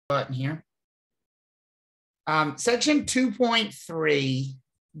button here. Section 2.3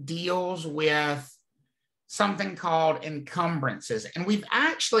 deals with something called encumbrances. And we've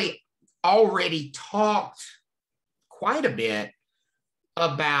actually already talked quite a bit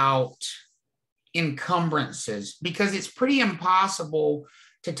about encumbrances because it's pretty impossible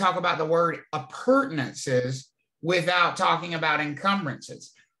to talk about the word appurtenances without talking about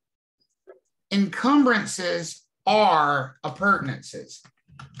encumbrances. Encumbrances are appurtenances.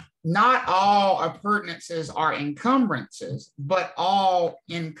 Not all appurtenances are encumbrances, but all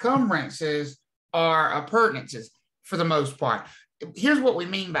encumbrances are appurtenances for the most part. Here's what we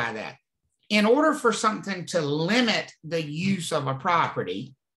mean by that. In order for something to limit the use of a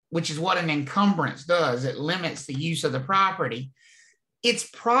property, which is what an encumbrance does, it limits the use of the property, it's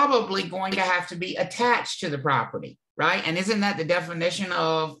probably going to have to be attached to the property, right? And isn't that the definition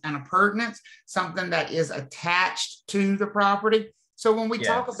of an appurtenance? Something that is attached to the property. So when we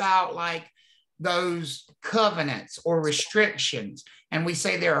talk about like those covenants or restrictions, and we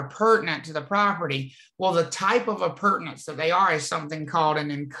say they're appurtenant to the property, well, the type of appurtenance that they are is something called an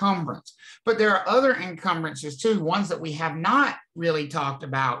encumbrance. But there are other encumbrances too, ones that we have not really talked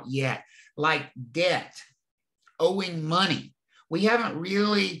about yet, like debt, owing money. We haven't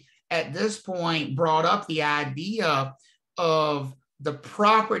really at this point brought up the idea of the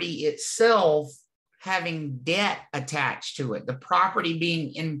property itself having debt attached to it, the property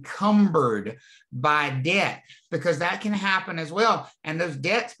being encumbered by debt, because that can happen as well. And those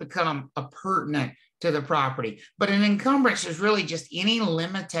debts become appurtenant to the property. But an encumbrance is really just any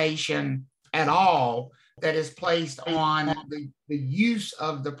limitation at all that is placed on the use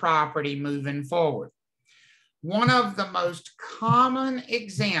of the property moving forward. One of the most common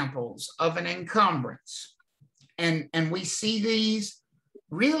examples of an encumbrance, and we see these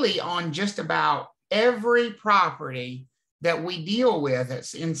really on just about every property that we deal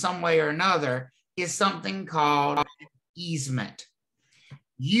with in some way or another, is something called easement.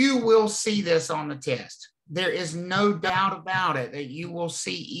 You will see this on the test. There is no doubt about it that you will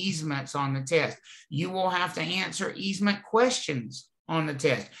see easements on the test. You will have to answer easement questions on the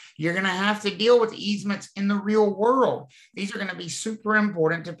test. You're going to have to deal with easements in the real world. These are going to be super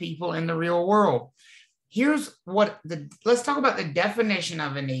important to people in the real world. Here's let's talk about the definition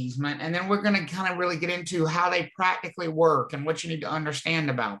of an easement, and then we're going to kind of really get into how they practically work and what you need to understand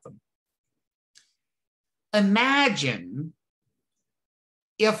about them. Imagine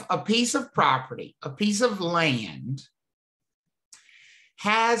if a piece of property, a piece of land,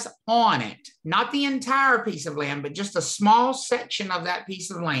 has on it, not the entire piece of land, but just a small section of that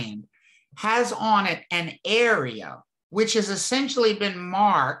piece of land, has on it an area which has essentially been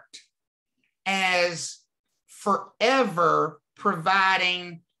marked as forever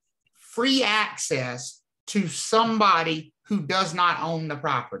providing free access to somebody who does not own the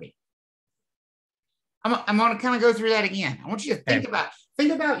property. I'm going to kind of go through that again. I want you to think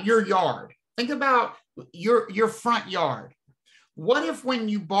about your yard. Think about your front yard. What if when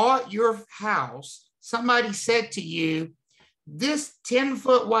you bought your house, somebody said to you, this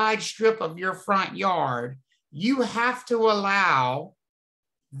 10-foot wide strip of your front yard, you have to allow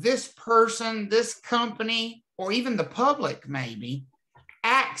this person, this company, or even the public maybe,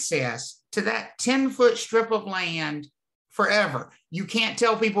 access to that 10-foot strip of land forever. You can't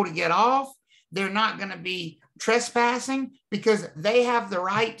tell people to get off. They're not going to be trespassing because they have the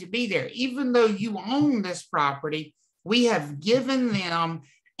right to be there. Even though you own this property, we have given them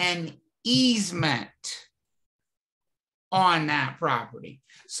an easement on that property.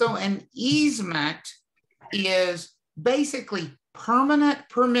 So an easement is basically permanent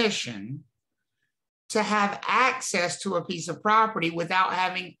permission to have access to a piece of property without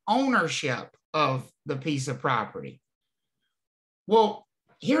having ownership of the piece of property. Well,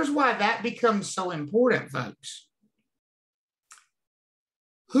 here's why that becomes so important, folks.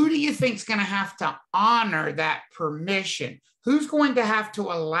 Who do you think is going to have to honor that permission? Who's going to have to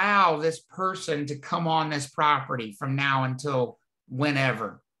allow this person to come on this property from now until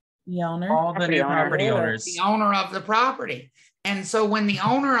whenever? The owner. All the new property owners. The owner of the property. And so when the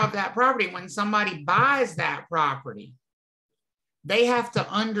owner of that property, when somebody buys that property, they have to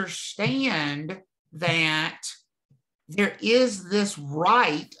understand that there is this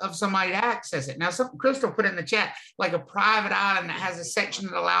right of somebody to access it. Now, Crystal put in the chat, like a private island that has a section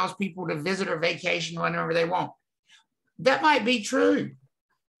that allows people to visit or vacation whenever they want. That might be true.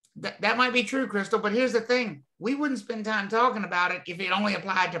 That might be true, Crystal, but here's the thing. We wouldn't spend time talking about it if it only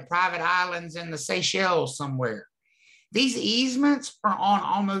applied to private islands in the Seychelles somewhere. These easements are on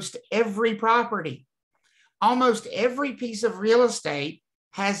almost every property. Almost every piece of real estate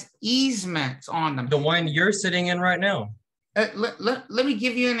has easements on them. The one you're sitting in right now. Let me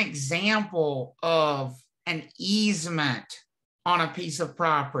give you an example of an easement on a piece of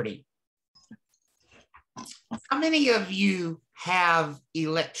property. How many of you have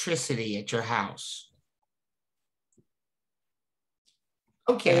electricity at your house?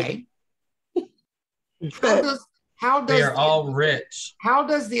 Okay. We are all rich. How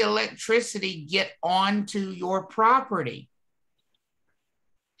does the electricity get onto your property?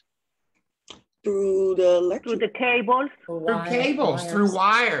 Through the cables. Through cables, through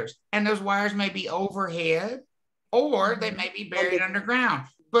wires. And those wires may be overhead or they may be buried underground.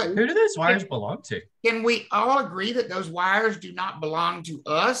 But who do those wires belong to? Can we all agree that those wires do not belong to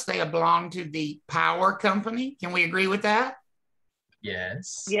us? They belong to the power company. Can we agree with that?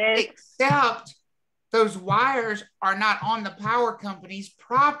 Yes. Yes. Except those wires are not on the power company's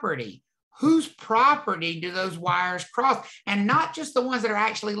property. Whose property do those wires cross? And not just the ones that are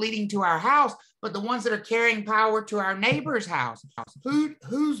actually leading to our house, but the ones that are carrying power to our neighbor's house.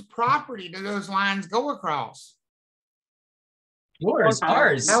 Whose property do those lines go across? Yours,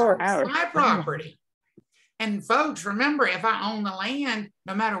 ours. My property. And folks, remember, if I own the land,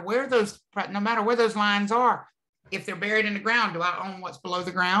 no matter where those lines are, if they're buried in the ground, do I own what's below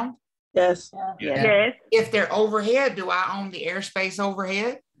the ground? Yes. Yes. If they're overhead, do I own the airspace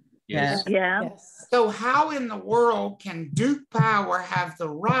overhead? Yes. Yeah. Yes. So how in the world can Duke Power have the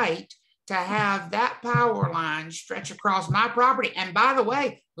right to have that power line stretch across my property? And by the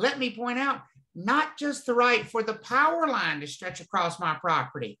way, let me point out, not just the right for the power line to stretch across my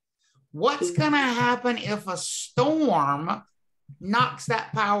property. What's going to happen if a storm knocks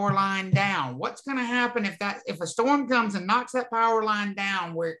that power line down? What's going to happen if a storm comes and knocks that power line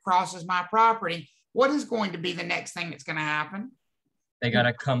down where it crosses my property? What is going to be the next thing that's going to happen? They got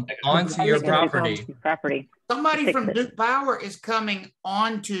to come onto your property. Somebody from Duke Power is coming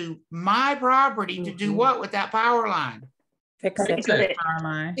onto my property to do what with that power line? Fix it.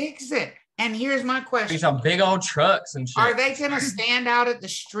 Fix it. And here's my question. These are big old trucks and shit. Are they going to stand out at the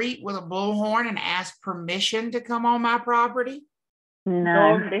street with a bullhorn and ask permission to come on my property?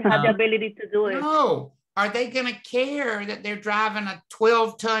 No, they have the ability to do it. No. Are they going to care that they're driving a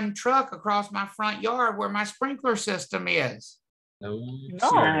 12-ton truck across my front yard where my sprinkler system is? No,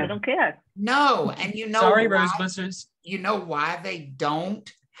 I don't care. No. And you know, sorry, Rosebusters. You know why they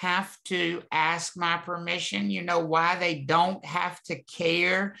don't have to ask my permission? You know why they don't have to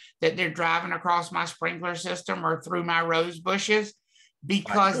care that they're driving across my sprinkler system or through my rose bushes?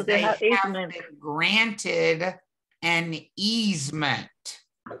 Because they have been granted an easement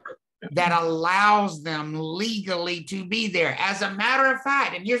that allows them legally to be there. As a matter of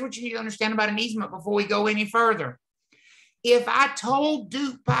fact, and here's what you need to understand about an easement before we go any further. If I told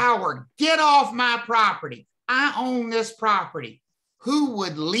Duke Power, get off my property, I own this property, who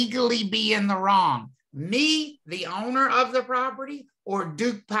would legally be in the wrong? Me, the owner of the property, or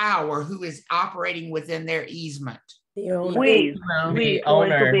Duke Power, who is operating within their easement? The owner. The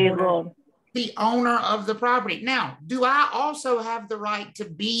owner. The owner of the property. Now, do I also have the right to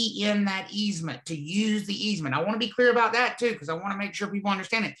be in that easement, to use the easement? I want to be clear about that too, because I want to make sure people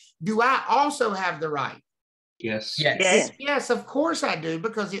understand it. Do I also have the right? Yes. Yes, of course I do,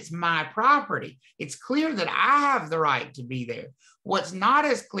 because it's my property. It's clear that I have the right to be there. What's not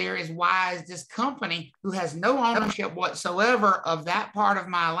as clear is why is this company, who has no ownership whatsoever of that part of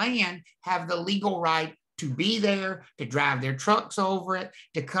my land, have the legal right to be there, to drive their trucks over it,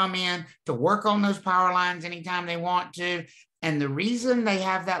 to come in, to work on those power lines anytime they want to. And the reason they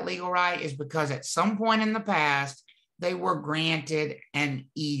have that legal right is because at some point in the past, they were granted an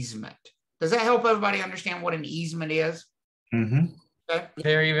easement. Does that help everybody understand what an easement is? Mm-hmm. Okay.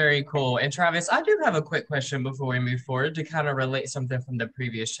 Very, very cool. And Travis, I do have a quick question before we move forward to kind of relate something from the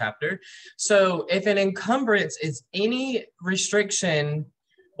previous chapter. So if an encumbrance is any restriction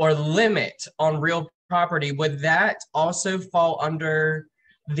or limit on real property, would that also fall under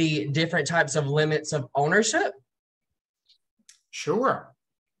the different types of limits of ownership? Sure.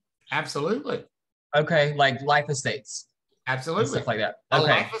 Absolutely. Okay, like life estates. Absolutely. Stuff like that. Okay. A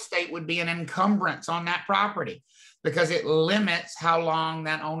life estate would be an encumbrance on that property because it limits how long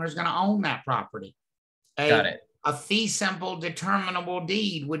that owner is going to own that property. Got it. A fee simple determinable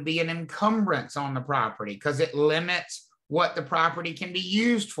deed would be an encumbrance on the property because it limits what the property can be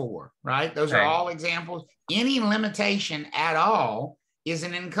used for, right? Those are all examples. Any limitation at all is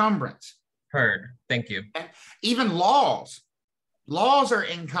an encumbrance. Heard. Thank you. Okay? Even laws. Laws are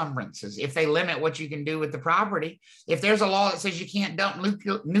encumbrances if they limit what you can do with the property. If there's a law that says you can't dump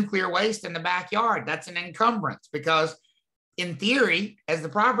nuclear waste in the backyard, that's an encumbrance because in theory, as the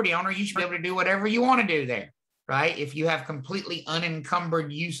property owner, you should be able to do whatever you want to do there, right? If you have completely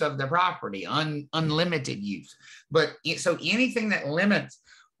unencumbered use of the property, unlimited use. But so anything that limits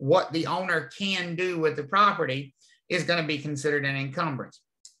what the owner can do with the property is going to be considered an encumbrance.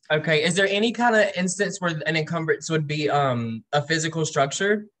 Okay. Is there any kind of instance where an encumbrance would be a physical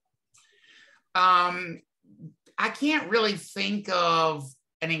structure? I can't really think of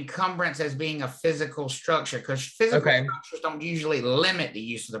an encumbrance as being a physical structure, because physical structures don't usually limit the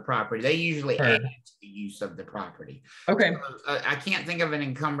use of the property. They usually add to the use of the property. Okay. So, I can't think of an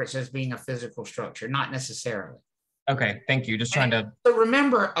encumbrance as being a physical structure, not necessarily. Okay, thank you. Just trying to. So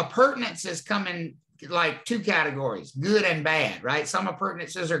remember, appurtenances come in like two categories, good and bad, right? Some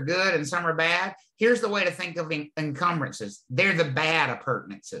appurtenances are good and some are bad. Here's the way to think of encumbrances. They're the bad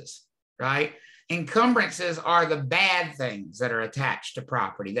appurtenances, right? Encumbrances are the bad things that are attached to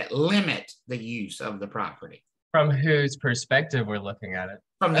property that limit the use of the property. From whose perspective we're looking at it?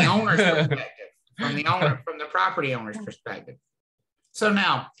 From the owner's perspective, from the property owner's perspective. So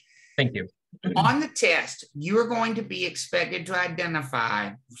now, thank you. On the test, you are going to be expected to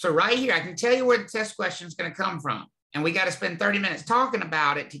identify. So right here, I can tell you where the test question is going to come from. And we got to spend 30 minutes talking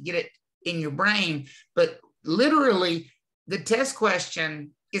about it to get it in your brain. But literally, the test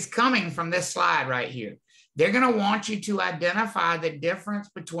question is coming from this slide right here. They're going to want you to identify the difference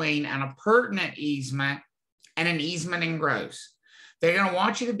between an appurtenant easement and an easement in gross. They're going to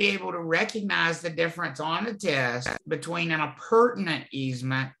want you to be able to recognize the difference on the test between an appurtenant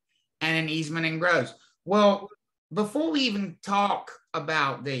easement and an easement in gross. Well, before we even talk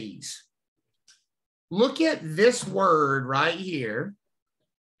about these, look at this word right here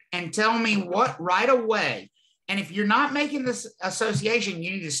and tell me what right away. And if you're not making this association,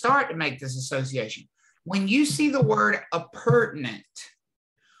 you need to start to make this association. When you see the word appurtenant,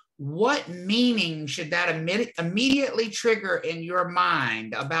 what meaning should that immediately trigger in your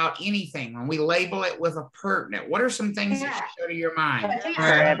mind about anything when we label it with appurtenant? What are some things that should go to your mind?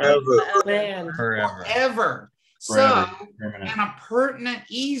 Forever. So an appurtenant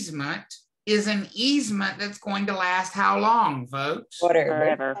easement is an easement that's going to last how long, folks?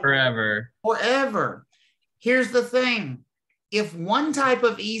 Forever. Here's the thing. If one type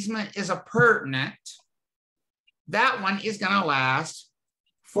of easement is appurtenant, that one is going to last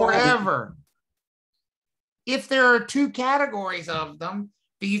forever. If there are two categories of them,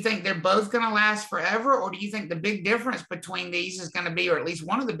 do you think they're both going to last forever? Or do you think the big difference between these is going to be, or at least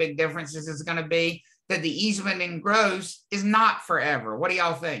one of the big differences is going to be that the easement in gross is not forever? What do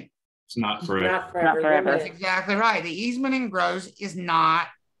y'all think? It's not forever. Not forever. That's exactly right. The easement in gross is not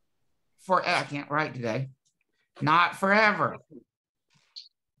for, I can't write today. Not forever.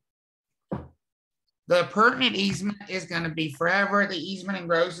 The appurtenant easement is going to be forever. The easement in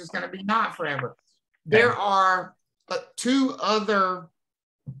gross is going to be not forever. There are two other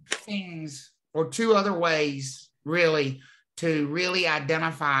things or two other ways really to really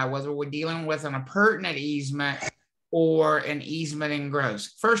identify whether we're dealing with an appurtenant easement or an easement in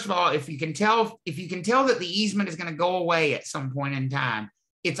gross. First of all, if you can tell that the easement is going to go away at some point in time,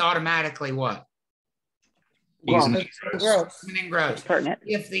 it's automatically what? Easement in gross.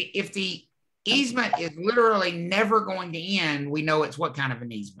 If the easement is literally never going to end, we know it's what kind of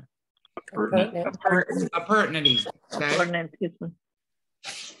an easement? Appurtenant easement. Okay?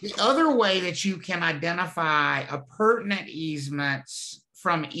 The other way that you can identify appurtenant easements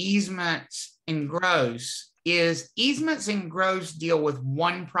from easements in gross is easements in gross deal with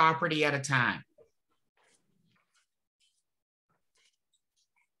one property at a time.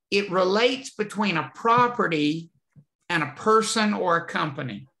 It relates between a property and a person or a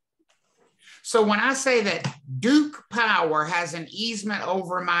company. So when I say that Duke Power has an easement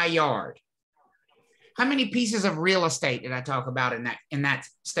over my yard, how many pieces of real estate did I talk about in that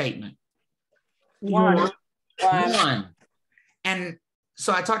statement? One. And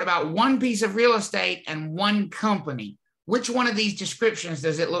so I talked about one piece of real estate and one company. Which one of these descriptions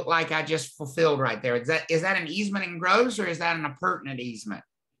does it look like I just fulfilled right there? Is that an easement in gross or is that an appurtenant easement?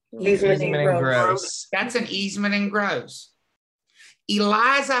 Easement in gross. That's an easement in gross.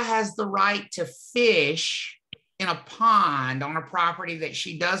 Eliza has the right to fish in a pond on a property that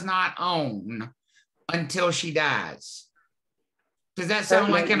she does not own until she dies. Does that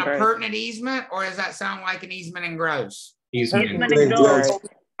sound like an appurtenant easement or does that sound like an easement in gross? Easement in gross.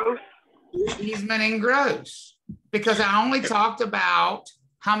 Easement in gross. Because I only talked about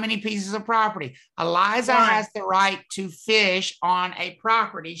how many pieces of property. Eliza has the right to fish on a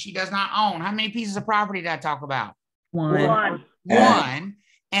property she does not own. How many pieces of property did I talk about? One.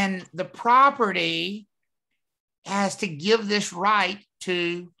 And the property has to give this right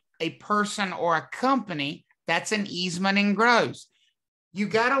to a person or a company. That's an easement in gross. You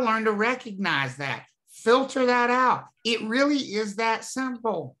got to learn to recognize that. Filter that out. It really is that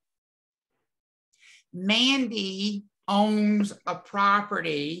simple. Mandy owns a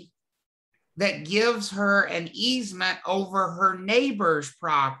property that gives her an easement over her neighbor's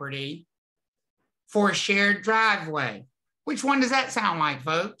property for a shared driveway. Which one does that sound like,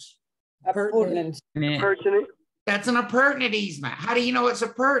 folks? Appurtenant. Appurtenant. That's an appurtenant easement. How do you know it's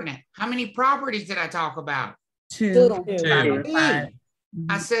appurtenant? How many properties did I talk about? Two. Two.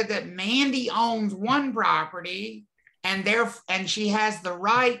 I said that Mandy owns one property and she has the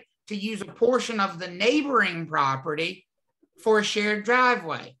right to use a portion of the neighboring property for a shared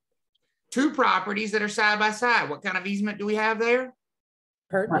driveway. Two properties that are side by side. What kind of easement do we have there?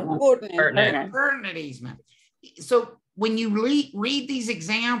 Appurtenant easement. So when you read these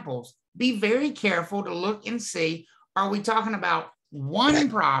examples, be very careful to look and see, are we talking about one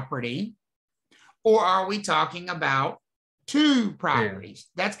property or are we talking about two properties?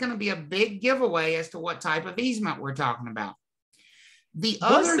 That's going to be a big giveaway as to what type of easement we're talking about.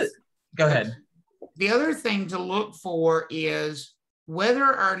 Go ahead. The other thing to look for is whether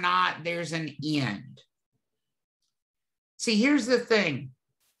or not there's an end. See, here's the thing.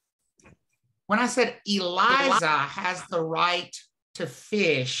 When I said Eliza has the right to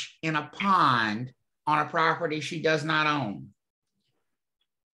fish in a pond on a property she does not own,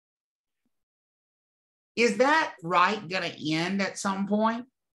 is that right going to end at some point?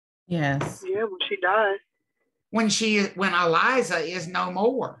 Yes. Yeah, when she dies. When Eliza is no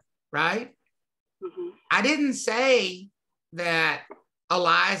more, right? Mm-hmm. I didn't say that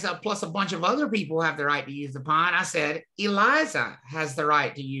Eliza plus a bunch of other people have the right to use the pond. I said Eliza has the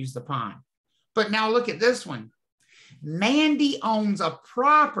right to use the pond. But now look at this one. Mandy owns a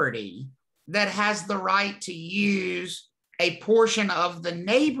property that has the right to use a portion of the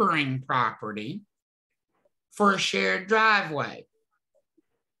neighboring property for a shared driveway.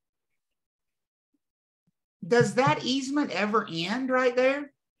 Does that easement ever end right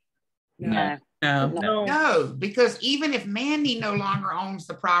there? No. No, because even if Mandy no longer owns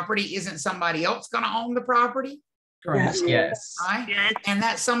the property, isn't somebody else going to own the property? Correct. Yes. Right? Yes. And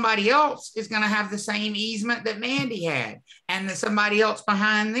that somebody else is going to have the same easement that Mandy had. And that somebody else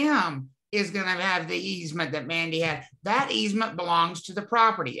behind them is going to have the easement that Mandy had. That easement belongs to the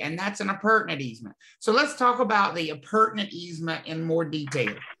property, and that's an appurtenant easement. So let's talk about the appurtenant easement in more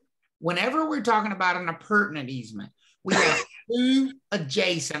detail. Whenever we're talking about an appurtenant easement, we have two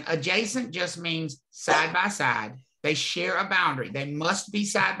adjacent. Adjacent just means side by side. They share a boundary. They must be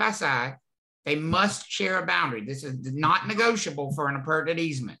side by side. They must share a boundary. This is not negotiable for an appurtenant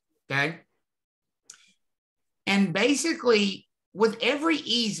easement, okay? And basically, with every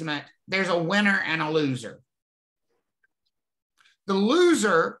easement, there's a winner and a loser. The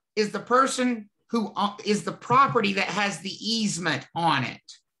loser is the person who is the property that has the easement on it.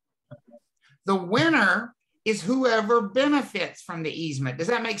 The winner is whoever benefits from the easement. Does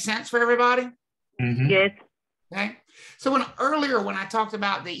that make sense for everybody? Mm-hmm. Yes. Okay. So earlier when I talked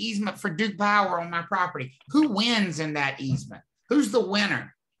about the easement for Duke Power on my property, who wins in that easement? Who's the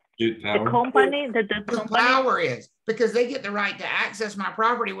winner? Duke Power. The company, the Duke company. Power is, because they get the right to access my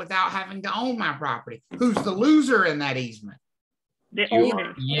property without having to own my property. Who's the loser in that easement? The You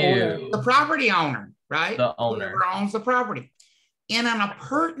owner. You. The property owner, right? The owner. Whoever owns the property. In an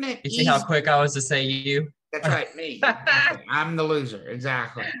appurtenant You see how quick I was to say you? That's right, me. I'm the loser,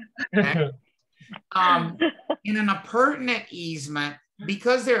 exactly. Okay? In an appurtenant easement,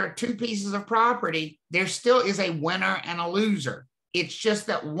 because there are two pieces of property, there still is a winner and a loser. It's just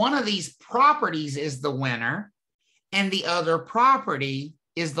that one of these properties is the winner and the other property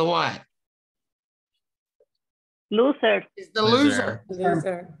is the what? Loser. Is the loser.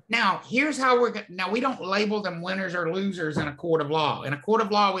 Now, here's how we don't label them winners or losers in a court of law. In a court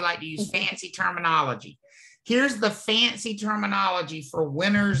of law, we like to use fancy terminology. Here's the fancy terminology for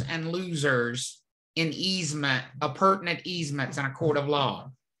winners and losers in easement, appurtenant easements in a court of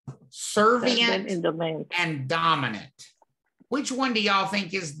law. Servient and dominant. Which one do y'all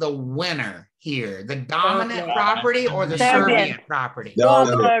think is the winner here? The dominant property or the servient property?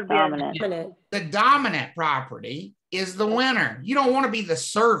 Dominant. The dominant property is the winner. You don't want to be the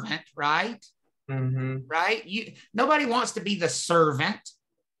servant, right? Mm-hmm. Right? Nobody wants to be the servant.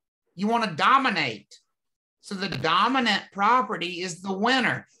 You want to dominate. So the dominant property is the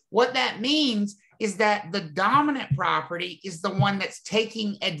winner. What that means is that the dominant property is the one that's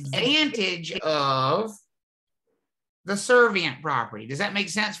taking advantage of the servient property. Does that make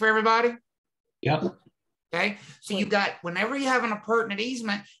sense for everybody? Yep. Okay. So you got, whenever you have an appurtenant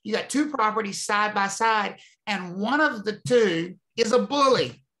easement, you got two properties side by side, and one of the two is a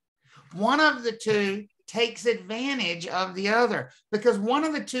bully. One of the two takes advantage of the other, because one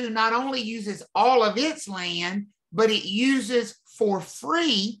of the two not only uses all of its land, but it uses for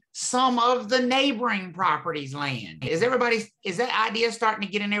free some of the neighboring property's land. Is that idea starting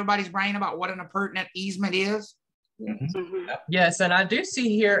to get in everybody's brain about what an appurtenant easement is? Yes, and I do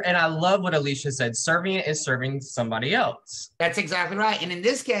see here, and I love what Alicia said, servient is serving somebody else. That's exactly right. And in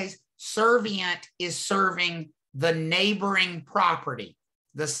this case, servient is serving the neighboring property.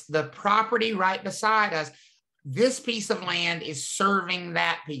 The property right beside us, this piece of land is serving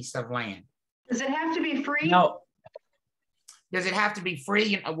that piece of land. Does it have to be free? No. Does it have to be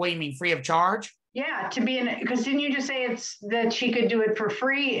free? What do you mean, free of charge? Yeah, to be in, because didn't you just say it's that she could do it for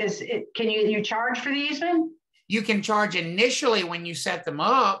free? Can you charge for the easement? You can charge initially when you set them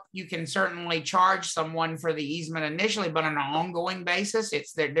up. You can certainly charge someone for the easement initially, but on an ongoing basis,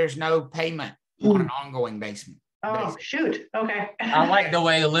 there's no payment on an ongoing basis. Oh, shoot. Okay. I like the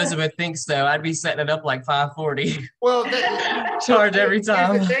way Elizabeth thinks, though. I'd be setting it up like 540. Well, charge every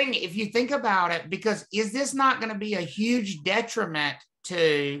time. Here's the thing, if you think about it, because is this not going to be a huge detriment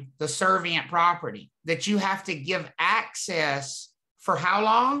to the servient property that you have to give access for how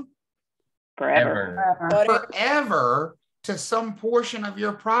long? Forever to some portion of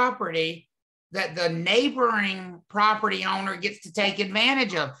your property that the neighboring property owner gets to take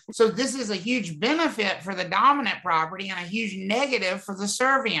advantage of. So this is a huge benefit for the dominant property and a huge negative for the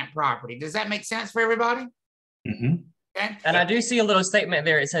servient property. Does that make sense for everybody? Mm-hmm. Okay. And I do see a little statement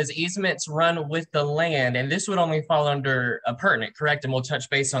there. It says easements run with the land, and this would only fall under appurtenant, correct? And we'll touch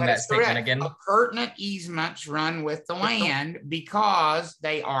base on that statement correct. again. Appurtenant easements run with the land because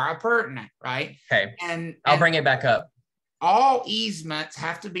they are appurtenant, right? Okay. And I'll bring it back up. All easements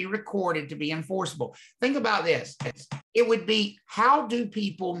have to be recorded to be enforceable. Think about this. It would be, how do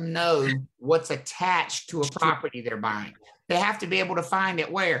people know what's attached to a property they're buying? They have to be able to find it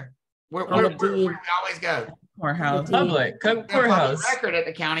where? Where we always go? Courthouse. Public Courthouse. Record at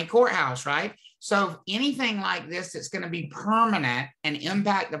the county courthouse, right? So anything like this that's going to be permanent and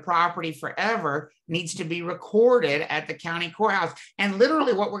impact the property forever needs to be recorded at the county courthouse. And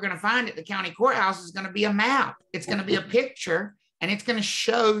literally what we're going to find at the county courthouse is going to be a map. It's going to be a picture, and it's going to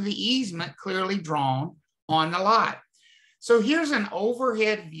show the easement clearly drawn on the lot. So here's an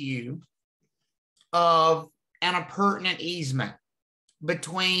overhead view of an appurtenant easement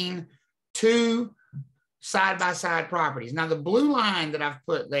between two side-by-side properties. Now, the blue line that I've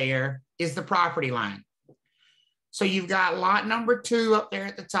put there is the property line. So you've got lot number 2 up there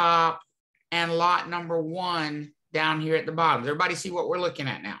at the top and lot number 1 down here at the bottom. Does everybody see what we're looking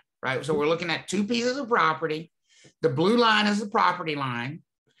at now, right? So we're looking at 2 pieces of property. The blue line is the property line,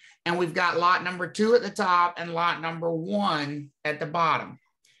 and we've got lot number 2 at the top and lot number 1 at the bottom.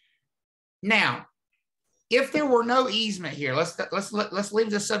 Now, if there were no easement here, let's leave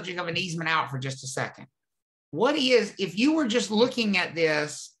the subject of an easement out for just a second. If you were just looking at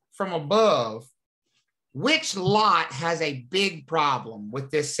this from above, which lot has a big problem with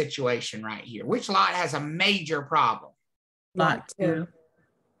this situation right here? Which lot has a major problem? Lot 2.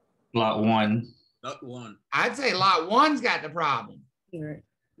 Lot 1. Lot 1. I'd say lot 1's got the problem.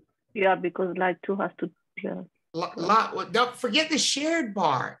 Yeah, because lot 2 has to. Yeah. Don't forget the shared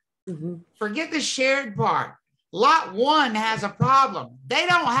part. Mm-hmm. Forget the shared part. Lot 1 has a problem. They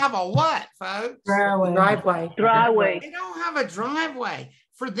don't have a what, folks? Driveway. They don't have a driveway.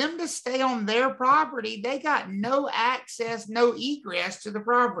 For them to stay on their property, they got no access, no egress to the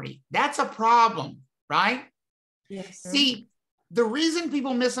property. That's a problem, right? Yes. See, the reason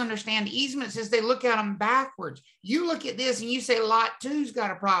people misunderstand easements is they look at them backwards. You look at this and you say lot 2's got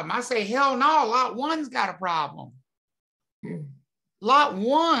a problem. I say, hell no, lot 1's got a problem. Lot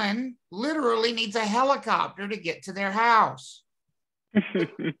 1 literally needs a helicopter to get to their house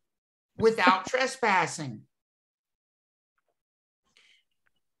without trespassing.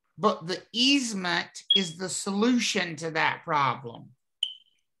 But the easement is the solution to that problem.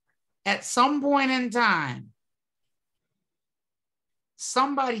 At some point in time,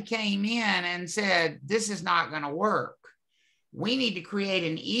 somebody came in and said, this is not going to work. We need to create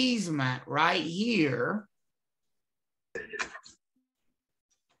an easement right here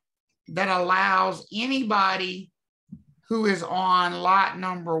that allows anybody who is on lot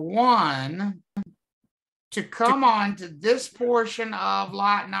number 1 to come on to this portion of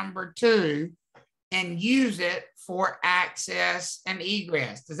lot number 2 and use it for access and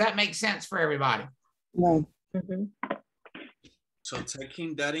egress. Does that make sense for everybody? No. Mm-hmm. So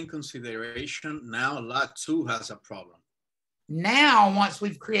taking that in consideration, now lot 2 has a problem. Now, once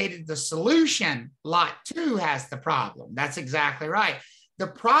we've created the solution, lot 2 has the problem. That's exactly right. The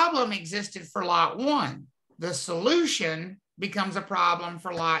problem existed for lot 1. The solution becomes a problem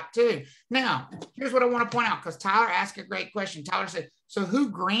for lot 2. Now, here's what I want to point out, because Tyler asked a great question. Tyler said, so who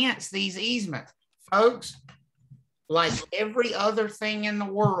grants these easements? Folks, like every other thing in the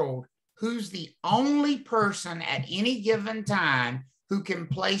world, who's the only person at any given time who can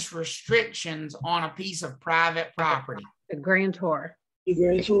place restrictions on a piece of private property? The grantor. The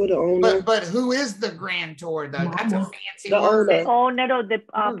grantor, the owner. But who is the grantor, though? That's a fancy The word. owner. Owner of the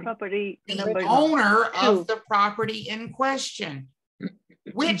property. The number owner 2. of the property in question.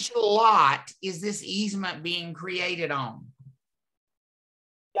 Which lot is this easement being created on?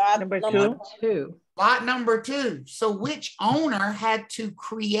 Number 2. 2. Lot number 2. So which owner had to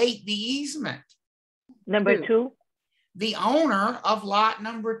create the easement? Number 2. The owner of lot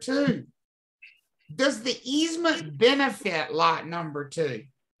number 2. Does the easement benefit lot number 2?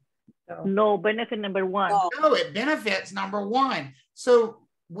 No, benefit number 1. No, it benefits number 1. So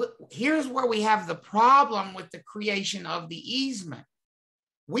here's where we have the problem with the creation of the easement.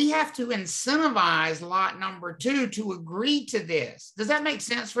 We have to incentivize lot number 2 to agree to this. Does that make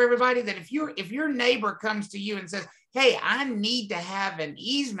sense for everybody? That if your neighbor comes to you and says, hey, I need to have an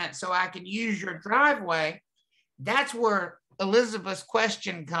easement so I can use your driveway, that's where Elizabeth's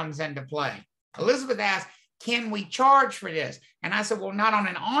question comes into play. Elizabeth asked, can we charge for this? And I said, well, not on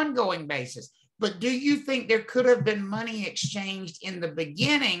an ongoing basis. But do you think there could have been money exchanged in the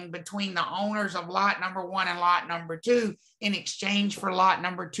beginning between the owners of lot number 1 and lot number 2 in exchange for lot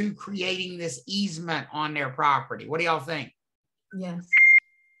number 2 creating this easement on their property? What do y'all think? Yes.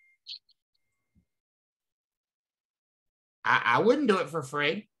 I wouldn't do it for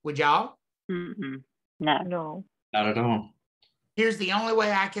free. Would y'all? No. No. Not at all. Here's the only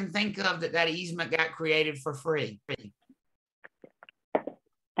way I can think of that easement got created for free.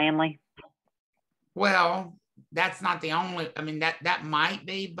 Family. Well, that's not the only, I mean, that might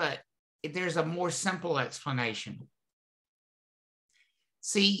be, but there's a more simple explanation.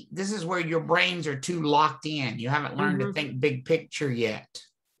 See, this is where your brains are too locked in. You haven't learned to think big picture yet.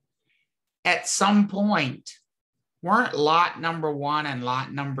 At some point, weren't lot number 1 and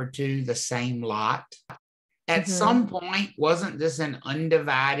lot number 2 the same lot? At some point, wasn't this an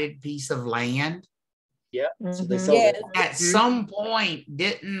undivided piece of land? Yeah. So they sold it. At some point,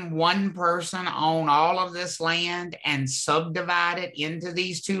 didn't one person own all of this land and subdivide it into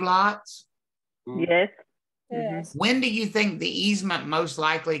these 2 lots? Yes. Yes. When do you think the easement most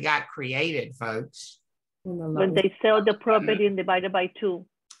likely got created, folks? When they sell the property and divided by 2.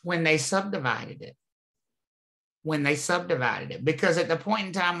 When they subdivided it. When they subdivided it. Because at the point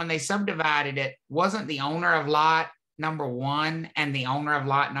in time when they subdivided it, wasn't the owner of lot number 1 and the owner of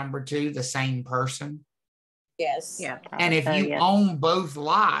lot number 2 the same person? Yes. Yeah. And if you yes. own both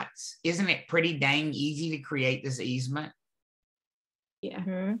lots, isn't it pretty dang easy to create this easement?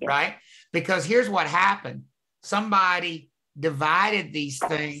 Yeah. Right? Because here's what happened. Somebody divided these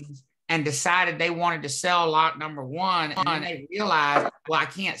things and decided they wanted to sell lot number 1, and they realized, well, I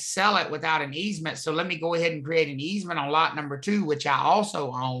can't sell it without an easement, so let me go ahead and create an easement on lot number 2, which I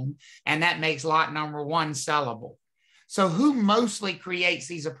also own, and that makes lot number 1 sellable. So who mostly creates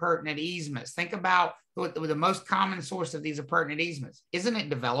these appurtenant easements? Think about the most common source of these appurtenant easements. Isn't it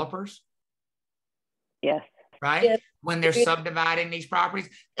developers? Yes. Right? Yes. When they're subdividing these properties.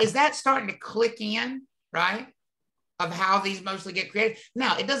 Is that starting to click in, right? Of how these mostly get created.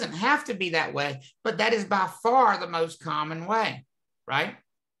 Now, it doesn't have to be that way, but that is by far the most common way, right?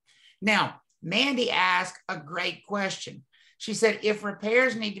 Now, Mandy asked a great question. She said, if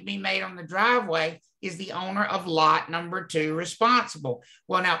repairs need to be made on the driveway, is the owner of lot number 2 responsible?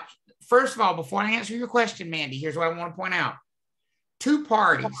 Well, now, first of all, before I answer your question, Mandy, here's what I want to point out. 2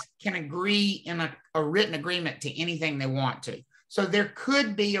 parties can agree in a written agreement to anything they want to. So there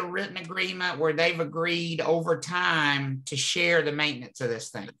could be a written agreement where they've agreed over time to share the maintenance of this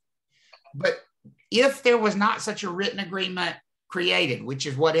thing. But if there was not such a written agreement created, which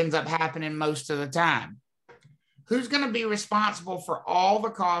is what ends up happening most of the time, who's going to be responsible for all the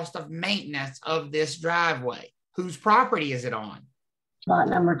cost of maintenance of this driveway? Whose property is it on? Lot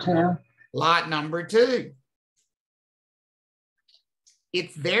number 2. Lot number 2.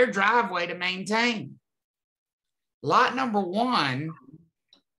 It's their driveway to maintain. Lot number 1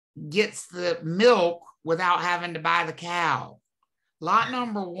 gets the milk without having to buy the cow. Lot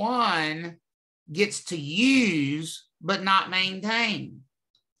number 1 gets to use but not maintain.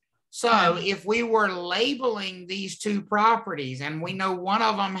 So if we were labeling these 2 properties, and we know one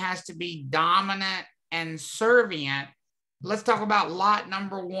of them has to be dominant and servient, let's talk about lot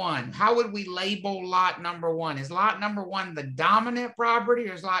number 1. How would we label lot number 1? Is lot number 1 the dominant property,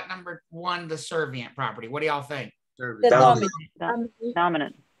 or is lot number 1 the servient property? What do y'all think? The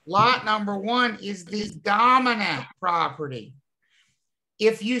Dominant. Lot number one is the dominant property.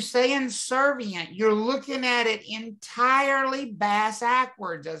 If you say inservient, you're looking at it entirely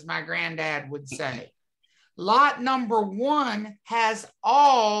bass-ackwards, as my granddad would say. Lot number one has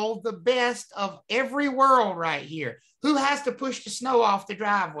all the best of every world right here. Who has to push the snow off the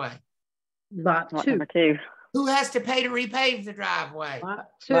driveway? Lot number two. Who has to pay to repave the driveway? Lot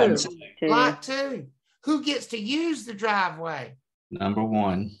Lot two. two. Lot two. Who gets to use the driveway? Number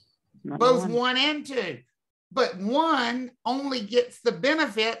one. Number Both one. one and two. But one only gets the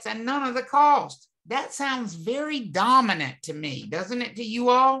benefits and none of the cost. That sounds very dominant to me, doesn't it to you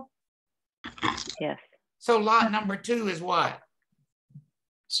all? Yes. So lot number two is what?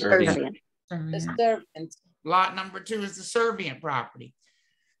 Servient. Servient. The servant. Lot number two is the servient property.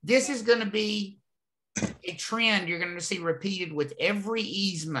 This is going to be a trend you're going to see repeated with every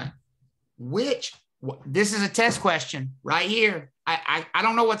easement, this is a test question right here. I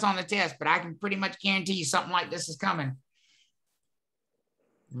don't know what's on the test, but I can pretty much guarantee you something like this is coming.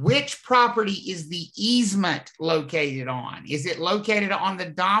 Which property is the easement located on? Is it located on the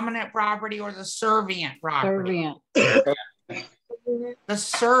dominant property or the servient property? Servient. The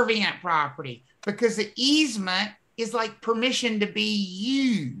servient property, because the easement is like permission to be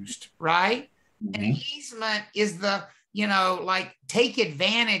used, right? An easement is the, like take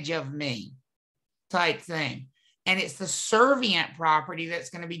advantage of me type thing. And it's the servient property that's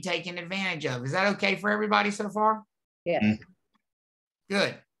going to be taken advantage of. Is that okay for everybody so far? Yes.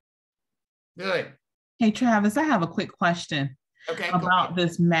 Good. Good. Hey, Travis, I have a quick question about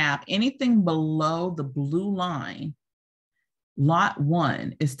this map. Anything below the blue line, lot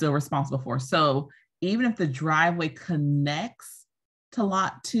one is still responsible for. So even if the driveway connects to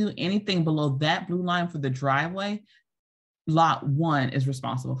lot two, anything below that blue line for the driveway, lot one is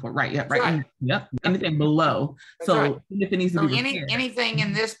responsible for. Right. Yep. Right. Right. Yep. Anything below. That's so right. if it needs to be repaired. anything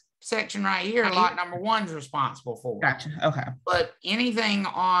in this section right here, lot number one's responsible for. Gotcha. Okay. But anything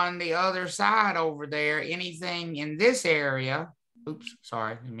on the other side over there, anything in this area, oops,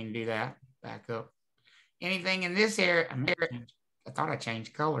 sorry, I didn't mean to do that. Back up. Anything in this area, I thought I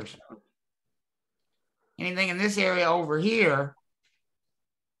changed colors. Anything in this area over here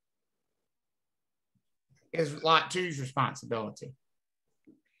is lot two's responsibility.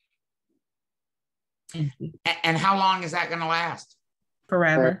 And how long is that going to last?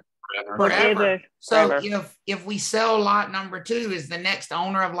 Forever. Forever. So if we sell lot number two, is the next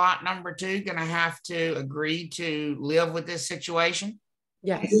owner of lot number two going to have to agree to live with this situation?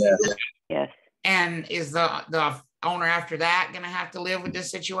 Yes. Yes. And is the owner after that going to have to live with this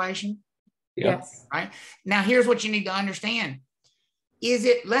situation? Yes. Right. Now, here's what you need to understand. Is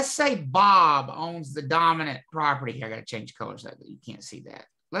it, let's say Bob owns the dominant property here. I got to change colors so that you can't see that.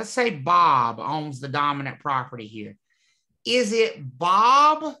 Let's say Bob owns the dominant property here. Is it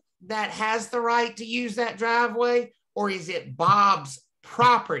Bob that has the right to use that driveway, or is it Bob's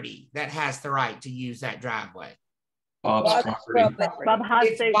property that has the right to use that driveway? Bob's property.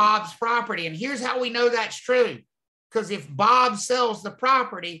 It's Bob's property. And here's how we know that's true. Because if Bob sells the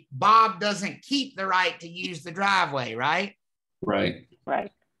property, Bob doesn't keep the right to use the driveway, right? Right.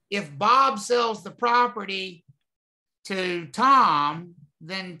 Right. If Bob sells the property to Tom,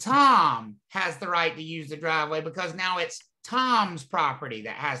 then Tom has the right to use the driveway because now it's Tom's property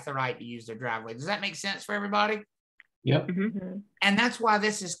that has the right to use the driveway. Does that make sense for everybody? Yep. Mm-hmm. And that's why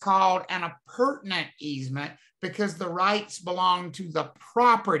this is called an appurtenant easement, because the rights belong to the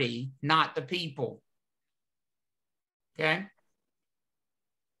property, not the people. Okay.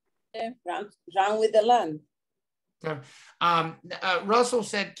 Wrong with the land. So, Russell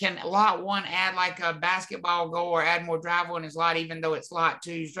said, can lot one add like a basketball goal or add more driveway in his lot, even though it's lot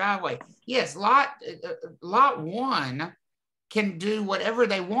two's driveway? Yes, lot one can do whatever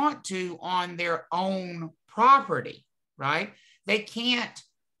they want to on their own property, right? They can't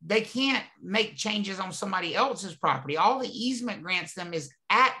make changes on somebody else's property. All the easement grants them is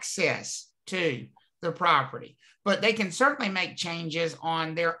access to the property, but they can certainly make changes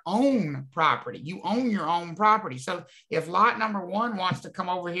on their own property. You own your own property. So if lot number one wants to come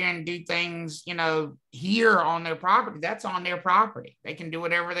over here and do things, here on their property, that's on their property. They can do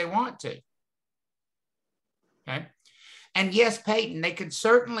whatever they want to. Okay. And yes, Peyton, they could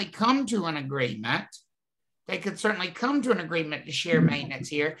certainly come to an agreement. They could certainly come to an agreement to share maintenance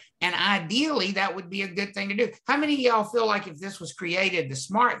here. And ideally, that would be a good thing to do. How many of y'all feel like if this was created, the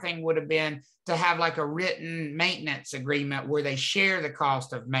smart thing would have been to have like a written maintenance agreement where they share the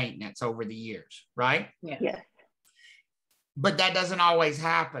cost of maintenance over the years, right? Yes. But that doesn't always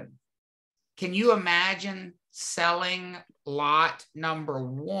happen. Can you imagine selling lot number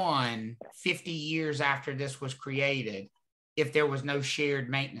one 50 years after this was created if there was no shared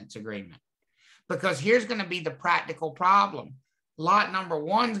maintenance agreement. Because here's going to be the practical problem. Lot number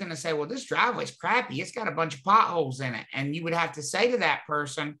one is going to say, well, this driveway's crappy. It's got a bunch of potholes in it. And you would have to say to that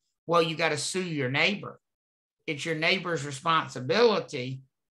person, well, you got to sue your neighbor. It's your neighbor's responsibility.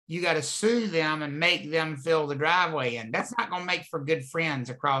 You got to sue them and make them fill the driveway in. That's not going to make for good friends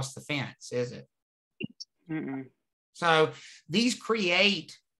across the fence, is it? Mm-mm. So these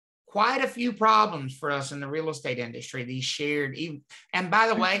create quite a few problems for us in the real estate industry, these shared. And by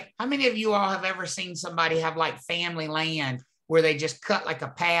the way, how many of you all have ever seen somebody have like family land where they just cut like a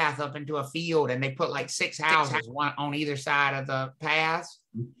path up into a field and they put like 6 houses, one on either side of the paths?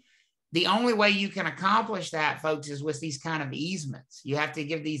 The only way you can accomplish that, folks, is with these kind of easements. You have to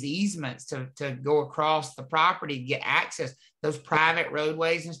give these easements to go across the property to get access. Those private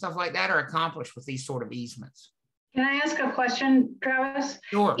roadways and stuff like that are accomplished with these sort of easements. Can I ask a question, Travis?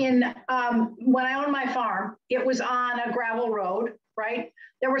 Sure. When I owned my farm, it was on a gravel road, right?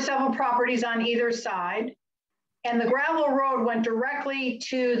 There were several properties on either side. And the gravel road went directly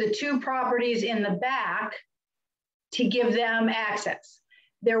to the 2 properties in the back to give them access.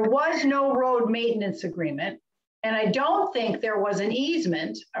 There was no road maintenance agreement. And I don't think there was an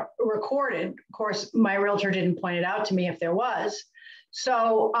easement recorded. Of course, my realtor didn't point it out to me if there was.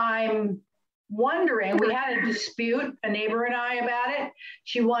 So I'm wondering, we had a dispute, a neighbor and I, about it.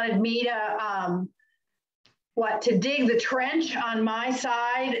 She wanted me to, to dig the trench on my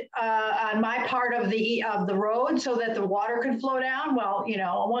side, on my part of the road so that the water could flow down. Well,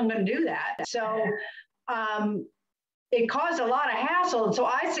 I wasn't going to do that. So it caused a lot of hassle. And so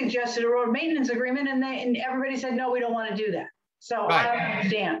I suggested a road maintenance agreement and everybody said, no, we don't want to do that. So right. I don't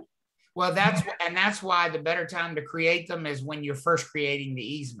understand. Well, that's why the better time to create them is when you're first creating the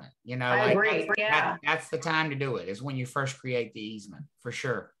easement. I agree. That's the time to do it, is when you first create the easement, for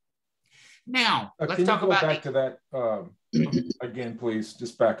sure. Now, let's can talk you go about back to that again, please.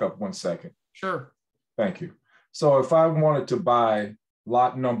 Just back up 1 second. Sure. Thank you. So if I wanted to buy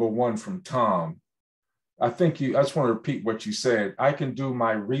lot number 1 from Tom, I just want to repeat what you said. I can do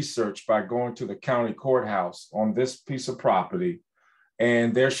my research by going to the county courthouse on this piece of property.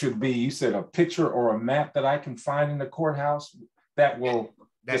 And there should be, you said, a picture or a map that I can find in the courthouse that will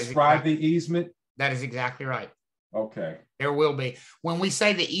describe the easement? That is exactly right. Okay. There will be. When we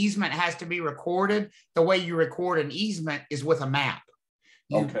say the easement has to be recorded, the way you record an easement is with a map.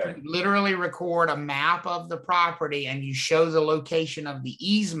 You literally record a map of the property and you show the location of the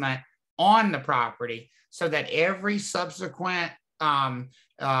easement on the property so that every subsequent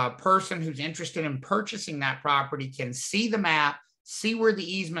person who's interested in purchasing that property can see the map, see where the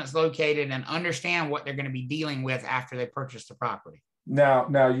easement's located, and understand what they're going to be dealing with after they purchase the property.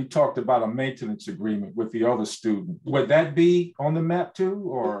 Now you talked about a maintenance agreement with the other student. Would that be on the map too,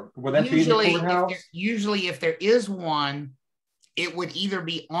 or would that be in the courthouse? Usually, if there is one, it would either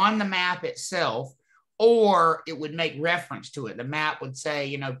be on the map itself, or it would make reference to it. The map would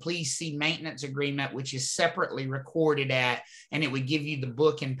say, please see maintenance agreement, which is separately recorded at, and it would give you the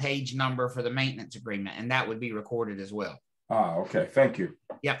book and page number for the maintenance agreement, and that would be recorded as well. Ah, okay. Thank you.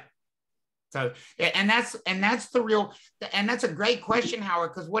 Yep. So, and that's a great question,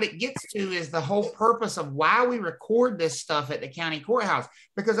 Howard, because what it gets to is the whole purpose of why we record this stuff at the county courthouse,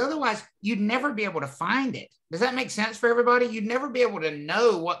 because otherwise you'd never be able to find it. Does that make sense for everybody? You'd never be able to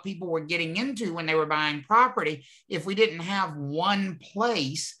know what people were getting into when they were buying property if we didn't have one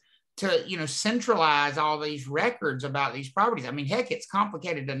place to, centralize all these records about these properties. I mean, heck, it's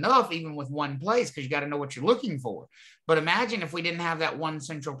complicated enough even with one place because you got to know what you're looking for. But imagine if we didn't have that one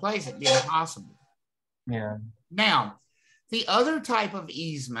central place, it'd be impossible. Yeah. Now, the other type of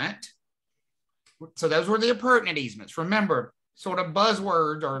easement, so those were the appurtenant easements. Remember, sort of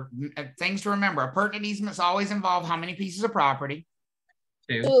buzzwords or things to remember. Appurtenant easements always involve how many pieces of property?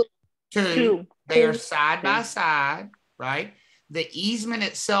 Two. They are side by side, right? The easement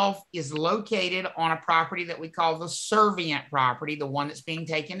itself is located on a property that we call the servient property, the one that's being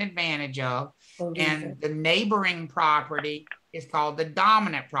taken advantage of. And the neighboring property is called the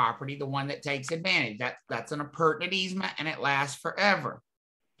dominant property, the one that takes advantage. That's an appurtenant easement and it lasts forever.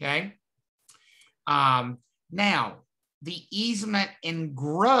 Okay. Now, the easement in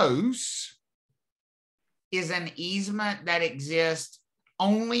gross is an easement that exists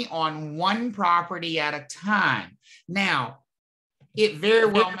only on one property at a time. Now, it very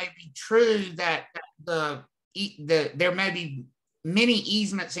well may be true that there may be many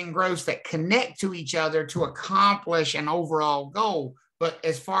easements in gross that connect to each other to accomplish an overall goal. But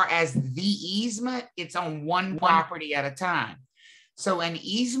as far as the easement, it's on one property at a time. So an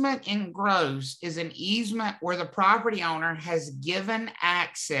easement in gross is an easement where the property owner has given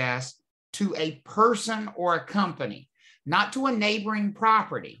access to a person or a company. not to a neighboring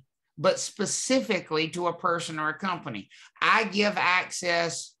property, but specifically to a person or a company. I give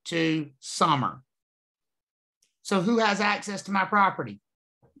access to Summer. So who has access to my property?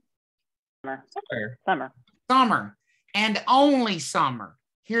 Summer, and only Summer.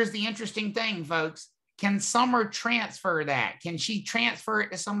 Here's the interesting thing, folks. Can Summer transfer that? Can she transfer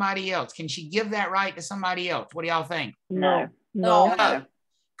it to somebody else? Can she give that right to somebody else? What do y'all think? No.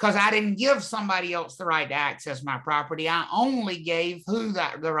 Because I didn't give somebody else the right to access my property. I only gave who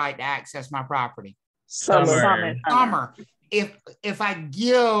the right to access my property? Summer. Summer. If I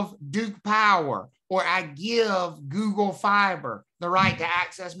give Duke Power or I give Google Fiber the right to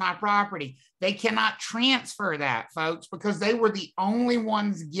access my property, they cannot transfer that, folks, because they were the only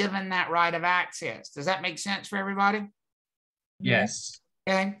ones given that right of access. Does that make sense for everybody? Yes.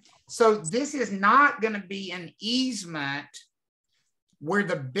 Okay. So this is not going to be an easement where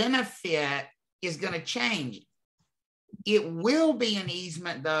the benefit is going to change. It will be an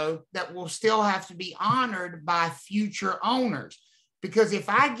easement, though, that will still have to be honored by future owners. Because if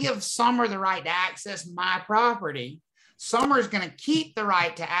I give Summer the right to access my property, Summer is going to keep the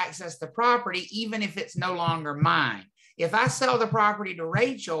right to access the property, even if it's no longer mine. If I sell the property to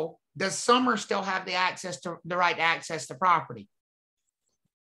Rachel, does Summer still have the right to access the property?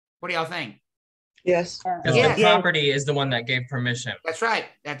 What do y'all think? Yes. Because the property is the one that gave permission. That's right.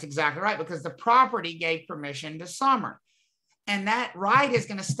 That's exactly right. Because the property gave permission to Summer. And that right is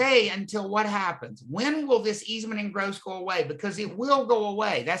going to stay until what happens? When will this easement and gross go away? Because it will go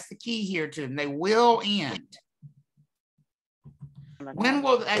away. That's the key here to them. They will end. When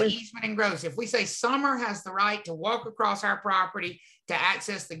will that easement and gross? If we say Summer has the right to walk across our property to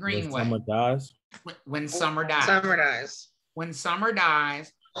access the greenway. When Summer dies. When Summer dies. Summer dies. When Summer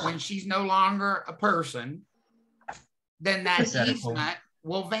dies, when she's no longer a person, then that easement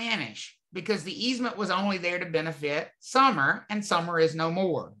will vanish. Because the easement was only there to benefit Summer, and Summer is no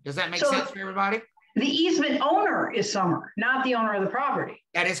more. Does that make sense for everybody? The easement owner is Summer, not the owner of the property.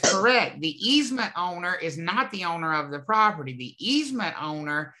 That is correct. The easement owner is not the owner of the property. The easement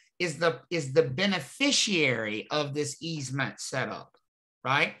owner is the beneficiary of this easement setup,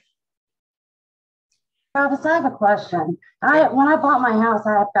 right? Travis, I have a question. When I bought my house,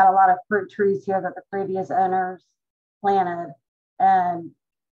 I have got a lot of fruit trees here that the previous owners planted, and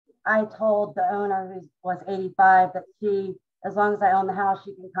I told the owner, who was 85, that she, as long as I own the house,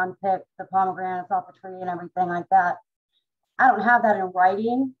 she can come pick the pomegranates off the tree and everything like that. I don't have that in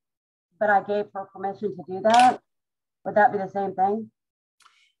writing, but I gave her permission to do that. Would that be the same thing?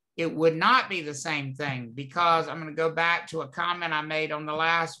 It would not be the same thing, because I'm going to go back to a comment I made on the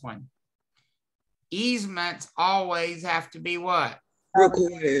last one. Easements always have to be what?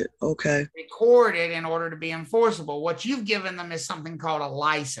 Recorded. Okay. Recorded in order to be enforceable. What you've given them is something called a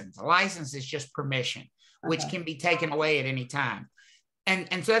license. A license is just permission, which can be taken away at any time. And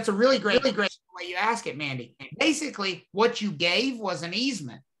so that's a really great way you ask it, Mandy. Basically, what you gave was an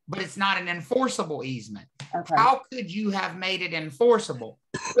easement, but it's not an enforceable easement. Okay. How could you have made it enforceable?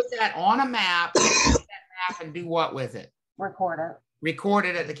 Put that on a map, and do what with it? Record it.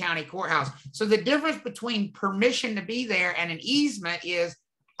 Recorded at the county courthouse. So the difference between permission to be there and an easement is,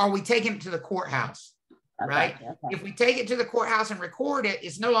 are we taking it to the courthouse, right? Okay. If we take it to the courthouse and record it,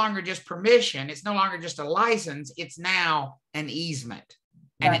 it's no longer just permission. It's no longer just a license. It's now an easement.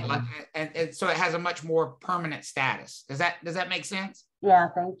 And, and so it has a much more permanent status. Does that make sense? Yeah,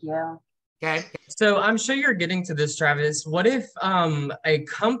 thank you. Okay. So I'm sure you're getting to this, Travis. What if a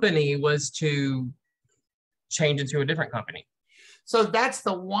company was to change into a different company? So that's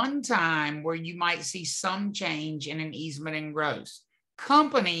the one time where you might see some change in an easement and gross.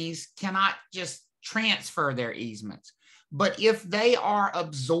 Companies cannot just transfer their easements, but if they are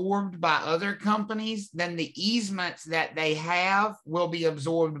absorbed by other companies, then the easements that they have will be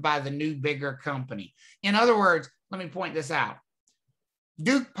absorbed by the new bigger company. In other words, let me point this out.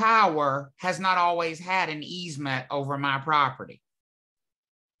 Duke Power has not always had an easement over my property.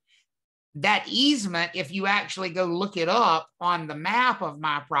 That easement, if you actually go look it up on the map of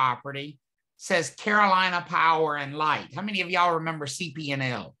my property, says Carolina Power and Light. How many of y'all remember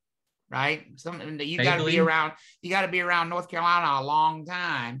CP&L? Right? You got to be around. You got to be around North Carolina a long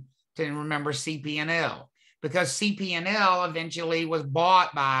time to remember CP&L, because CP&L eventually was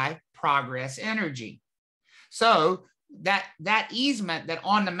bought by Progress Energy. So that easement that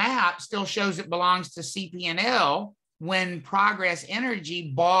on the map still shows it belongs to CP&L. When Progress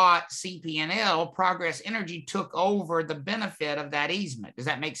Energy bought CP&L, Progress Energy took over the benefit of that easement. Does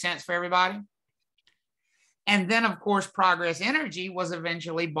that make sense for everybody? And then, of course, Progress Energy was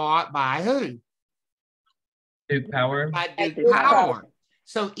eventually bought by who? Duke Power. By Duke Power.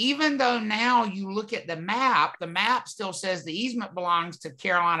 So even though now you look at the map still says the easement belongs to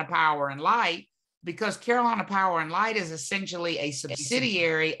Carolina Power and Light, because Carolina Power and Light is essentially a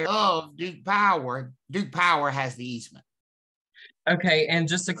subsidiary of Duke Power. Duke Power has the easement. Okay, and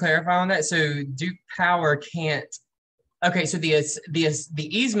just to clarify on that, so Duke Power can't, okay, so the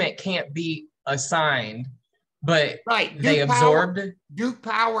easement can't be assigned, but right. they absorbed. Duke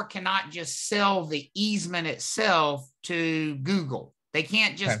Power cannot just sell the easement itself to Google. They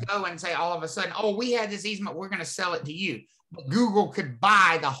can't just go and say all of a sudden, oh, we had this easement, we're going to sell it to you. But Google could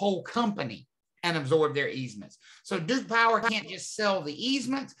buy the whole company and absorb their easements. So Duke Power can't just sell the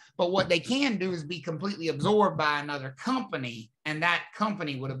easements, but what they can do is be completely absorbed by another company, and that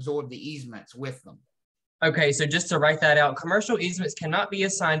company would absorb the easements with them. Okay, so just to write that out, commercial easements cannot be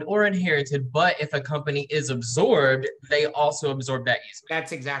assigned or inherited, but if a company is absorbed, they also absorb that easement.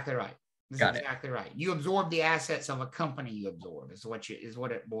 That's exactly right. Got it. Exactly right. You absorb the assets of a company you absorb is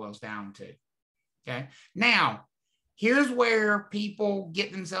what it boils down to. Okay. Now, here's where people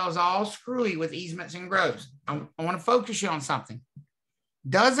get themselves all screwy with easements and gross. I want to focus you on something.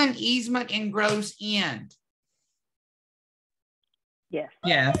 Does an easement and gross end? Yes.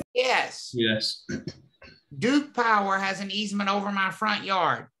 Yes. Yes. Yes. Duke Power has an easement over my front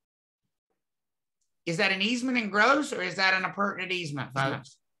yard. Is that an easement and gross, or is that an appurtenant easement,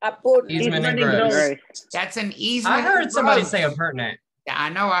 folks? Easement and gross. That's an easement. I heard somebody say appurtenant. Yeah, I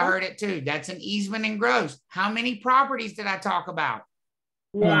know. I heard it too. That's an easement and gross. How many properties did I talk about?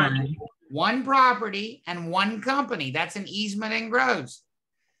 One. One property and one company. That's an easement and gross.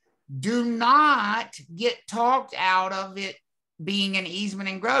 Do not get talked out of it being an easement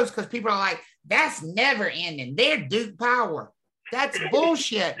and gross, because people are like, that's never ending. They're Duke Power. That's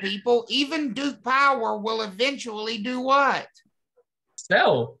bullshit, people. Even Duke Power will eventually do what?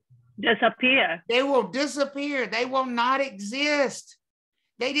 Sell. Disappear. They will disappear. They will not exist.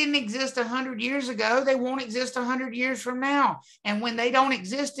 They didn't exist 100 years ago. They won't exist 100 years from now. And when they don't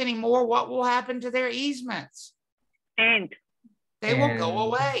exist anymore, what will happen to their easements? They will go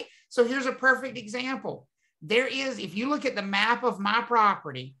away. So here's a perfect example. There is, if you look at the map of my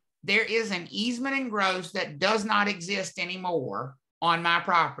property, there is an easement and gross that does not exist anymore on my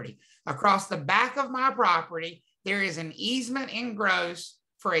property. Across the back of my property, there is an easement and gross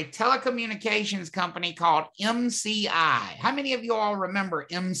for a telecommunications company called MCI. How many of you all remember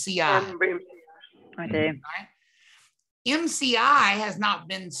MCI? I do. MCI has not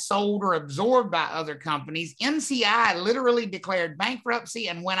been sold or absorbed by other companies. MCI literally declared bankruptcy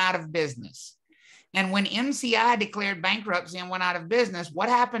and went out of business. And when MCI declared bankruptcy and went out of business, what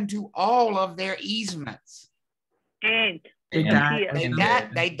happened to all of their easements? They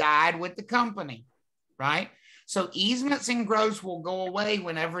died. They died with the company, right? So easements and gross will go away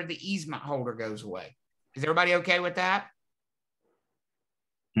whenever the easement holder goes away. Is everybody okay with that?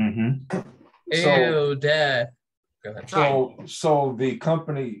 Mm-hmm. Ew, death. Go ahead. So the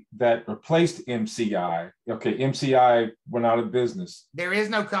company that replaced MCI, okay, MCI went out of business. There is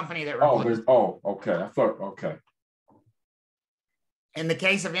no company that replaced. Okay. I thought, okay. In the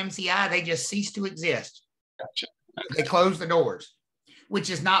case of MCI, they just ceased to exist. Gotcha. They closed the doors, which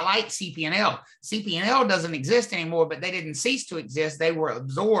is not like CP&L. CP&L doesn't exist anymore, but they didn't cease to exist. They were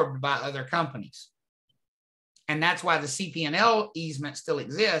absorbed by other companies. And that's why the CP&L easement still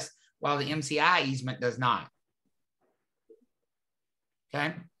exists, while the MCI easement does not.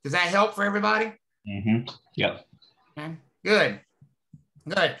 Okay. Does that help for everybody? Mm-hmm. Yep. Okay. Good.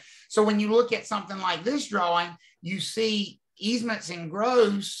 Good. So when you look at something like this drawing, you see easements and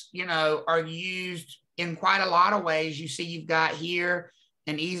gross, are used in quite a lot of ways. You see, you've got here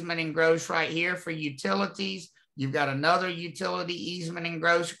an easement and gross right here for utilities. You've got another utility easement and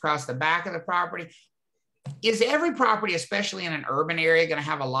gross across the back of the property. Is every property, especially in an urban area, going to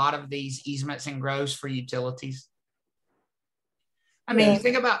have a lot of these easements and gross for utilities? I mean,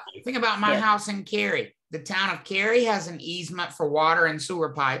 think about my house in Cary. The town of Cary has an easement for water and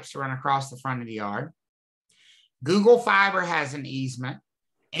sewer pipes to run across the front of the yard. Google Fiber has an easement.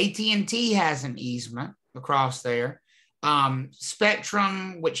 AT&T has an easement across there.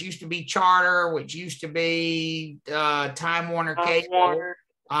 Spectrum, which used to be Charter, which used to be Time Warner Cable,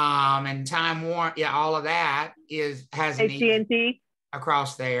 and Time Warner, all of that has an easement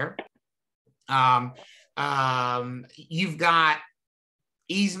across there. You've got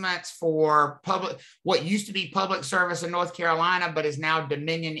easements for what used to be public service in North Carolina, but is now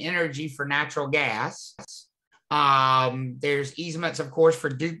Dominion Energy for natural gas. There's easements, of course, for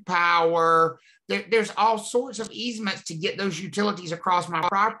Duke Power. There's all sorts of easements to get those utilities across my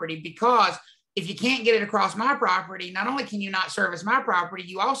property, because if you can't get it across my property, not only can you not service my property,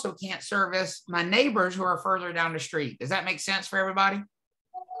 you also can't service my neighbors who are further down the street. Does that make sense for everybody?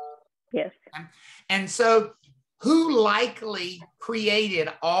 Yes. And so who likely created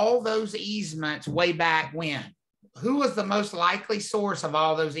all those easements way back when? Who was the most likely source of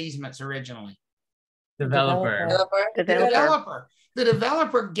all those easements originally? Developer. The developer. The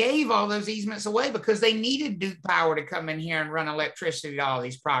developer gave all those easements away because they needed Duke Power to come in here and run electricity to all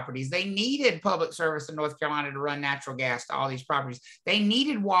these properties. They needed public service in North Carolina to run natural gas to all these properties. They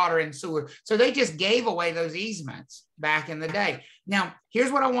needed water and sewer. So they just gave away those easements back in the day. Now,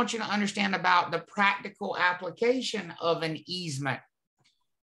 here's what I want you to understand about the practical application of an easement.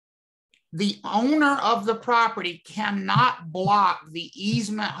 The owner of the property cannot block the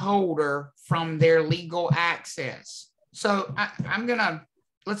easement holder from their legal access. So I'm gonna,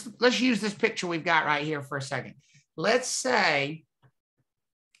 let's use this picture we've got right here for a second. Let's say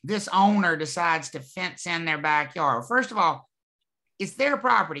this owner decides to fence in their backyard. First of all, it's their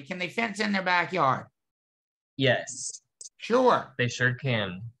property. Can they fence in their backyard? Yes. Sure. They sure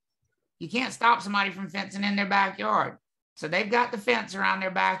can. You can't stop somebody from fencing in their backyard. So they've got the fence around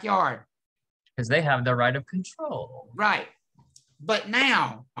their backyard. Because they have the right of control. Right. But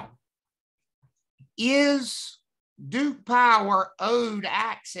now, is Duke Power owed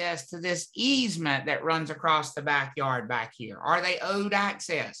access to this easement that runs across the backyard back here? Are they owed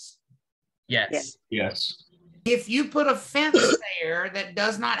access? Yes. Yes. If you put a fence there that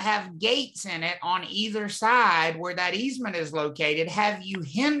does not have gates in it on either side where that easement is located, have you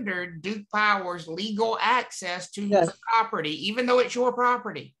hindered Duke Power's legal access to the property, even though it's your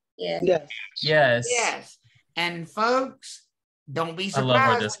property? Yes. Yes. Yes. And folks, don't be I love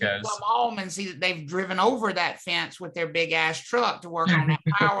where surprised this when you goes. come home and see that they've driven over that fence with their big ass truck to work on that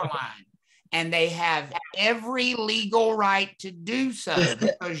power line. And they have every legal right to do so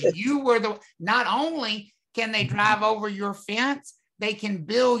because you were the, not only can they drive over your fence, they can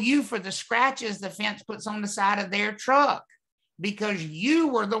bill you for the scratches the fence puts on the side of their truck because you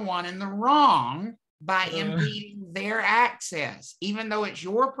were the one in the wrong by impeding their access. Even though it's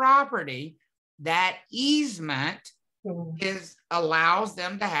your property, that easement allows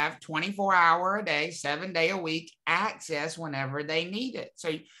them to have 24-hour a day, 7-day a week access whenever they need it.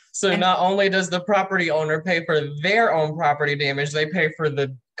 So not only does the property owner pay for their own property damage, they pay for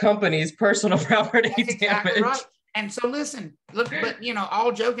the company's personal property damage. Exactly right. And so listen, look, but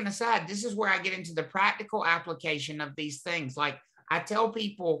all joking aside, this is where I get into the practical application of these things. Like I tell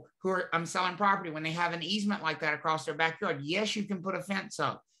people I'm selling property when they have an easement like that across their backyard. Yes, you can put a fence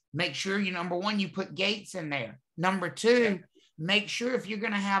up. Make sure number one, you put gates in there. Number two, make sure if you're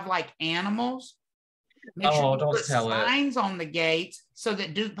going to have like animals, make sure you put signs on the gates so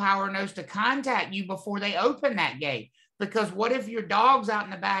that Duke Power knows to contact you before they open that gate. Because what if your dog's out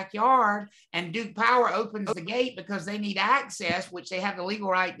in the backyard and Duke Power opens the gate because they need access, which they have the legal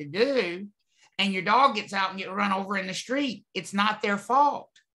right to do, and your dog gets out and gets run over in the street? It's not their fault.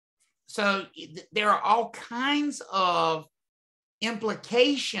 So there are all kinds of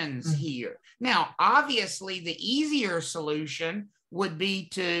implications here. Now, obviously, the easier solution would be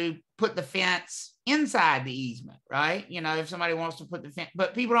to put the fence inside the easement, right? If somebody wants to put the fence,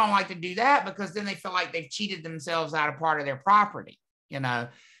 but people don't like to do that because then they feel like they've cheated themselves out of part of their property,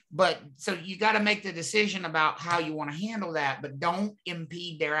 But so you got to make the decision about how you want to handle that, but don't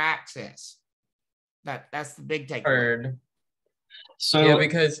impede their access. That's the big takeaway. So yeah,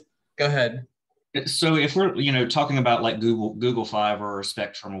 because go ahead. So if we're, talking about like Google Fiber or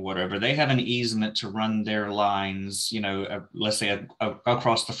Spectrum or whatever, they have an easement to run their lines, let's say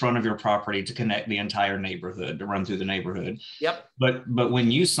across the front of your property to connect the entire neighborhood, to run through the neighborhood. Yep. But when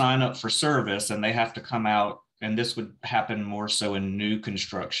you sign up for service and they have to come out, and this would happen more so in new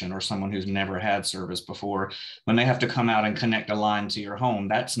construction or someone who's never had service before, when they have to come out and connect a line to your home,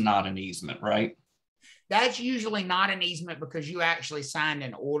 that's not an easement, right? That's usually not an easement because you actually signed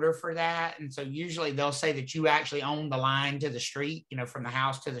an order for that. And so usually they'll say that you actually own the line to the street, from the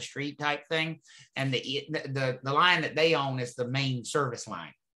house to the street type thing. And the line that they own is the main service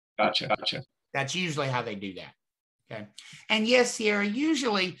line. Gotcha. That's usually how they do that. Okay. And yes, Sierra,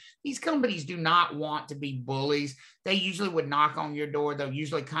 usually these companies do not want to be bullies. They usually would knock on your door. They'll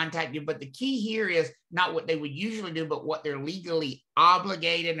usually contact you. But the key here is not what they would usually do, but what they're legally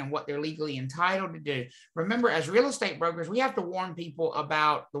obligated and what they're legally entitled to do. Remember, as real estate brokers, we have to warn people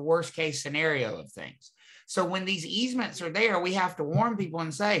about the worst case scenario of things. So when these easements are there, we have to warn people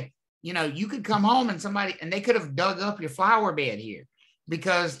and say, you could come home and they could have dug up your flower bed here.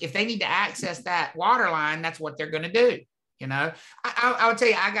 Because if they need to access that water line, that's what they're going to do. I would tell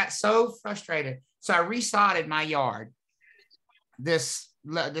you, I got so frustrated. So I resodded my yard this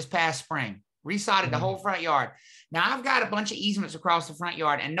past spring, resodded the whole front yard. Now I've got a bunch of easements across the front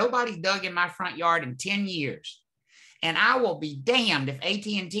yard and nobody's dug in my front yard in 10 years. And I will be damned if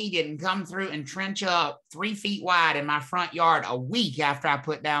AT&T didn't come through and trench up 3 feet wide in my front yard a week after I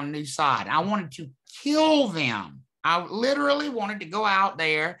put down new sod. I wanted to kill them. I literally wanted to go out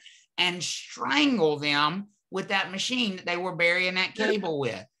there and strangle them with that machine that they were burying that cable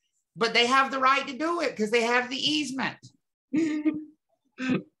with. But they have the right to do it because they have the easement.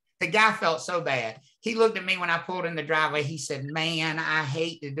 The guy felt so bad. He looked at me when I pulled in the driveway. He said, man, I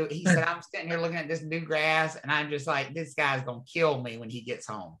hate to do it. He said, I'm sitting here looking at this new grass and I'm just like, this guy's going to kill me when he gets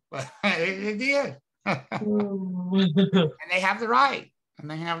home. But it did. And they have the right. And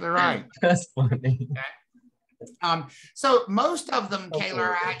they have the right. That's funny. Okay. So most of them, Kayla,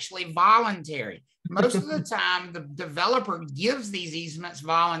 are actually voluntary. Most of the time, the developer gives these easements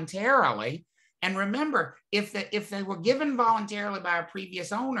voluntarily. And remember, if they were given voluntarily by a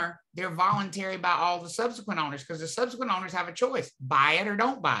previous owner, they're voluntary by all the subsequent owners because the subsequent owners have a choice, buy it or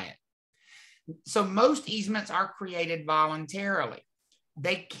don't buy it. So most easements are created voluntarily.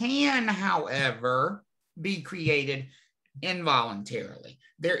 They can, however, be created involuntarily.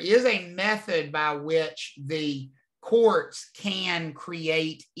 There is a method by which the courts can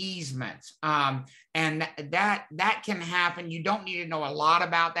create easements. And that can happen. You don't need to know a lot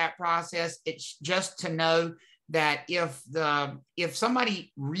about that process. It's just to know that if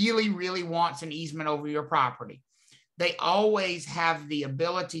somebody really, really wants an easement over your property, they always have the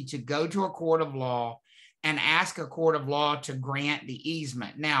ability to go to a court of law and ask a court of law to grant the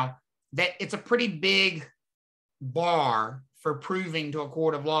easement. Now, that it's a pretty big bar for proving to a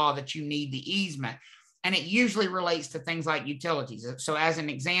court of law that you need the easement. And it usually relates to things like utilities. So as an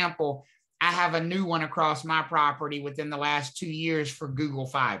example, I have a new one across my property within the last 2 years for Google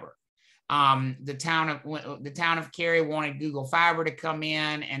Fiber. The town of Cary wanted Google Fiber to come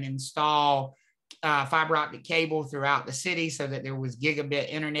in and install fiber optic cable throughout the city so that there was gigabit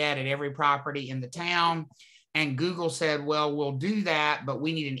internet at every property in the town. And Google said, well, we'll do that, but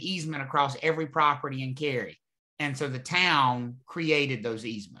we need an easement across every property in Cary. And so the town created those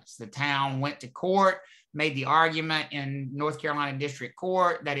easements. The town went to court, made the argument in North Carolina District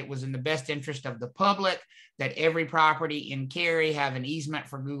Court that it was in the best interest of the public that every property in Cary have an easement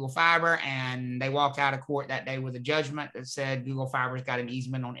for Google Fiber. And they walked out of court that day with a judgment that said Google Fiber's got an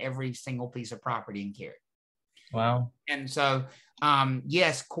easement on every single piece of property in Cary. Wow. And so,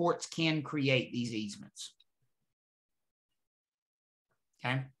 yes, courts can create these easements.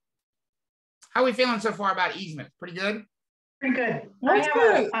 Okay. How are we feeling so far about easements? Pretty good? Pretty good.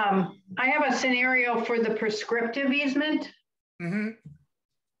 I have a scenario for the prescriptive easement.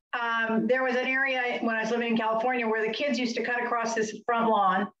 Mm-hmm. There was an area when I was living in California where the kids used to cut across this front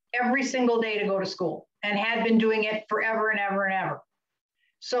lawn every single day to go to school and had been doing it forever and ever and ever.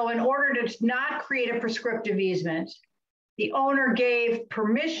 So in order to not create a prescriptive easement, the owner gave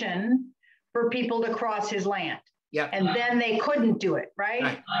permission for people to cross his land. Yep. And then they couldn't do it,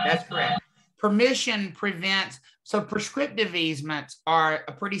 right? That's correct. Permission prevents, so prescriptive easements are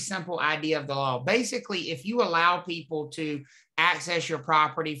a pretty simple idea of the law. Basically, if you allow people to access your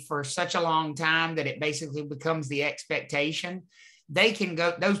property for such a long time that it basically becomes the expectation,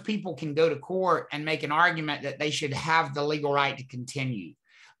 those people can go to court and make an argument that they should have the legal right to continue,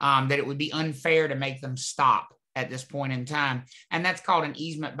 that it would be unfair to make them stop at this point in time. And that's called an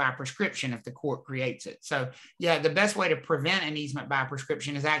easement by prescription if the court creates it. So yeah, the best way to prevent an easement by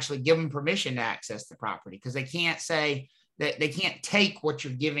prescription is actually give them permission to access the property because they can't say that they can't take what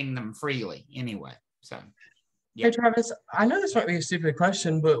you're giving them freely anyway. So yeah. Hey Travis, I know this might be a stupid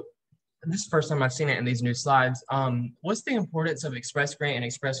question, but this is the first time I've seen it in these new slides. What's the importance of express grant and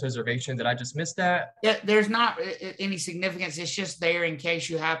express reservation? Did I just miss that? Yeah, there's not any significance. It's just there in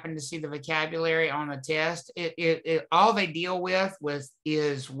case you happen to see the vocabulary on the test. All they deal with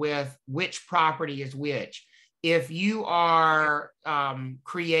is which property is which. If you are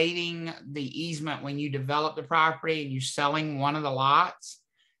creating the easement when you develop the property and you're selling one of the lots,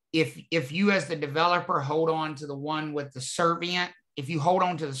 if you as the developer hold on to the one with the servient, if you hold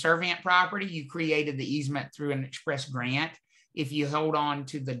on to the servient property, you created the easement through an express grant. If you hold on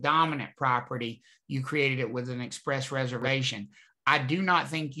to the dominant property, you created it with an express reservation. I do not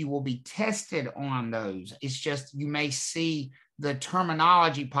think you will be tested on those. It's just you may see the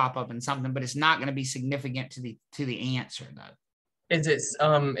terminology pop up in something, but it's not going to be significant to the answer though. Is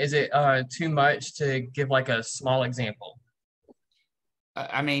it too much to give like a small example?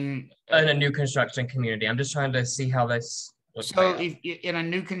 I mean, in a new construction community, I'm just trying to see how this. So if in a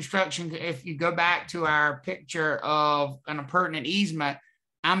new construction, if you go back to our picture of an appurtenant easement,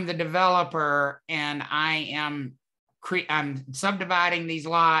 I'm the developer and I'm subdividing these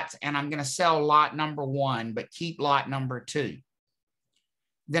lots and I'm going to sell lot number 1, but keep lot number 2.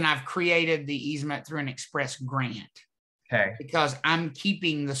 Then I've created the easement through an express grant. Okay. Because I'm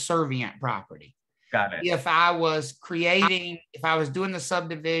keeping the servient property. Got it. If I was doing the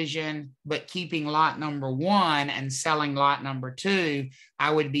subdivision, but keeping lot number 1 and selling lot number 2,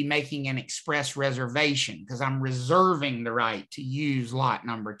 I would be making an express reservation because I'm reserving the right to use lot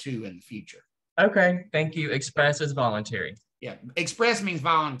number 2 in the future. Okay, thank you. Express is voluntary. Yeah, express means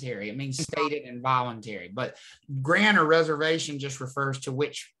voluntary. It means stated and voluntary, but grant or reservation just refers to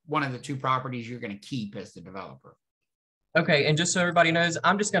which one of the 2 properties you're going to keep as the developer. Okay, and just so everybody knows,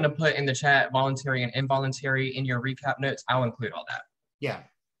 I'm just going to put in the chat voluntary and involuntary in your recap notes. I'll include all that. Yeah.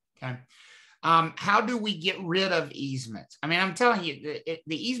 Okay. How do we get rid of easements? I mean, I'm telling you,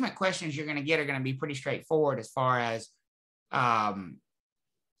 the easement questions you're going to get are going to be pretty straightforward as far as can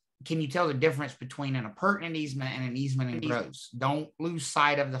you tell the difference between an appurtenant easement and an easement in gross? Don't lose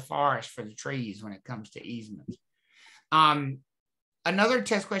sight of the forest for the trees when it comes to easements. Another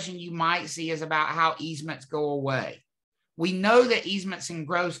test question you might see is about how easements go away. We know that easements in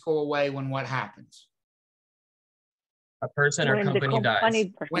gross go away when what happens? A person or company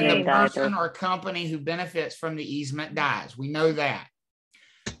dies. When the person or company who benefits from the easement dies. We know that.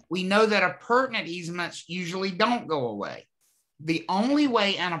 We know that appurtenant easements usually don't go away. The only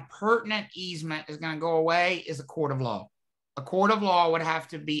way an appurtenant easement is going to go away is a court of law. A court of law would have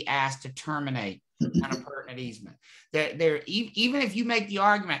to be asked to terminate an appurtenant easement. Even if you make the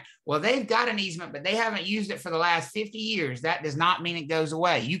argument, well, they've got an easement, but they haven't used it for the last 50 years, that does not mean it goes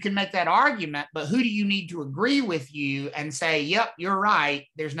away. You can make that argument, but who do you need to agree with you and say, yep, you're right,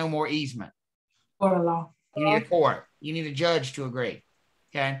 there's no more easement? Court of law. You need a court. You need a judge to agree.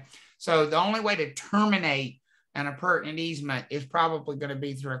 Okay. So the only way to terminate an appurtenant easement is probably going to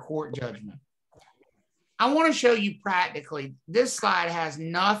be through a court judgment. I want to show you practically, this slide has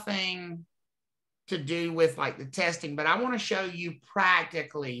nothing to do with like the testing, but I want to show you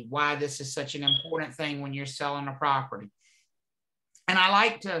practically why this is such an important thing when you're selling a property. And I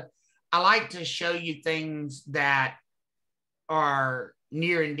like to show you things that are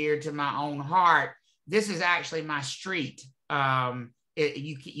near and dear to my own heart. This is actually my street.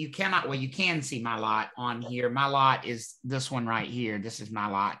 You cannot, well, you can see my lot on here. My lot is this one right here. This is my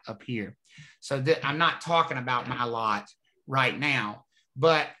lot up here. So I'm not talking about my lot right now,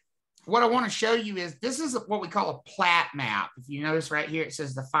 but what I want to show you is this is what we call a plat map. If you notice right here, it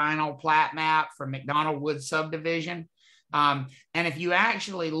says the final plat map for McDonald Woods subdivision. And if you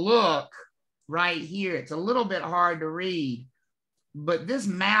actually look right here, it's a little bit hard to read, but this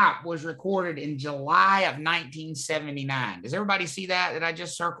map was recorded in July of 1979. Does everybody see that I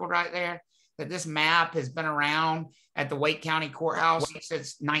just circled right there? That this map has been around at the Wake County Courthouse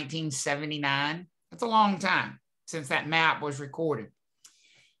since 1979. That's a long time since that map was recorded.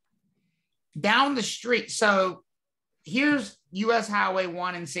 Down the street, so here's US Highway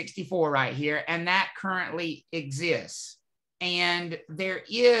 1 and 64 right here, and that currently exists. And there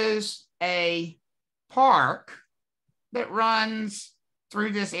is a park that runs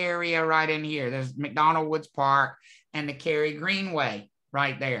through this area right in here. There's McDonald Woods Park and the Cary Greenway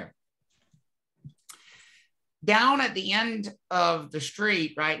right there. Down at the end of the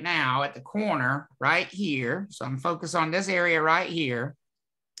street right now, at the corner right here, so I'm focused on this area right here,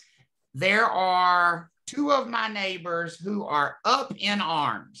 there are 2 of my neighbors who are up in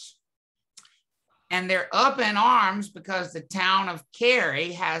arms. And they're up in arms because the town of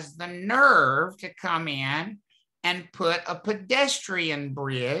Cary has the nerve to come in and put a pedestrian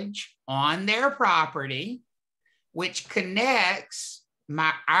bridge on their property, which connects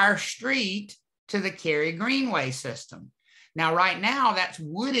our street to the Cary Greenway system. Now, right now, that's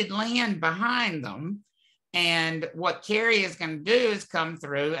wooded land behind them. And what Cary is going to do is come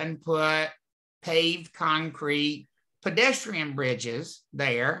through and put paved concrete pedestrian bridges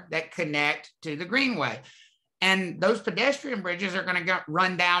there that connect to the Greenway. And those pedestrian bridges are going to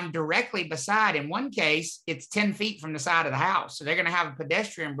run down directly beside. In one case, it's 10 feet from the side of the house. So they're going to have a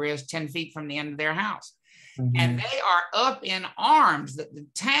pedestrian bridge 10 feet from the end of their house. Mm-hmm. And they are up in arms that the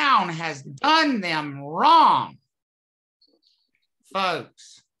town has done them wrong.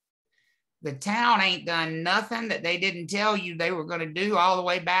 Folks, the town ain't done nothing that they didn't tell you they were going to do all the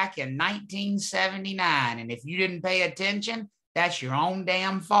way back in 1979. And if you didn't pay attention, that's your own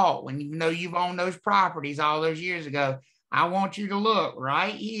damn fault. When you know you've owned those properties all those years ago, I want you to look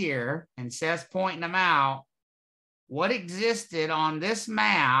right here, and Seth's pointing them out, what existed on this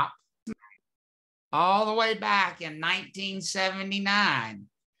map all the way back in 1979.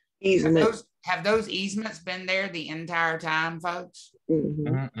 Have those easements been there the entire time, folks?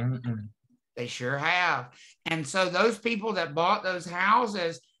 Mm-hmm. They sure have. And so those people that bought those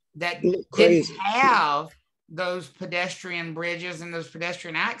houses that didn't have those pedestrian bridges and those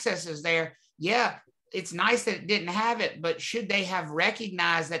pedestrian accesses there, yeah, it's nice that it didn't have it, but should they have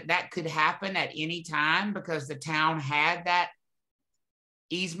recognized that that could happen at any time because the town had that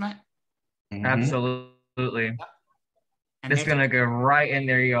easement? Absolutely. And it's gonna go right in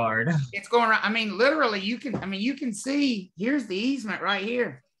their yard. It's going right. I mean, literally, you can see, here's the easement right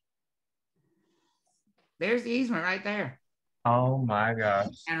here. There's the easement right there. Oh my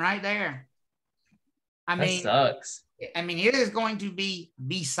gosh. And right there. I That mean, sucks. I mean, it is going to be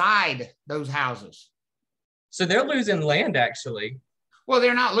beside those houses. So they're losing land, actually. Well,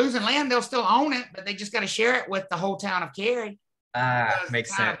 they're not losing land. They'll still own it, but they just got to share it with the whole town of Cary.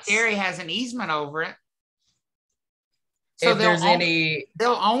 Makes the town sense. of Cary has an easement over it. So if there's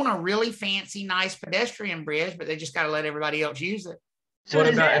they'll own a really fancy, nice pedestrian bridge, but they just got to let everybody else use it. So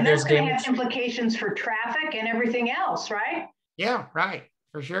what about if there's that's going to damage? have implications for traffic and everything else, right? Yeah, right,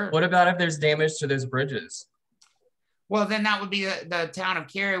 for sure. What about if there's damage to those bridges? Well, then that would be the town of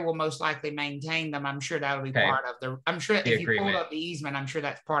Cary will most likely maintain them. I'm sure that will be part of the. I'm sure if you pulled up the easement, I'm sure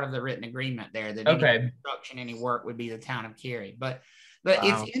that's part of the written agreement there. That any construction, any work would be the town of Cary. But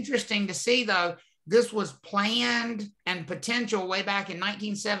it's interesting to see though. This was planned and potential way back in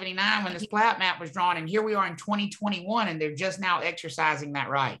 1979 when this plat map was drawn, and here we are in 2021, and they're just now exercising that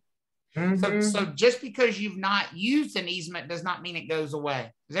right. So just because you've not used an easement does not mean it goes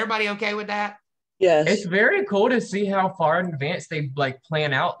away. Is everybody okay with that? Yes. It's very cool to see how far in advance they like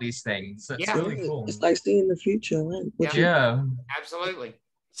plan out these things. It's really cool. It's like seeing the future, right? Yeah. Absolutely.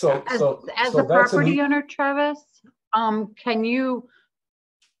 So as a property owner, Travis, can you,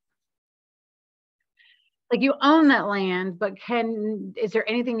 like, you own that land, but is there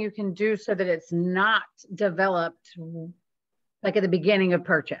anything you can do so that it's not developed like at the beginning of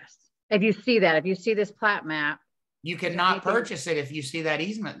purchase? If you see this plat map, you cannot purchase it if you see that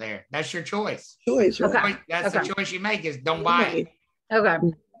easement there. That's your choice. Right? That's the choice you make, is don't buy it. Okay.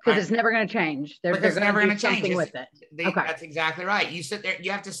 Because it's never going to change. They're never going to change something with it. That's exactly right. You sit there,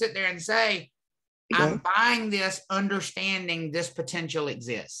 you have to sit there and say, I'm buying this understanding this potential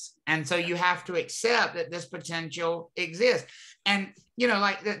exists. And so you have to accept that this potential exists. And, you know,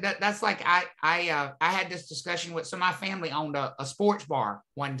 like that's like, I had this discussion with, so my family owned a sports bar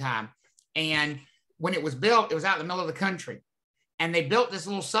one time. And when it was built, it was out in the middle of the country. And they built this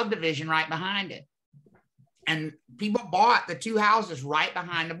little subdivision right behind it. And people bought the two houses right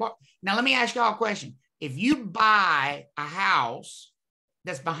behind the bar. Now, let me ask y'all a question. If you buy a house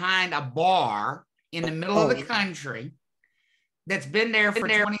that's behind a bar in the middle of the country that's been there for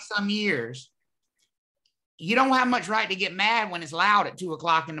 20 some years, you don't have much right to get mad when it's loud at 2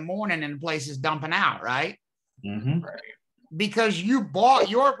 o'clock in the morning and the place is dumping out, right? Because you bought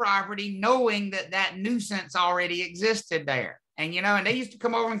your property knowing that that nuisance already existed there. And, you know, and they used to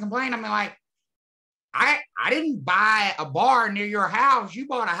come over and complain. I mean, like, I didn't buy a bar near your house. You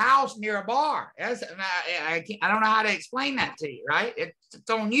bought a house near a bar. I don't know how to explain that to you, right? It's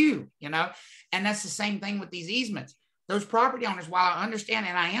on you, you know? And that's the same thing with these easements. Those property owners, while I understand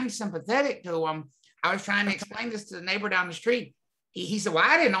and I am sympathetic to them, I was trying to explain this to the neighbor down the street. He said, well,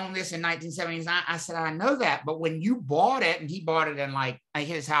 I didn't own this in 1979. I said, I know that. But when you bought it, and he bought it in I hit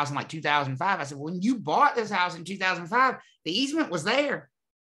his house in 2005. I said, when you bought this house in 2005, the easement was there.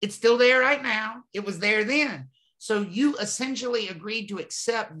 It's still there right now. It was there then. So you essentially agreed to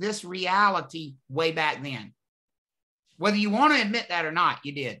accept this reality way back then. Whether you want to admit that or not,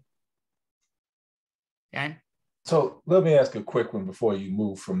 you did. Okay. So let me ask a quick one before you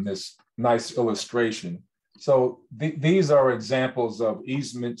move from this nice illustration. So these are examples of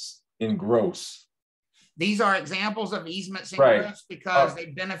easements in gross. These are examples of easements in gross because they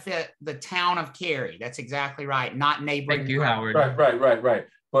benefit the town of Cary. That's exactly right, not neighboring. Thank you, Howard. Right.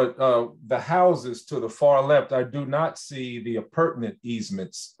 But the houses to the far left, I do not see the appurtenant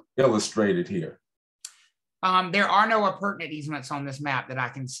easements illustrated here. There are no appurtenant easements on this map that I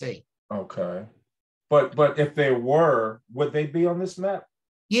can see. Okay. But if there were, would they be on this map?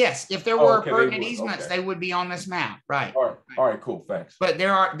 Yes, if there were appurtenant easements, they would be on this map, right? All right, cool, thanks. But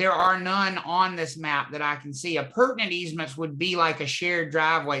there are none on this map that I can see. Appurtenant easements would be like a shared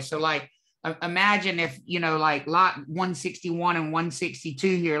driveway. So like, imagine if, you know, like lot 161 and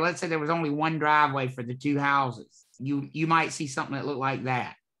 162 here, let's say there was only one driveway for the two houses. You might see something that looked like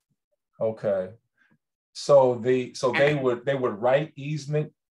that. Okay. So they would write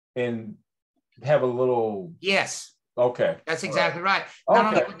easement and have a little. Yes. Okay. That's exactly right. Not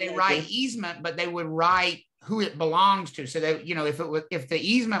only would they write easement, but they would write who it belongs to. So that, you know, if the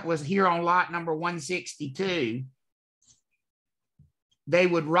easement was here on lot number 162, they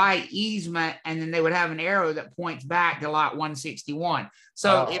would write easement and then they would have an arrow that points back to lot 161.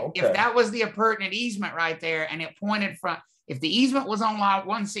 So if that was the appurtenant easement right there and it pointed from, if the easement was on lot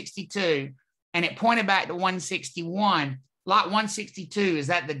 162, and it pointed back to 161. Lot 162, is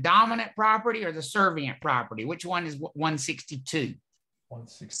that the dominant property or the servient property? Which one is 162?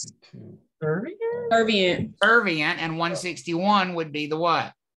 162. Servient. Servient, and 161 would be the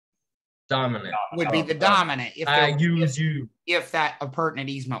what? Dominant. Would be the dominant if that appurtenant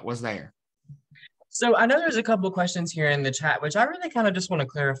easement was there. So I know there's a couple of questions here in the chat, which I really kind of just want to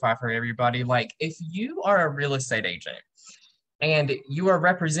clarify for everybody. Like, if you are a real estate agent and you are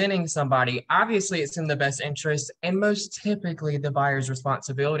representing somebody, obviously it's in the best interest and most typically the buyer's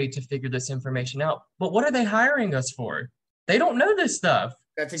responsibility to figure this information out. But what are they hiring us for? They don't know this stuff.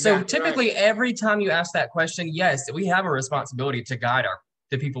 That's exactly so typically right. Every time you ask that question, yes, we have a responsibility to guide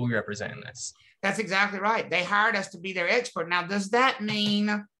the people we represent in this. That's exactly right. They hired us to be their expert. Now, does that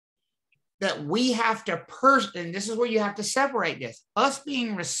mean that we have to and this is where you have to separate this, us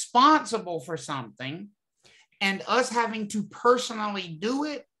being responsible for something and us having to personally do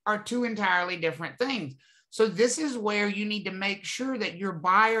it are two entirely different things. So this is where you need to make sure that your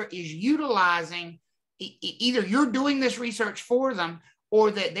buyer is utilizing, either you're doing this research for them or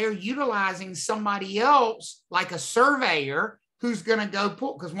that they're utilizing somebody else like a surveyor who's going to go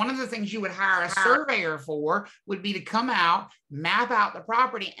pull, because one of the things you would hire a surveyor for would be to come out, map out the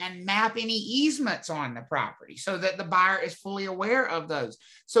property and map any easements on the property so that the buyer is fully aware of those.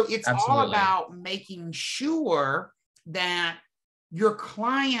 So it's all about making sure that your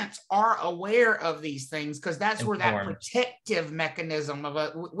clients are aware of these things, because that's where that protective mechanism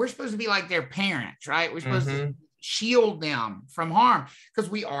we're supposed to be like their parents, right? We're supposed to shield them from harm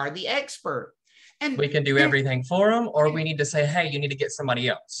because we are the expert. And we can do everything for them, or we need to say, hey, you need to get somebody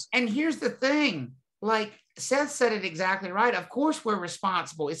else. And here's the thing, like Seth said it exactly right. Of course, we're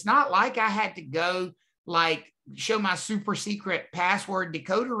responsible. It's not like I had to go like show my super secret password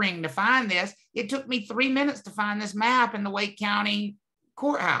decoder ring to find this. It took me 3 minutes to find this map in the Wake County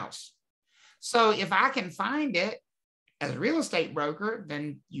courthouse. So if I can find it as a real estate broker,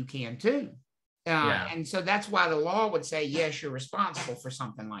 then you can too. And so that's why the law would say, yes, you're responsible for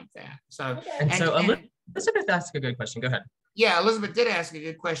something like that. So, Elizabeth asked a good question. Go ahead. Yeah, Elizabeth did ask a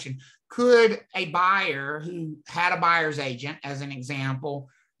good question. Could a buyer who had a buyer's agent, as an example,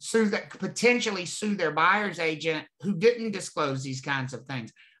 potentially sue their buyer's agent who didn't disclose these kinds of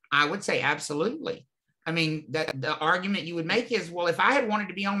things? I would say absolutely. I mean, the argument you would make is, well, if I had wanted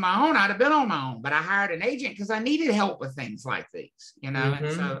to be on my own, I'd have been on my own, but I hired an agent because I needed help with things like these, you know?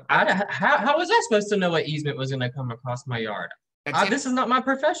 And so how was I supposed to know what easement was going to come across my yard? This is not my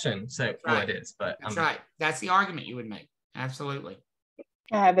profession. So it is, but that's right. That's the argument you would make. Absolutely.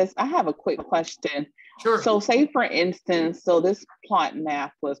 Travis, I have a quick question. Sure. So say for instance, so this plot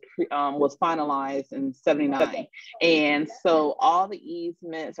map was finalized in 79. And so all the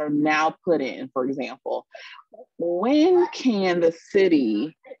easements are now put in, for example. When can the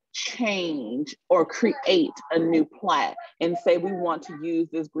city change or create a new plat and say we want to use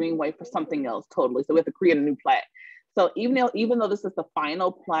this greenway for something else totally? So we have to create a new plat. So even though this is the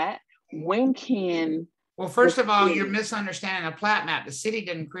final plat, when can... Well, first of all, you're misunderstanding a plat map. The city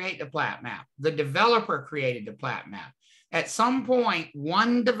didn't create the plat map. The developer created the plat map. At some point,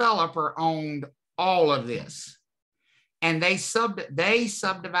 one developer owned all of this, and they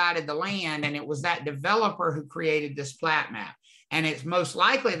subdivided the land, and it was that developer who created this plat map. And it's most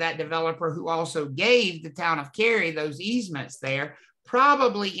likely that developer who also gave the town of Cary those easements there,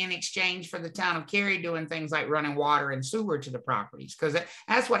 probably in exchange for the town of Cary doing things like running water and sewer to the properties, because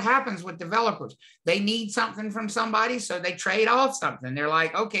that's what happens with developers. They need something from somebody, so they trade off something. They're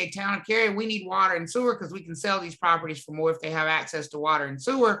like, okay, town of Cary, we need water and sewer because we can sell these properties for more if they have access to water and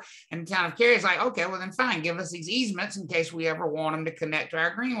sewer. And the town of Cary is like, okay, well then fine, give us these easements in case we ever want them to connect to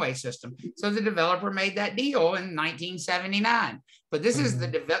our greenway system. So the developer made that deal in 1979. But this is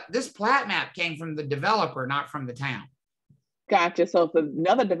this plat map came from the developer, not from the town. Gotcha. So if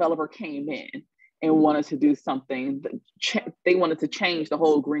another developer came in and wanted to do something, they wanted to change the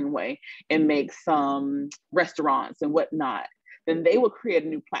whole greenway and make some restaurants and whatnot, then they would create a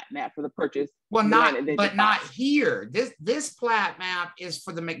new plat map for the purchase. Well, not here. This plat map is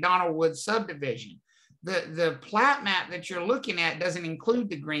for the McDonald Woods subdivision. The plat map that you're looking at doesn't include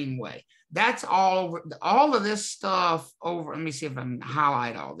the greenway. That's all of this stuff over. Let me see if I can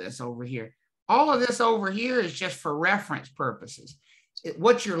highlight all this over here. All of this over here is just for reference purposes.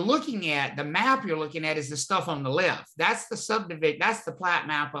 What you're looking at, the map you're looking at, is the stuff on the left. That's the subdivision. That's the plat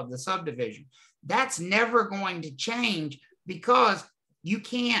map of the subdivision. That's never going to change because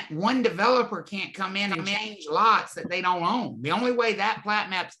one developer can't come in and change lots that they don't own. The only way that plat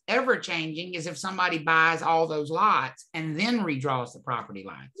map's ever changing is if somebody buys all those lots and then redraws the property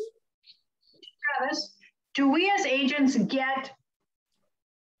lines. Travis, do we as agents get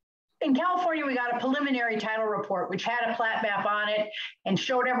in California, we got a preliminary title report, which had a plat map on it and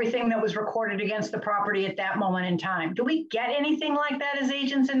showed everything that was recorded against the property at that moment in time. Do we get anything like that as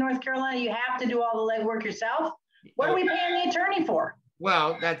agents in North Carolina? You have to do all the legwork yourself. What are we paying the attorney for?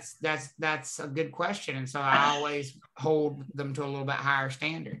 Well, that's a good question. And so I always hold them to a little bit higher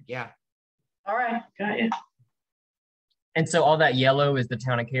standard. Yeah. All right, got you. And so all that yellow is the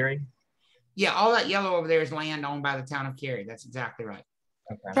town of Cary? Yeah, all that yellow over there is land owned by the town of Cary. That's exactly right.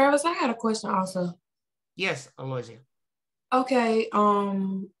 Okay. Travis, I had a question also. Yes, Aloysia. Okay,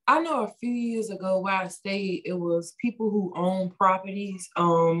 I know a few years ago where I stayed, it was people who own properties,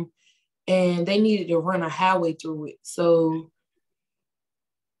 and they needed to run a highway through it. So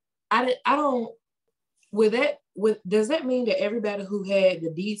does that mean that everybody who had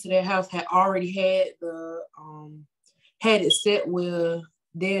the deeds to their house had already had had it set where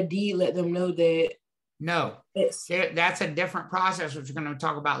their deed let them know that? No, that's a different process, which we're going to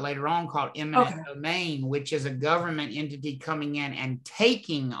talk about later on, called eminent domain, which is a government entity coming in and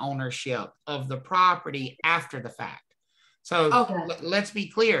taking ownership of the property after the fact. So let's be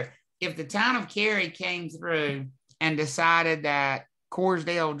clear. If the town of Cary came through and decided that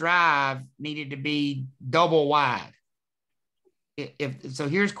Corsdale Drive needed to be double wide, so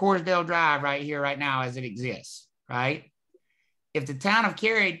here's Corsdale Drive right here, right now, as it exists, right? If the town of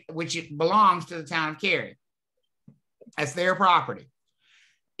Cary, which it belongs to the town of Cary, that's their property.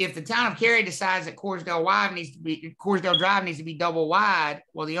 If the town of Cary decides that Corsdale Drive needs to be double wide,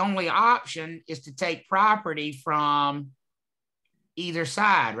 well, the only option is to take property from either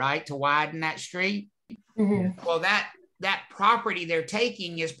side, right, to widen that street. Mm-hmm. Well, that property they're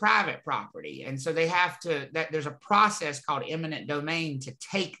taking is private property. And so they have to, there's a process called eminent domain to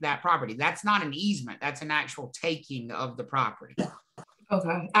take that property. That's not an easement. That's an actual taking of the property.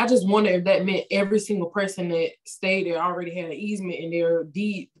 Okay. I just wonder if that meant every single person that stayed there already had an easement in their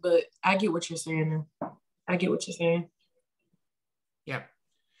deed, but I get what you're saying. Yep.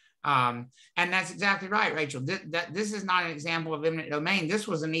 And that's exactly right, Rachel. This is not an example of eminent domain. This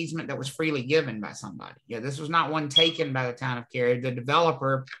was an easement that was freely given by somebody. Yeah, this was not one taken by the town of Cary. The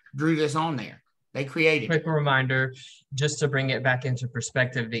developer drew this on there. They created it. Quick reminder, just to bring it back into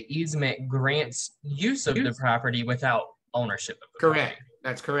perspective, the easement grants use of the property without ownership of the property.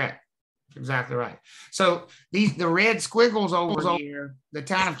 That's correct. Exactly right. So the red squiggles over here, the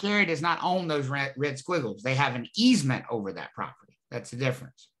town of Cary does not own those red squiggles. They have an easement over that property. That's the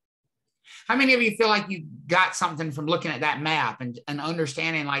difference. How many of you feel like you got something from looking at that map and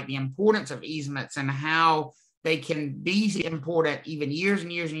understanding like the importance of easements and how they can be important even years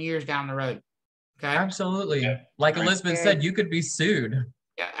and years and years down the road? Okay. Absolutely. Yeah. Like Elizabeth said, you could be sued.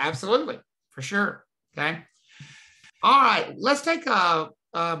 Yeah, absolutely. For sure. Okay. All right. Let's take a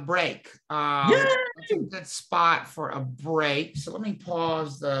break. That's a good spot for a break. So let me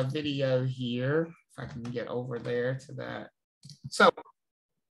pause the video here if I can get over there to that. So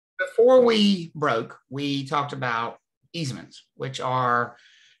before we broke, we talked about easements, which are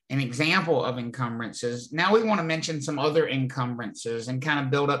an example of encumbrances. Now we want to mention some other encumbrances and kind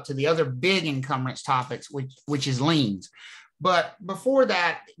of build up to the other big encumbrance topics, which is liens. But before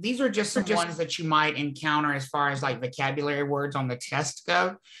that, these are just some ones that you might encounter as far as like vocabulary words on the test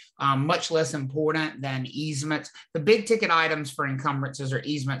go, much less important than easements. The big ticket items for encumbrances are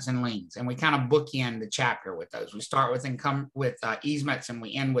easements and liens, and we kind of bookend the chapter with those. We start with easements and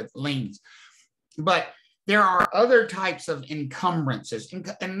we end with liens. But there are other types of encumbrances.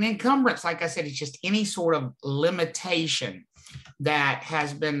 An encumbrance, like I said, is just any sort of limitation that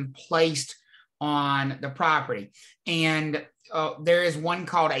has been placed on the property. And there is one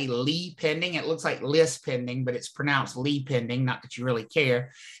called a lien pending. It looks like list pending, but it's pronounced lien pending, not that you really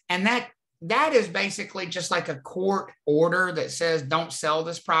care. And that is basically just like a court order that says don't sell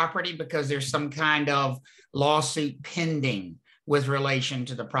this property because there's some kind of lawsuit pending with relation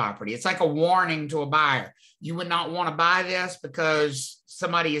to the property. It's like a warning to a buyer. You would not want to buy this because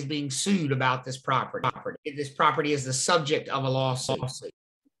somebody is being sued about this property. This property is the subject of a lawsuit.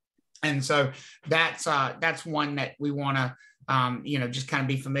 And so that's one that we want to, just kind of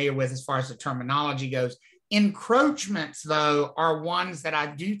be familiar with as far as the terminology goes. Encroachments, though, are ones that I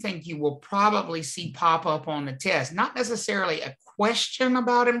do think you will probably see pop up on the test. Not necessarily a question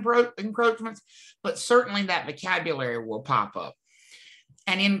about encroachments, but certainly that vocabulary will pop up.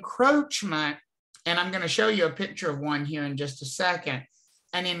 An encroachment, and I'm going to show you a picture of one here in just a second.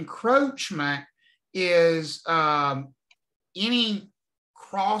 An encroachment is any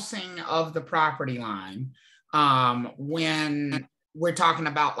crossing of the property line when we're talking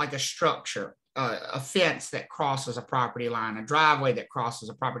about like a structure, a fence that crosses a property line, a driveway that crosses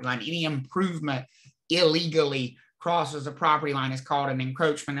a property line, any improvement illegally crosses a property line is called an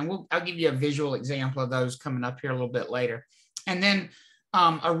encroachment. And I'll give you a visual example of those coming up here a little bit later. And then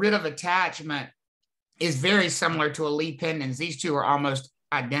a writ of attachment is very similar to a lien pendens. These two are almost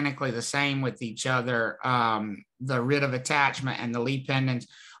identically the same with each other. The writ of attachment and the lien pendens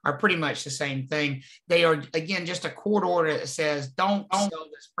are pretty much the same thing. They are, again, just a court order that says, don't sell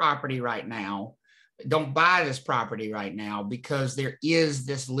this property right now. Don't buy this property right now because there is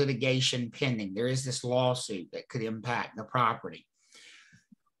this litigation pending. There is this lawsuit that could impact the property.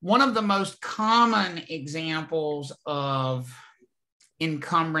 One of the most common examples of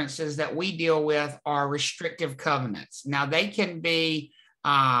encumbrances that we deal with are restrictive covenants. Now, they can be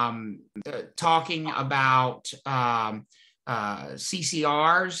talking about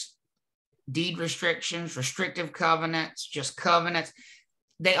CCRs, deed restrictions, restrictive covenants, just covenants.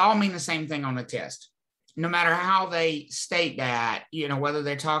 They all mean the same thing on the test. No matter how they state that, you know, whether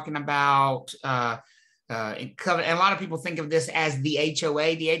they're talking about covenant, and a lot of people think of this as the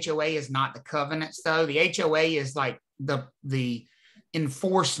HOA. The HOA is not the covenants, though. The HOA is like the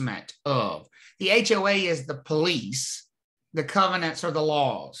enforcement of. The HOA is the police. The covenants are the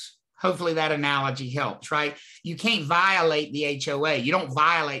laws. Hopefully that analogy helps, right? You can't violate the HOA. You don't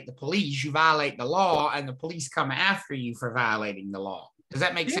violate the police. You violate the law, and the police come after you for violating the law. Does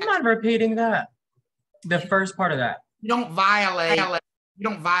that make sense? Do you mind repeating that? The first part of that. You don't violate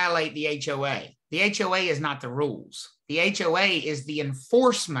the HOA. The HOA is not the rules. The HOA is the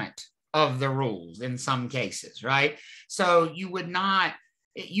enforcement of the rules in some cases, right? So you would not,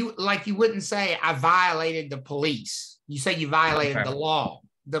 you wouldn't say, I violated the police. You say you violated the law.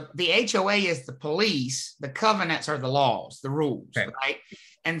 The HOA is the police. The covenants are the laws, the rules, right?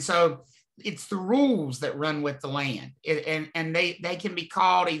 And so it's the rules that run with the land. And they can be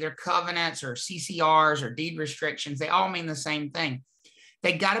called either covenants or CCRs or deed restrictions. They all mean the same thing.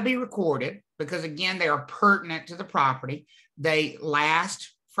 They got to be recorded because, again, they are pertinent to the property. They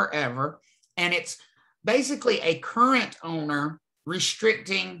last forever. And it's basically a current owner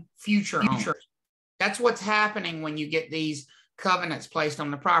restricting future owners. That's what's happening when you get these covenants placed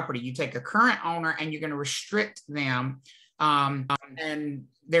on the property. You take a current owner and you're going to restrict them. And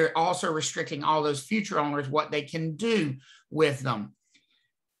they're also restricting all those future owners, what they can do with them.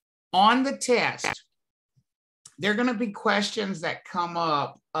 On the test, there are going to be questions that come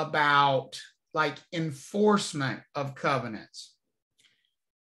up about like enforcement of covenants.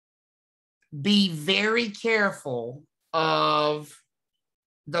 Be very careful of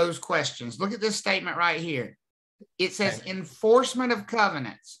those questions. Look at this statement right here. It says enforcement of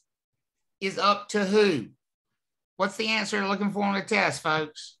covenants is up to who? What's the answer you're looking for on the test,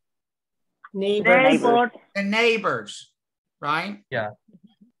 folks? Neighbors. The neighbors, right? Yeah.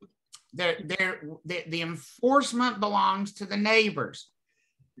 The enforcement belongs to the neighbors.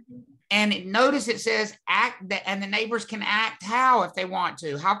 And notice it says act, and the neighbors can act how if they want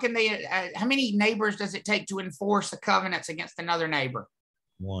to. How can they, how many neighbors does it take to enforce the covenants against another neighbor?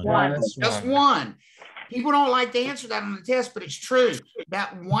 One. Just one. People don't like to answer that on the test, but it's true.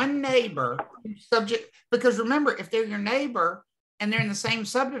 That one neighbor subject, because remember, if they're your neighbor and they're in the same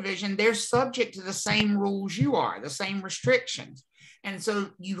subdivision, they're subject to the same rules you are, the same restrictions. And so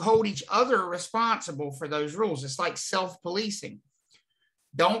you hold each other responsible for those rules. It's like self-policing.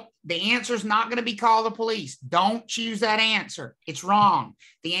 The answer is not going to be call the police. Don't choose that answer. It's wrong.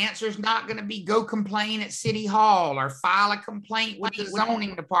 The answer is not going to be go complain at City Hall or file a complaint with the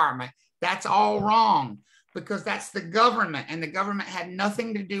zoning department. That's all wrong because that's the government, and the government had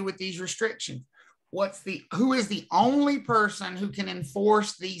nothing to do with these restrictions. Who is the only person who can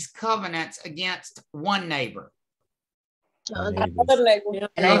enforce these covenants against one neighbor?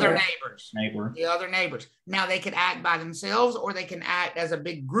 The other neighbors. Now they could act by themselves or they can act as a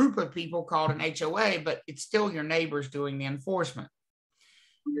big group of people called an HOA, but it's still your neighbors doing the enforcement.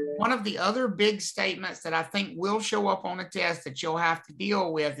 One of the other big statements that I think will show up on a test that you'll have to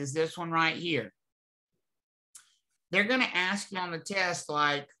deal with is this one right here. They're going to ask you on the test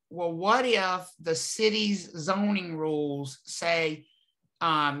like, well, what if the city's zoning rules say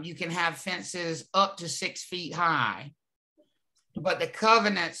you can have fences up to 6 feet high, but the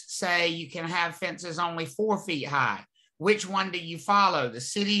covenants say you can have fences only 4 feet high? Which one do you follow, the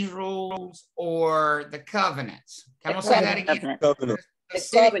city's rules or the covenants? Can I say that again? Covenant.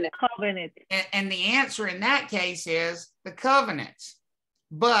 And the answer in that case is the covenants.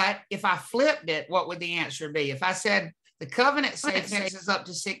 But if I flipped it, what would the answer be? If I said the covenant says fences up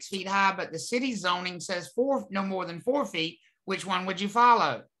to 6 feet high, but the city zoning says no more than 4 feet, which one would you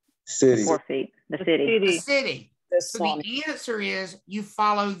follow? City. 4 feet. The city. The city. So the answer is you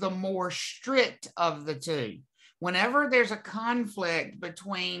follow the more strict of the two. Whenever there's a conflict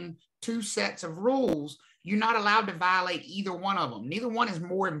between two sets of rules, You're not allowed to violate either one of them. Neither one is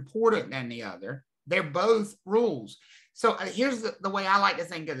more important than the other. They're both rules. So here's the way I like to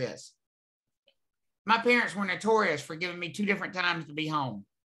think of this. My parents were notorious for giving me 2 different times to be home.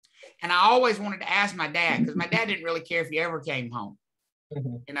 And I always wanted to ask my dad, because my dad didn't really care if you ever came home,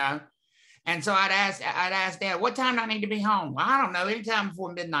 you know? And so I'd ask Dad, what time do I need to be home? Well, I don't know. Anytime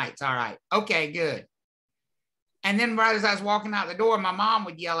before midnight. It's all right. Okay, good. And then right as I was walking out the door, my mom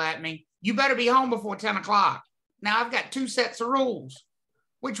would yell at me, you better be home before 10 o'clock. Now I've got 2 sets of rules.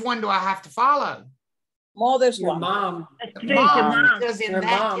 Which one do I have to follow? Mother's Your one. mom. Mom, because in Your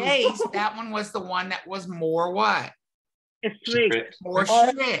that mom. case, that one was the one that was more what? It's strict. More Or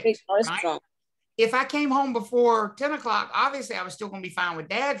strict. or Right? strong. If I came home before 10 o'clock, obviously I was still going to be fine with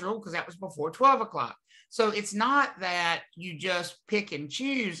Dad's rule because that was before 12 o'clock. So it's not that you just pick and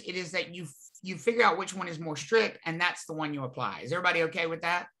choose. It is that you figure out which one is more strict, and that's the one you apply. Is everybody okay with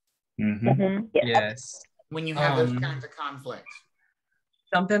that? Yes. When you have those kinds of conflicts.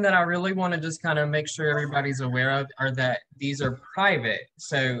 Something that I really want to just kind of make sure everybody's aware of are that these are private.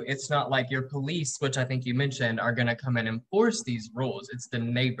 So it's not like your police, which I think you mentioned, are going to come and enforce these rules. It's the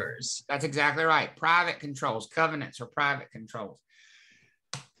neighbors. That's exactly right. Private controls, covenants are private controls.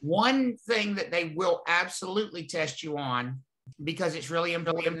 One thing that they will absolutely test you on, because it's really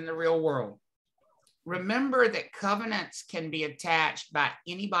important in the real world. Remember that covenants can be attached by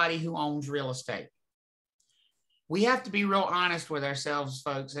anybody who owns real estate. We have to be real honest with ourselves,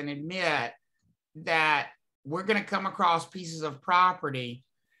 folks, and admit that we're going to come across pieces of property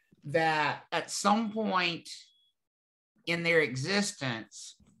that at some point in their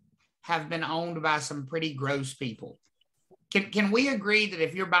existence have been owned by some pretty gross people. Can we agree that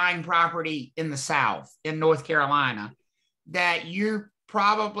if you're buying property in the South, in North Carolina, that you're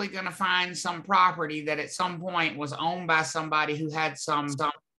probably going to find some property that at some point was owned by somebody who had some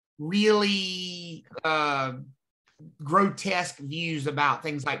really grotesque views about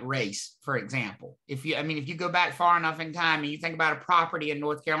things like race, for example. If you go back far enough in time and you think about a property in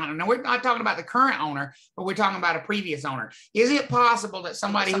North Carolina, now we're not talking about the current owner, but we're talking about a previous owner. Is it possible that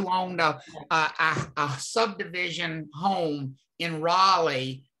somebody who owned a subdivision home in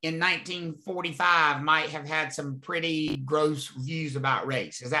Raleigh in 1945 might have had some pretty gross views about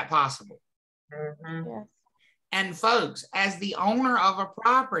race? Is that possible? Yes. And folks, as the owner of a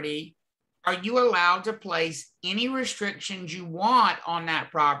property, are you allowed to place any restrictions you want on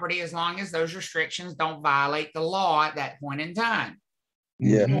that property as long as those restrictions don't violate the law at that point in time?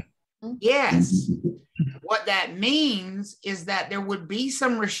 Yeah. Yes. What that means is that there would be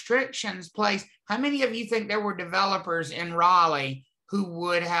some restrictions placed. How many of you think there were developers in Raleigh who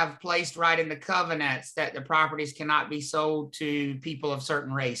would have placed right in the covenants that the properties cannot be sold to people of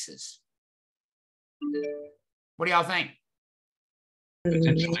certain races? What do y'all think?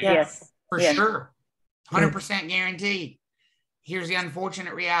 Yes. For sure. 100% guaranteed. Here's the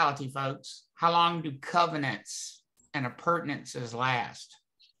unfortunate reality, folks. How long do covenants and appurtenances last?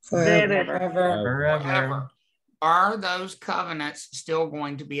 Forever. Are those covenants still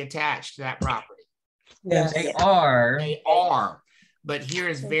going to be attached to that property? Yes. They are. They are. But here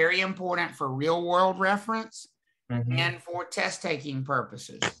is very important for real world reference and for test taking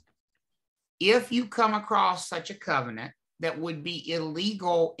purposes. If you come across such a covenant that would be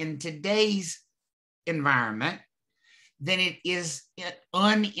illegal in today's environment, then it is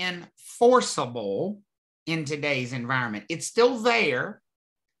unenforceable in today's environment. It's still there.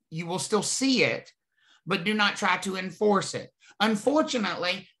 You will still see it, but do not try to enforce it.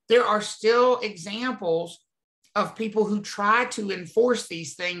 Unfortunately, there are still examples of people who try to enforce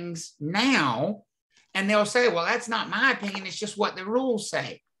these things now, and they'll say, well, that's not my opinion. It's just what the rules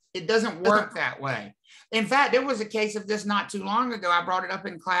say. It doesn't work that way. In fact, there was a case of this not too long ago. I brought it up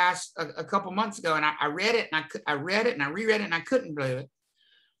in class a couple months ago, and I read it, and I read it, and I reread it, and I couldn't believe it.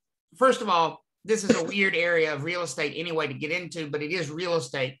 First of all, this is a weird area of real estate anyway to get into, but it is real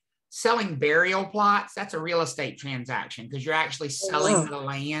estate. Selling burial plots, that's a real estate transaction because you're actually selling the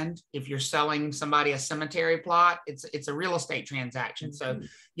land. If you're selling somebody a cemetery plot, it's a real estate transaction. So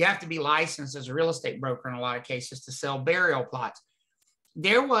you have to be licensed as a real estate broker in a lot of cases to sell burial plots.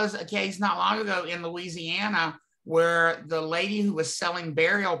 There was a case not long ago in Louisiana where the lady who was selling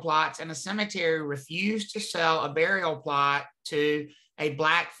burial plots in a cemetery refused to sell a burial plot to a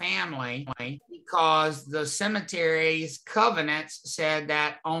Black family because the cemetery's covenants said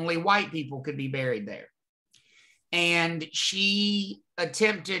that only white people could be buried there. And she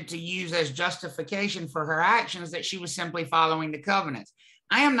attempted to use as justification for her actions that she was simply following the covenants.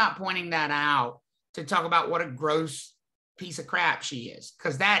 I am not pointing that out to talk about what a gross piece of crap she is,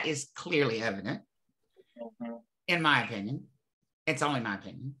 because that is clearly evident, in my opinion. It's only my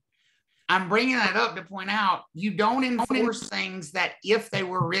opinion. I'm bringing that up to point out you don't enforce things that if they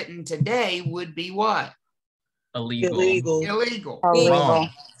were written today would be what? Illegal. Wrong.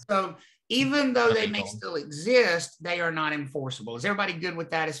 So even though they may still exist, they are not enforceable. Is everybody good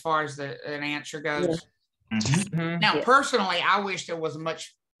with that as far as an answer goes? Mm-hmm. Now, personally, I wish there was a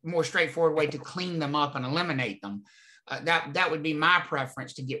much more straightforward way to clean them up and eliminate them. That would be my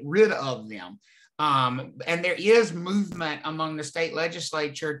preference, to get rid of them. And there is movement among the state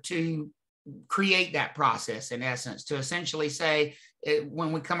legislature to create that process, in essence, to essentially say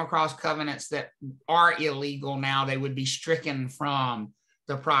when we come across covenants that are illegal now, they would be stricken from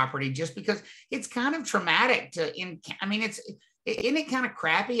the property, just because it's kind of traumatic isn't it kind of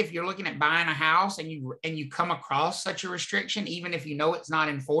crappy if you're looking at buying a house and you come across such a restriction, even if you know it's not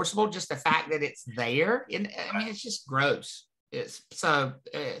enforceable, just the fact that it's there. It's just gross.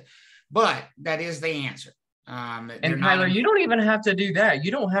 But that is the answer. And Tyler, you don't even have to do that.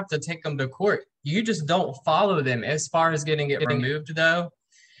 You don't have to take them to court. You just don't follow them. As far as getting it removed, though,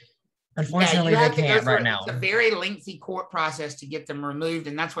 unfortunately, they can't right now. It's a very lengthy court process to get them removed,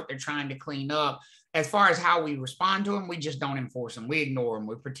 and that's what they're trying to clean up. As far as how we respond to them, we just don't enforce them. We ignore them.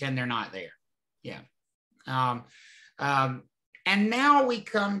 We pretend they're not there. Yeah. And now we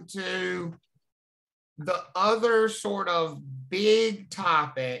come to the other sort of big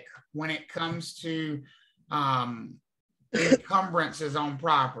topic when it comes to encumbrances on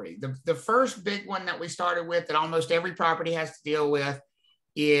property. The first big one that we started with, that almost every property has to deal with,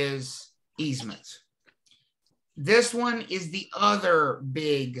 is easements. This one is the other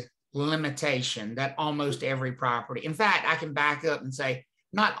big limitation that almost every property, in fact, I can back up and say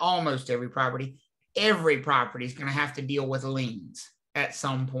not almost every property is going to have to deal with liens at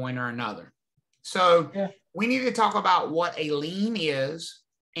some point or another. So we need to talk about what a lien is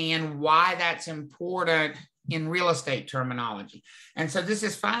and why that's important in real estate terminology. And so this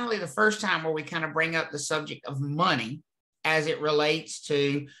is finally the first time where we kind of bring up the subject of money as it relates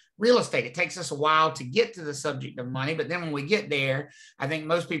to real estate. It takes us a while to get to the subject of money, but then when we get there, I think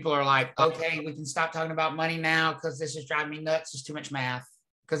most people are like, okay, we can stop talking about money now because this is driving me nuts. It's too much math,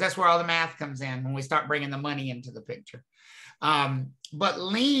 because that's where all the math comes in when we start bringing the money into the picture. But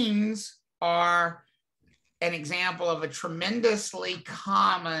liens are an example of a tremendously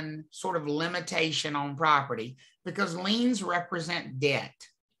common sort of limitation on property, because liens represent debt.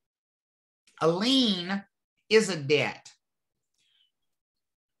 A lien is a debt.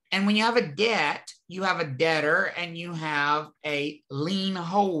 And when you have a debt, you have a debtor and you have a lien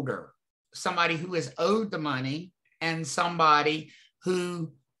holder, somebody who is owed the money and somebody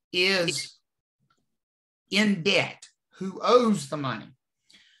who is in debt, who owes the money.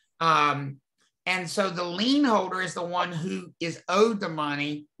 And so the lien holder is the one who is owed the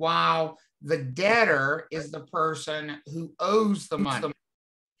money, while the debtor is the person who owes the money.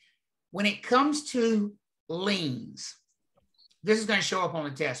 When it comes to liens, this is going to show up on the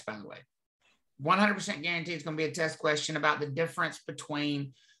test, by the way. 100% guarantee it's going to be a test question about the difference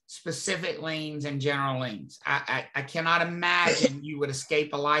between specific liens and general liens. I cannot imagine you would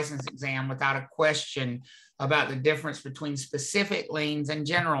escape a license exam without a question about the difference between specific liens and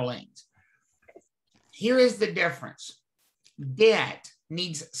general liens. Here is the difference. Debt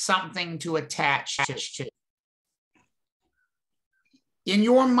needs something to attach to. In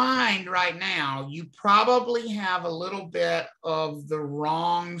your mind right now, you probably have a little bit of the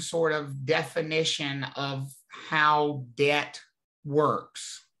wrong sort of definition of how debt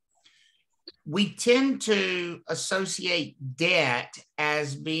works. We tend to associate debt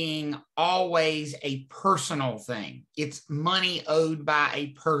as being always a personal thing. It's money owed by a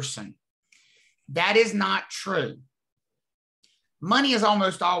person. That is not true. Money is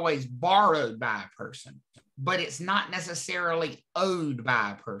almost always borrowed by a person, but it's not necessarily owed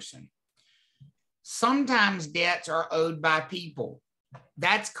by a person. Sometimes debts are owed by people.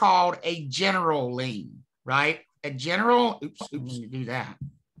 That's called a general lien, right? A general, oops, you do that.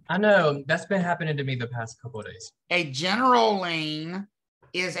 I know, that's been happening to me the past couple of days. A general lien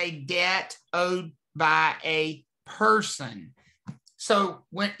is a debt owed by a person. So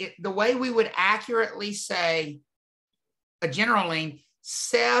the way we would accurately say a general lien,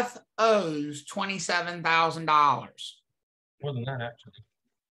 Seth owes $27,000. More than that, actually.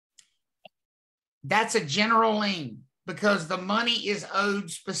 That's a general lien because the money is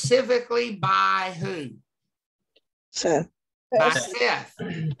owed specifically by who? Seth. By Seth.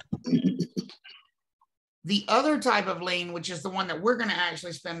 The other type of lien, which is the one that we're going to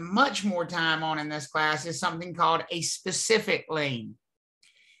actually spend much more time on in this class, is something called a specific lien.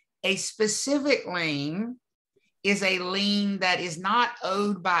 A specific lien is a lien that is not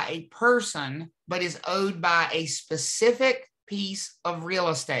owed by a person, but is owed by a specific piece of real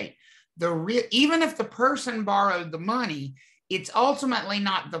estate. even if the person borrowed the money, it's ultimately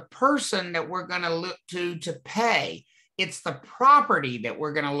not the person that we're going to look to pay. It's the property that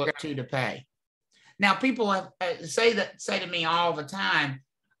we're going to look to pay. Now, people say to me all the time,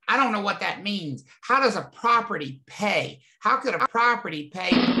 I don't know what that means. How does a property pay? How could a property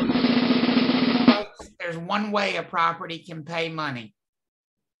pay? There's one way a property can pay money,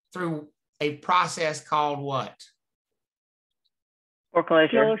 through a process called what?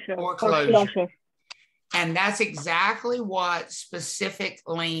 Foreclosure. Foreclosure. And that's exactly what specific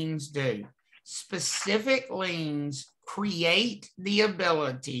liens do. Specific liens create the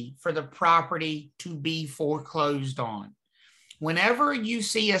ability for the property to be foreclosed on. Whenever you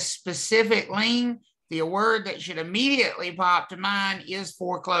see a specific lien, the word that should immediately pop to mind is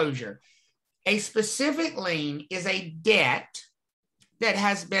foreclosure. A specific lien is a debt that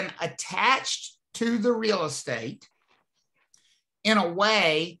has been attached to the real estate in a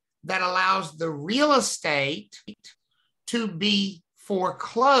way that allows the real estate to be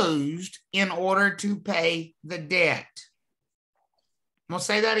foreclosed in order to pay the debt. I'm going to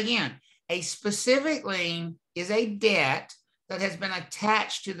say that again. A specific lien is a debt that has been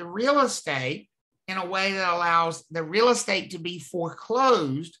attached to the real estate in a way that allows the real estate to be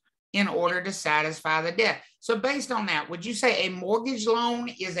foreclosed in order to satisfy the debt. So based on that, would you say a mortgage loan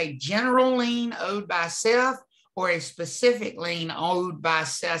is a general lien owed by Seth, or a specific lien owed by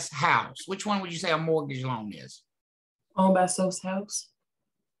Seth's house? Which one would you say a mortgage loan is? Owned by Seth's house.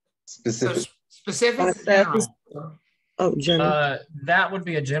 Specific. So specific. General. Oh, general. That would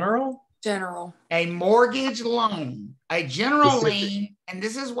be a general. General. A mortgage loan, a general lien, and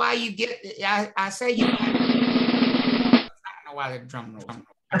this is why you get. I say you. I don't know why the drum roll.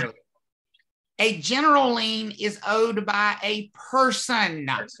 A general lien is owed by a person.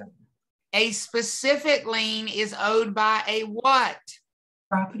 A specific lien is owed by a what?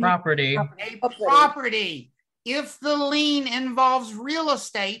 Property. A property. If the lien involves real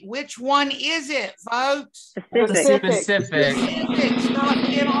estate, which one is it, folks? Specific. Stop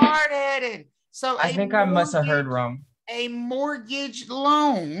being hard-headed. So I think I must have heard wrong. A mortgage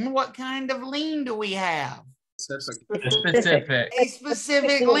loan, what kind of lien do we have? Specific. A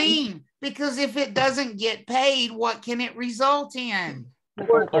specific lien, because if it doesn't get paid, what can it result in?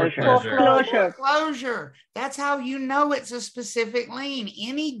 Foreclosure. That's how you know it's a specific lien.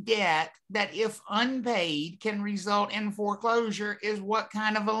 Any debt that, if unpaid, can result in foreclosure is what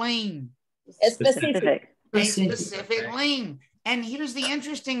kind of a lien? A specific lien. And here's the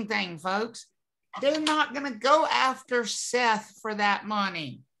interesting thing, folks. They're not going to go after Seth for that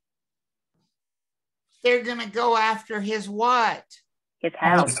money. They're going to go after his what? His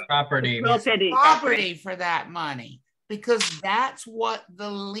house. Property. Property for that money. Because that's what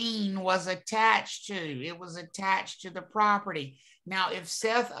the lien was attached to. It was attached to the property. Now, if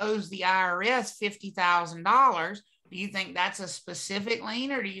Seth owes the IRS $50,000, do you think that's a specific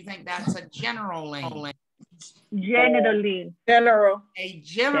lien, or do you think that's a general lien? General lien. A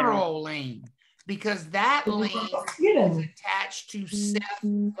general lien. Because that lien is attached to Seth,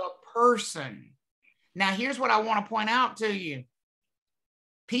 the person. Now, here's what I want to point out to you.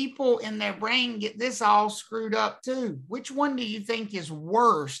 People in their brain get this all screwed up too. Which one do you think is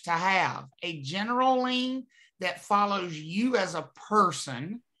worse to have? A general lien that follows you as a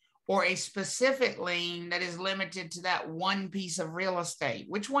person, or a specific lien that is limited to that one piece of real estate?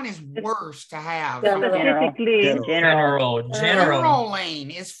 Which one is worse to have? General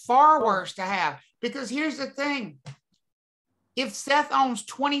lien is far worse to have, because here's the thing. If Seth owns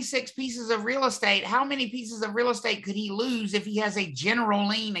 26 pieces of real estate, how many pieces of real estate could he lose if he has a general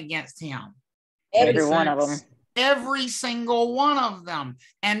lien against him? Every one of them. Every single one of them.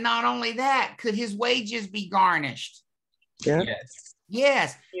 And not only that, could his wages be garnished? Yeah.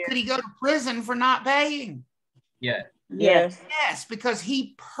 Yes. Could he go to prison for not paying? Yeah. Yes. Yes, because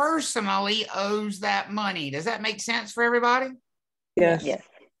he personally owes that money. Does that make sense for everybody? Yes.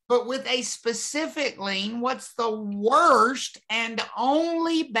 But with a specific lien, what's the worst and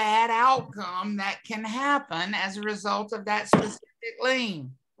only bad outcome that can happen as a result of that specific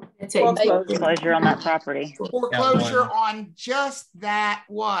lien? Foreclosure on that property. Foreclosure on just that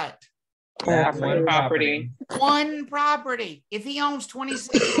what? That one property. One property. If he owns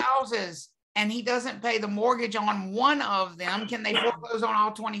 26 houses and he doesn't pay the mortgage on one of them, can they foreclose on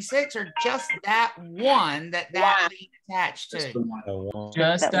all 26, or just that one that lien attached to?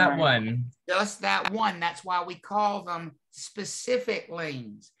 Just that one. Just that one. That's why we call them specific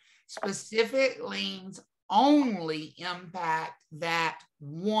liens. Specific liens only impact that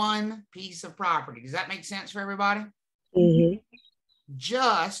one piece of property. Does that make sense for everybody? Mm-hmm.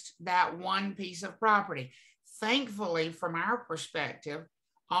 Just that one piece of property. Thankfully, from our perspective,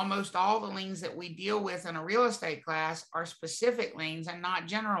 almost all the liens that we deal with in a real estate class are specific liens and not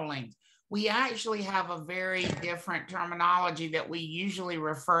general liens. We actually have a very different terminology that we usually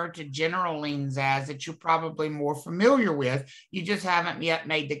refer to general liens as, that you're probably more familiar with. You just haven't yet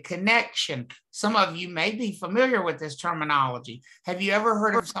made the connection. Some of you may be familiar with this terminology. Have you ever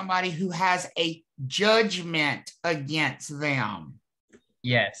heard of somebody who has a judgment against them?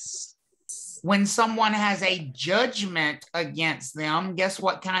 Yes. When someone has a judgment against them, guess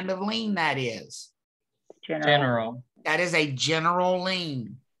what kind of lien that is? General. That is a general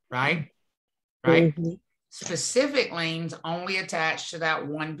lien, right? Right? Mm-hmm. Specific liens only attach to that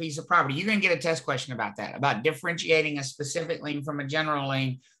one piece of property. You're going to get a test question about that, about differentiating a specific lien from a general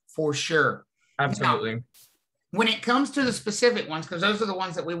lien for sure. Absolutely. Now, when it comes to the specific ones, because those are the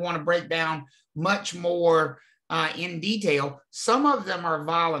ones that we want to break down much more in detail, some of them are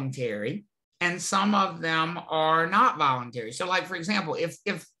voluntary and some of them are not voluntary. So like, for example,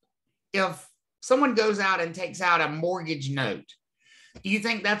 if someone goes out and takes out a mortgage note, do you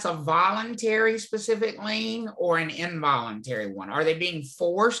think that's a voluntary specific lien or an involuntary one? Are they being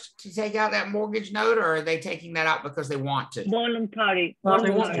forced to take out that mortgage note, or are they taking that out because they want to? Voluntary.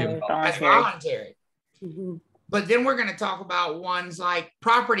 That's voluntary. Mm-hmm. But then we're going to talk about ones like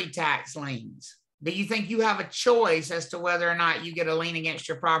property tax liens. Do you think you have a choice as to whether or not you get a lien against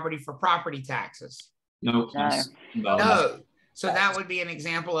your property for property taxes? No. No. So that would be an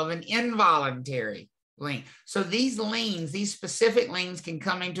example of an involuntary lien. So these liens, these specific liens, can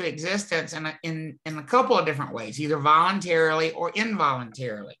come into existence in a couple of different ways, either voluntarily or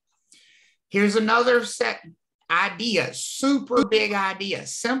involuntarily. Here's another set idea, super big idea,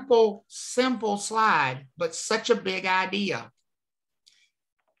 simple slide, but such a big idea.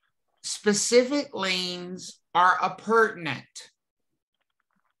 Specific liens are appurtenant.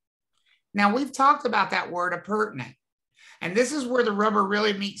 Now, we've talked about that word appurtenant. And this is where the rubber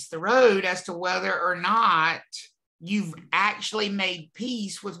really meets the road as to whether or not you've actually made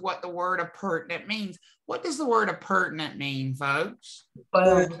peace with what the word appurtenant means. What does the word appurtenant mean, folks?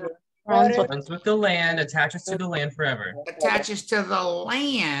 Runs with the land, attaches to the land forever. Attaches to the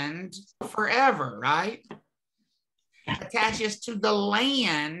land forever, right? Attaches to the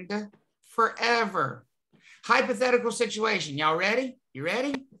land forever. Hypothetical situation. Y'all ready? You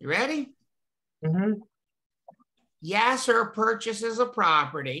ready? You ready? Mm-hmm. Yasser purchases a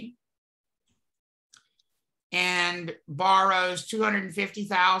property and borrows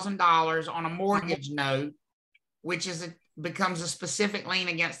 $250,000 on a mortgage note, which becomes a specific lien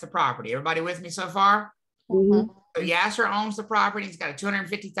against the property. Everybody with me so far? Mm-hmm. So Yasser owns the property. He's got a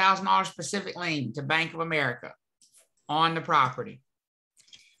 $250,000 specific lien to Bank of America on the property.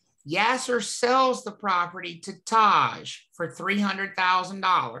 Yasser sells the property to Taj for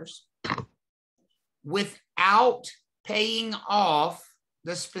 $300,000 without paying off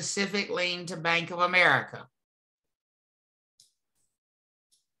the specific lien to Bank of America.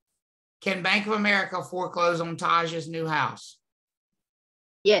 Can Bank of America foreclose on Taj's new house?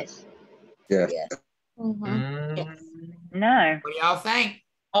 Yes. Yes. Mm-hmm. Yes. No. What do y'all think?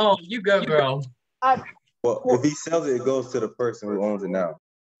 Oh, you go, girl. Well, if he sells it, it goes to the person who owns it now.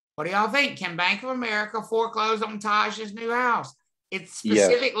 What do y'all think? Can Bank of America foreclose on Taj's new house? Its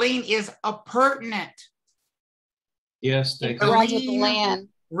specific lien is appurtenant. Yes, they The could. lien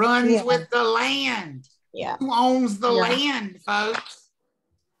runs with the land. Yeah. Who owns the land, folks?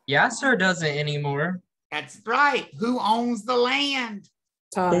 Yasser doesn't anymore. That's right. Who owns the land?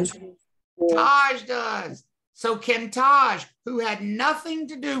 Taj. Taj does. So can Taj, who had nothing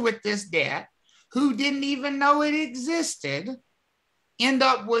to do with this debt, who didn't even know it existed, end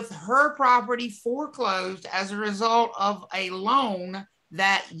up with her property foreclosed as a result of a loan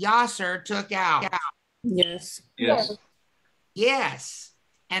that Yasser took out? Yes. Yes. Yes.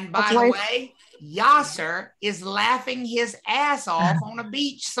 And by the way, Yasser is laughing his ass off on a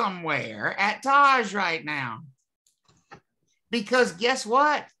beach somewhere at Taj right now. Because guess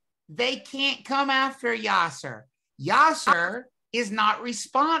what? They can't come after Yasser. Yasser is not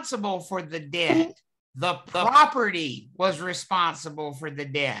responsible for the debt. The property was responsible for the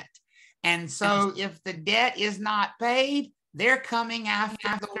debt. And so if the debt is not paid, they're coming after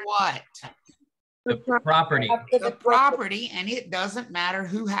the what? The property. The property, and it doesn't matter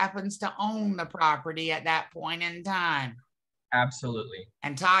who happens to own the property at that point in time. Absolutely.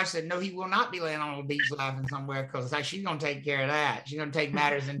 And Taj said, no, he will not be laying on the beach laughing somewhere, because she's going to take care of that. She's going to take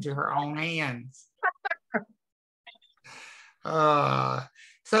matters into her own hands.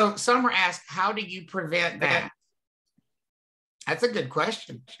 So Summer asked, how do you prevent that? That's a good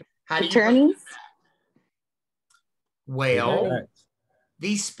question. How do you? Well,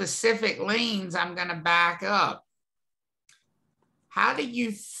 these specific liens, I'm going to back up. how do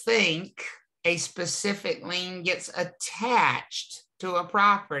you think a specific lien gets attached to a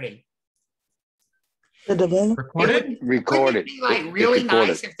property? The developer. Wouldn't it be like really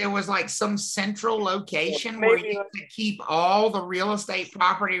nice if there was like some central location where you could keep all the real estate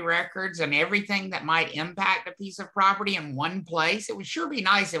property records and everything that might impact a piece of property in one place? It would sure be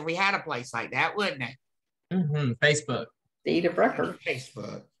nice if we had a place like that, wouldn't it? Mm-hmm. Facebook. Deed of record.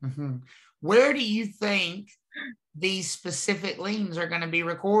 Facebook. Mm-hmm. Where do you think these specific liens are going to be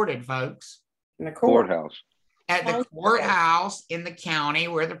recorded, folks? In the courthouse. At the courthouse in the county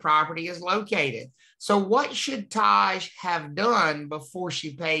where the property is located. So what should Taj have done before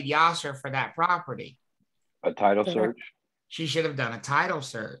she paid Yasser for that property? A title search. She should have done a title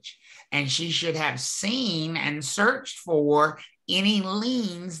search, and she should have seen and searched for any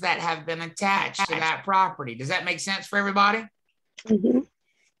liens that have been attached to that property. Does that make sense for everybody? Mm-hmm.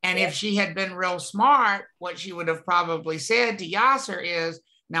 And if she had been real smart, what she would have probably said to Yasser is,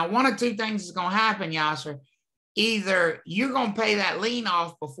 now one of two things is going to happen, Yasser. Either you're going to pay that lien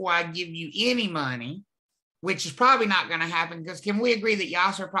off before I give you any money, which is probably not going to happen, because can we agree that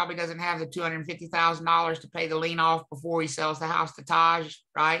Yasser probably doesn't have the $250,000 to pay the lien off before he sells the house to Taj,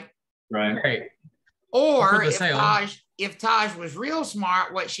 right? Right. Or if Taj was real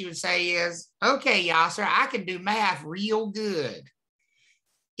smart, what she would say is, okay, Yasser, I can do math real good.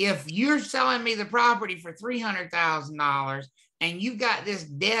 If you're selling me the property for $300,000 and you've got this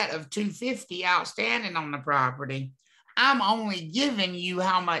debt of $250 outstanding on the property, I'm only giving you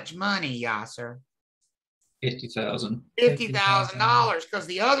how much money, Yasser? $50,000. $50,000, because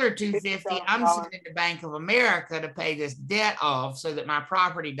the other $250 I'm sending to Bank of America to pay this debt off so that my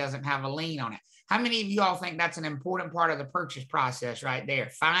property doesn't have a lien on it. How many of you all think that's an important part of the purchase process right there?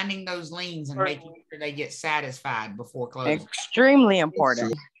 Finding those liens and making sure they get satisfied before closing. Extremely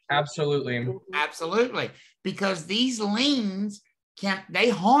important. Absolutely. Absolutely. Because these liens they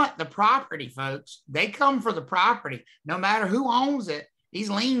haunt the property, folks. They come for the property. No matter who owns it, these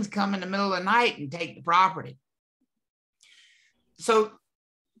liens come in the middle of the night and take the property. So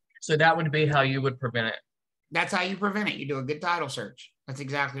that would be how you would prevent it. That's how you prevent it. You do a good title search. That's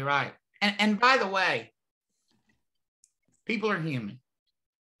exactly right. And by the way, people are human.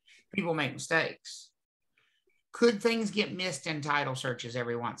 People make mistakes. Could things get missed in title searches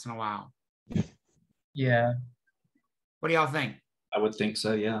every once in a while? Yeah. What do y'all think? I would think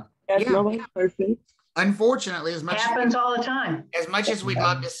so, yeah. Nobody's perfect. Unfortunately, It happens all the time. As much as we'd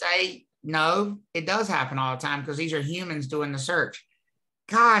love to say no, it does happen all the time because these are humans doing the search.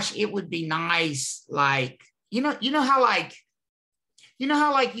 Gosh, it would be nice, like, you know how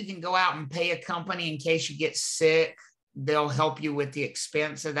you can go out and pay a company in case you get sick. They'll help you with the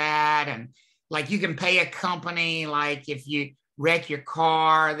expense of that. And like you can pay a company, like if you wreck your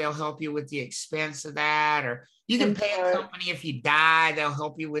car, they'll help you with the expense of that. Or you can pay a company if you die, they'll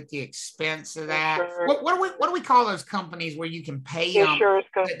help you with the expense of that. What do we call those companies where you can pay them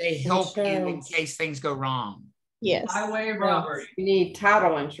that they help you in case things go wrong? Yes. Highway robbery. You need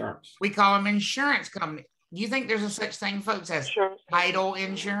title insurance. We call them insurance companies. Do you think there's a such thing, folks, as title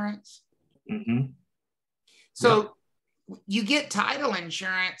insurance? Mm-hmm. So you get title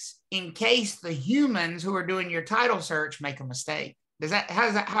insurance in case the humans who are doing your title search make a mistake.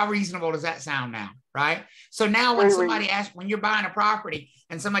 How reasonable does that sound now? Right. So now when somebody asks, when you're buying a property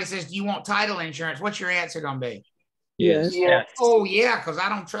and somebody says, do you want title insurance? What's your answer going to be? Yes. Oh yeah. Cause I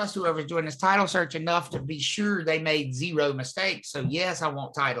don't trust whoever's doing this title search enough to be sure they made zero mistakes. So yes, I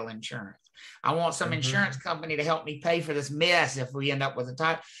want title insurance. I want some insurance company to help me pay for this mess if we end up with a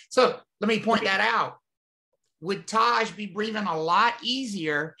title. So let me point that out. Would Taj be breathing a lot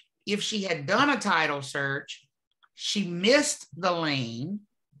easier if she had done a title search, she missed the lien,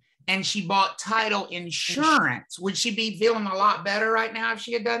 and she bought title insurance? Would she be feeling a lot better right now if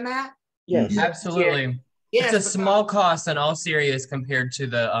she had done that? Yes. Absolutely. Yes, it's a small cost in all serious compared to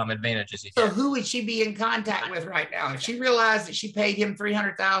the advantages you get. So who would she be in contact with right now? If she realized that she paid him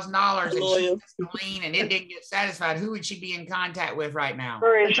 $300,000 and she missed the lien and it didn't get satisfied, who would she be in contact with right now?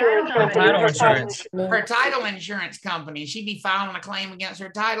 Her title insurance. Her title insurance company. She'd be filing a claim against her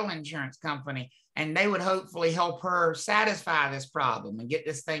title insurance company, and they would hopefully help her satisfy this problem and get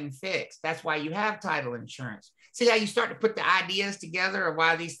this thing fixed. That's why you have title insurance. See how you start to put the ideas together of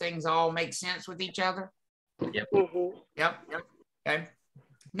why these things all make sense with each other? Yep. Yep. Okay.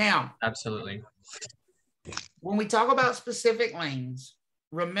 Now, absolutely. When we talk about specific liens,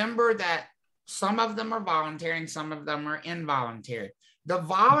 remember that some of them are voluntary and some of them are involuntary. The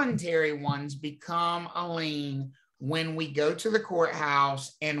voluntary ones become a lien when we go to the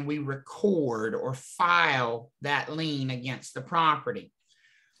courthouse and we record or file that lien against the property.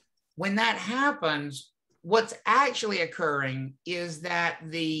 When that happens, what's actually occurring is that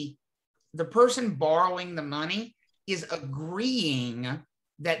the person borrowing the money is agreeing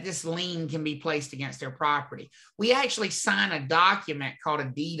that this lien can be placed against their property. We actually sign a document called a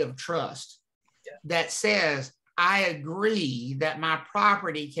deed of trust that says, I agree that my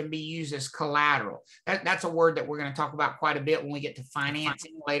property can be used as collateral. That's a word that we're going to talk about quite a bit when we get to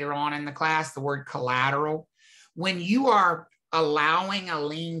financing later on in the class, the word collateral. When you are allowing a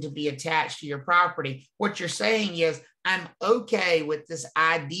lien to be attached to your property, what you're saying is, I'm okay with this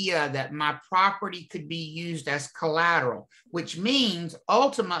idea that my property could be used as collateral, which means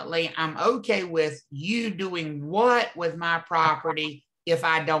ultimately I'm okay with you doing what with my property if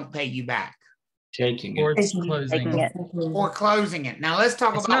I don't pay you back? Taking Or it. it's closing it. Foreclosing it. Now let's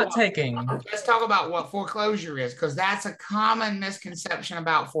talk It's about not taking. Let's talk about what foreclosure is, because that's a common misconception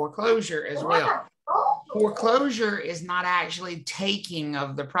about foreclosure as well. Foreclosure is not actually taking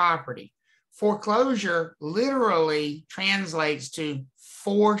of the property. Foreclosure literally translates to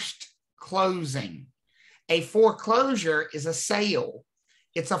forced closing. A foreclosure is a sale.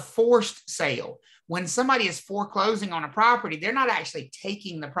 It's a forced sale. When somebody is foreclosing on a property, they're not actually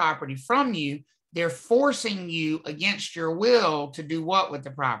taking the property from you. They're forcing you against your will to do what with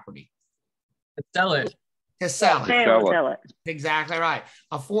the property? Sell it. To sell it. Sell it. Exactly right.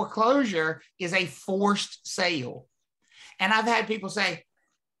 A foreclosure is a forced sale. And I've had people say,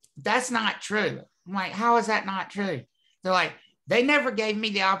 that's not true. I'm like, how is that not true? They're like, they never gave me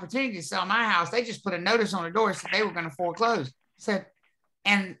the opportunity to sell my house. They just put a notice on the door, said they were going to foreclose. I said,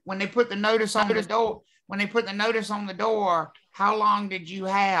 and when they put the notice on the door, how long did you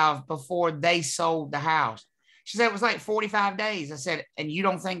have before they sold the house? She said, it was like 45 days. I said, and you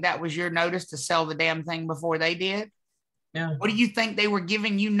don't think that was your notice to sell the damn thing before they did? Yeah. What do you think they were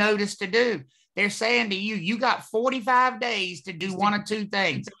giving you notice to do? They're saying to you, you got 45 days to do one of two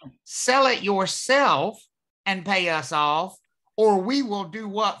things. Sell it yourself and pay us off, or we will do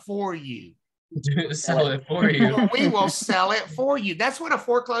what for you? Sell it for you. Or we will sell it for you. That's what a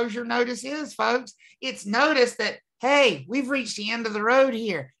foreclosure notice is, folks. It's notice that, hey, we've reached the end of the road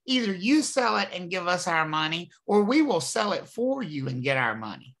here. Either you sell it and give us our money, or we will sell it for you and get our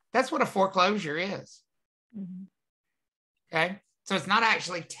money. That's what a foreclosure is. Mhm. Okay. So it's not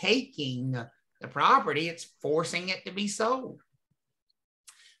actually taking the property, it's forcing it to be sold.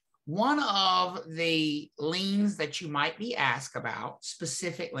 One of the liens that you might be asked about,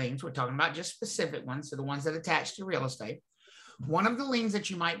 specific liens, we're talking about just specific ones, so the ones that attach to real estate. One of the liens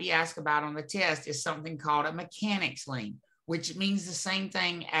that you might be asked about on the test is something called a mechanic's lien, which means the same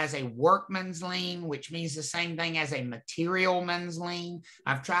thing as a workman's lien, which means the same thing as a materialman's lien.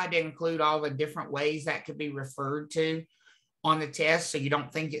 I've tried to include all the different ways that could be referred to on the test so you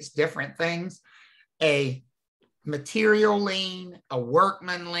don't think it's different things. A material lien, a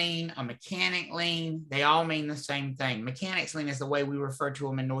workman lien, a mechanic lien, they all mean the same thing. Mechanic's lien is the way we refer to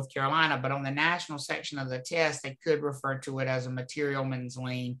them in North Carolina, but on the national section of the test, they could refer to it as a materialman's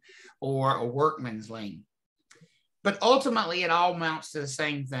lien or a workman's lien. But ultimately, it all amounts to the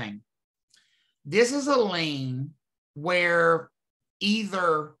same thing. This is a lien where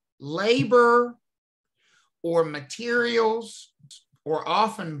either labor or materials, or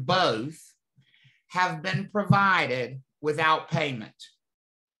often both, have been provided without payment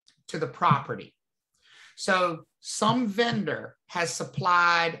to the property. So some vendor has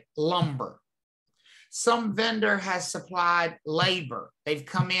supplied lumber. Some vendor has supplied labor. They've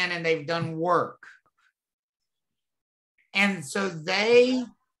come in and they've done work. And so they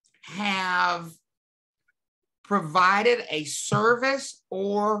have provided a service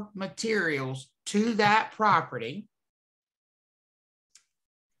or materials to that property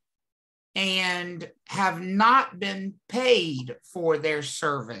and have not been paid for their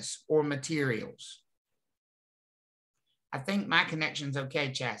service or materials. I think my connection's okay,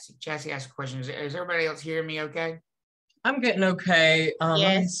 Chassie. Chassie asked a question. Is everybody else hearing me okay? I'm getting okay.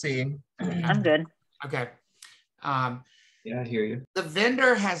 Let me see. I'm good. Okay. Yeah, I hear you. The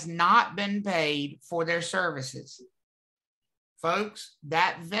vendor has not been paid for their services. Folks,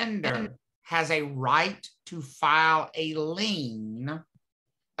 that vendor has a right to file a lien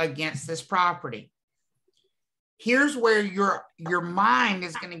against this property. Here's where your mind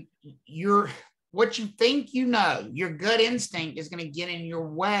is going to, what you think you know, your gut instinct is going to get in your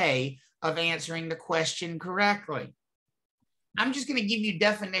way of answering the question correctly. I'm just going to give you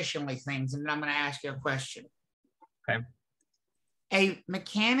definitionally things, and then I'm going to ask you a question. Okay. A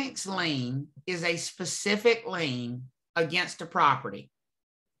mechanic's lien is a specific lien against a property.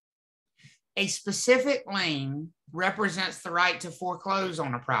 A specific lien represents the right to foreclose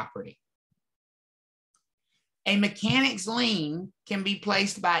on a property. A mechanic's lien can be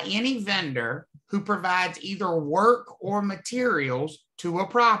placed by any vendor who provides either work or materials to a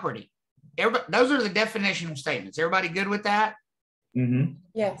property. Those are the definitional statements. Everybody good with that? Mm-hmm.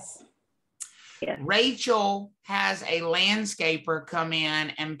 Yes. Rachel has a landscaper come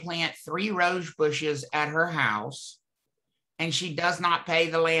in and plant 3 rose bushes at her house, and she does not pay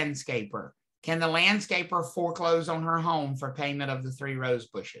the landscaper. Can the landscaper foreclose on her home for payment of the 3 rose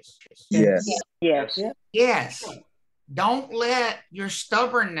bushes? Yes. Yes. Yes. Don't let your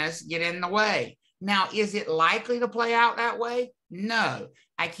stubbornness get in the way. Now, is it likely to play out that way? No.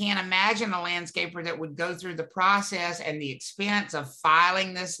 I can't imagine a landscaper that would go through the process and the expense of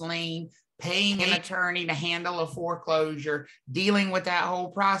filing this lien, paying an attorney to handle a foreclosure, dealing with that whole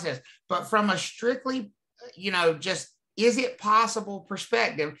process. But from a strictly, just is it possible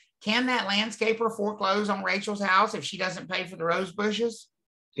perspective, can that landscaper foreclose on Rachel's house if she doesn't pay for the rose bushes?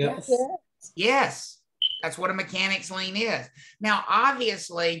 Yes. Yes. That's what a mechanic's lien is. Now,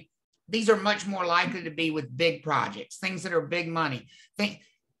 obviously, these are much more likely to be with big projects, things that are big money.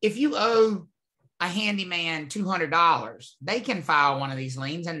 If you owe a handyman $200, they can file one of these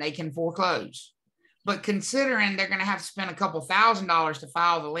liens and they can foreclose. But considering they're going to have to spend a couple $1,000s to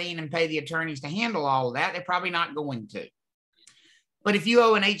file the lien and pay the attorneys to handle all of that, they're probably not going to. But if you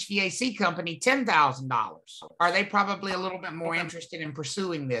owe an HVAC company $10,000, are they probably a little bit more interested in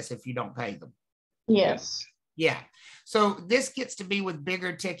pursuing this if you don't pay them? Yes. Yeah. So this gets to be with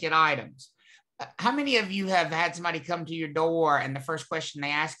bigger ticket items. How many of you have had somebody come to your door and the first question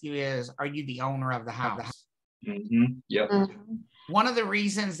they ask you is, are you the owner of the house? Mm-hmm. Yep. Mm-hmm. One of the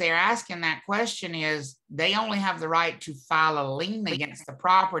reasons they're asking that question is they only have the right to file a lien against the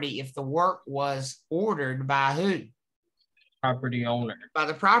property if the work was ordered by who? Property owner. By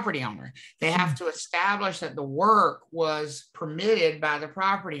the property owner. They have to establish that the work was permitted by the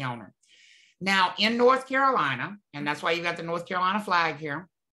property owner. Now, in North Carolina, and that's why you got the North Carolina flag here.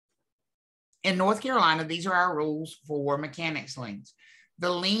 In North Carolina, these are our rules for mechanics liens. The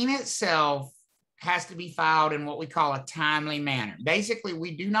lien itself has to be filed in what we call a timely manner. Basically,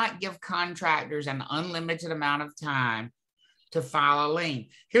 we do not give contractors an unlimited amount of time to file a lien.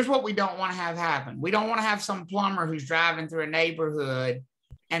 Here's what we don't want to have happen. We don't want to have some plumber who's driving through a neighborhood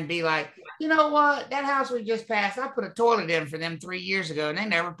and be like, you know what, that house we just passed, I put a toilet in for them 3 years ago and they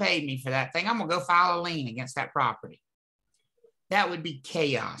never paid me for that thing. I'm gonna go file a lien against that property. That would be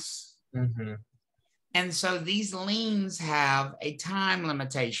chaos. Mm-hmm. And so these liens have a time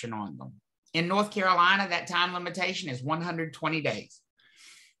limitation on them. In North Carolina, that time limitation is 120 days.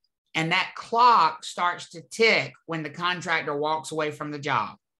 And that clock starts to tick when the contractor walks away from the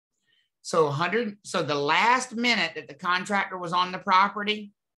job. So the last minute that the contractor was on the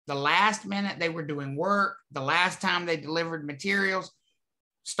property, the last minute they were doing work, the last time they delivered materials,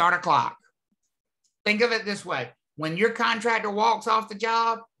 start a clock. Think of it this way. When your contractor walks off the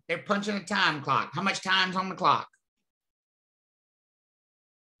job, they're punching a time clock. How much time's on the clock?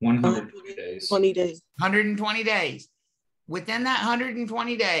 120 days. 20 days. 120 days. Within that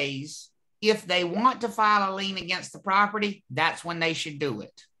 120 days, if they want to file a lien against the property, that's when they should do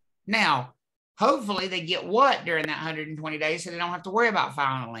it. Now, hopefully they get what during that 120 days so they don't have to worry about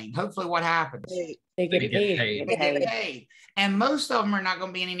filing a lien. Hopefully what happens? They get paid. They get paid. And most of them are not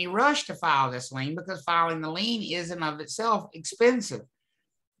going to be in any rush to file this lien because filing the lien is in of itself expensive.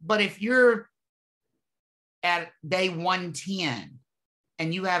 But if you're at day 110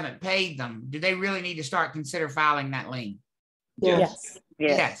 and you haven't paid them, do they really need to consider filing that lien? Yes.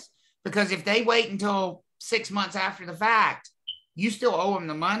 Because if they wait until 6 months after the fact, you still owe them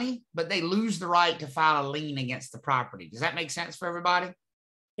the money, but they lose the right to file a lien against the property. Does that make sense for everybody?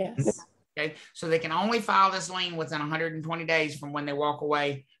 Yes. Okay. So they can only file this lien within 120 days from when they walk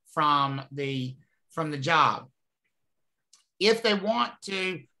away from the job. If they want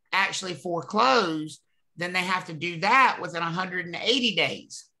to actually foreclose, then they have to do that within 180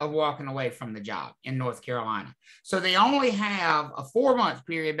 days of walking away from the job in North Carolina. So they only have a 4-month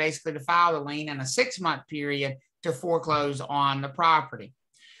period basically to file the lien and a 6-month period to foreclose on the property.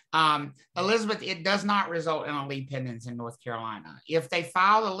 Elizabeth, it does not result in a lien pendants in North Carolina. If they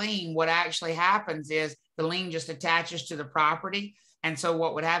file the lien, what actually happens is the lien just attaches to the property. And so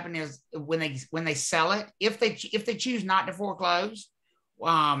what would happen is when they sell it, if they choose not to foreclose,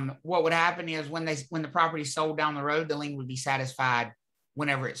 what would happen is when the property is sold down the road, the lien would be satisfied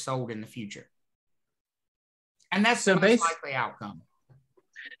whenever it's sold in the future. And that's the most likely outcome.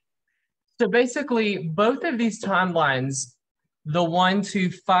 So basically, both of these timelines, the one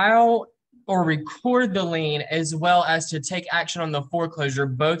to file or record the lien as well as to take action on the foreclosure,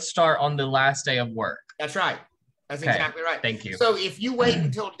 both start on the last day of work. That's right. That's Okay. exactly right. Thank you. So if you wait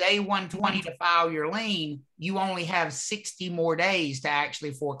until day 120 to file your lien, you only have 60 more days to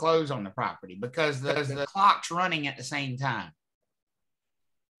actually foreclose on the property because the clock's running at the same time.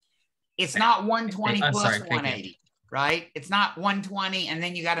 It's not 120 plus 180, right? It's not 120 and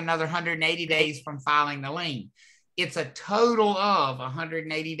then you got another 180 days from filing the lien. It's a total of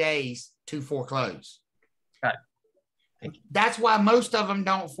 180 days to foreclose. Got it. That's why most of them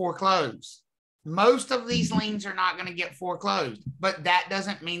don't foreclose. Most of these liens are not going to get foreclosed, but that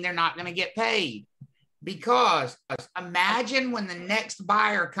doesn't mean they're not going to get paid. Because imagine when the next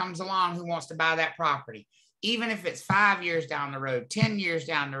buyer comes along who wants to buy that property, even if it's 5 years down the road, 10 years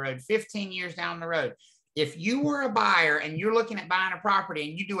down the road, 15 years down the road. If you were a buyer and you're looking at buying a property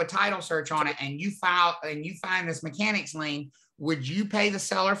and you do a title search on it and you find this mechanics lien, would you pay the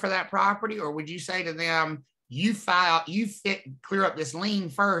seller for that property, or would you say to them, clear up this lien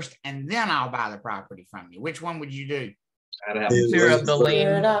first, and then I'll buy the property from you? Which one would you do? Clear up the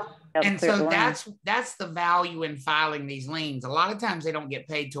lien. And so that's the value in filing these liens. A lot of times they don't get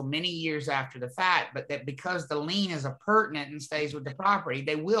paid till many years after the fact, but that because the lien is appurtenant and stays with the property,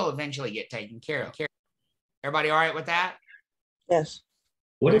 they will eventually get taken care of. Everybody all right with that? Yes.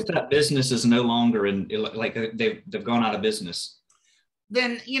 What if that business is no longer like they've gone out of business?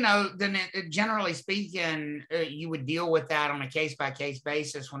 Then, generally speaking, you would deal with that on a case-by-case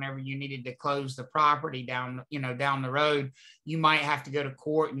basis. Whenever you needed to close the property down the road, you might have to go to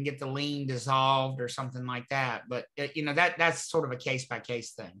court and get the lien dissolved or something like that. But, that's sort of a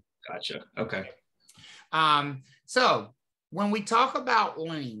case-by-case thing. Gotcha. Okay. So when we talk about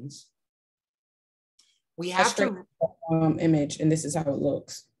liens, we have to image, and this is how it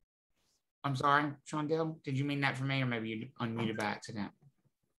looks. I'm sorry, Shondell, did you mean that for me, or maybe you unmuted by accident?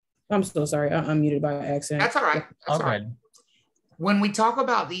 I'm so sorry, I unmuted by accident. That's all right. That's all right. When we talk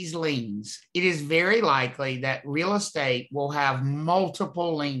about these liens, it is very likely that real estate will have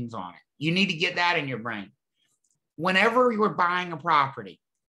multiple liens on it. You need to get that in your brain. Whenever you're buying a property,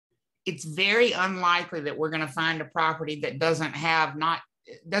 it's very unlikely that we're going to find a property that doesn't have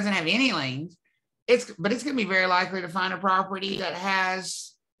any liens. But it's going to be very likely to find a property that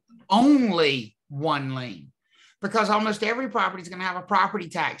has only one lien, because almost every property is going to have a property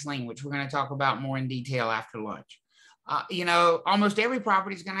tax lien, which we're going to talk about more in detail after lunch. Almost every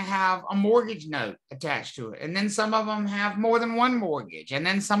property is going to have a mortgage note attached to it. And then some of them have more than one mortgage. And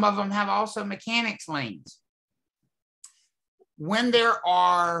then some of them have also mechanics liens. When there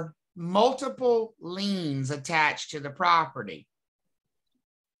are multiple liens attached to the property,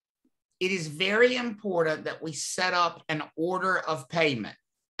 it is very important that we set up an order of payment.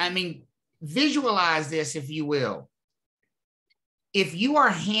 I mean, visualize this, if you will. If you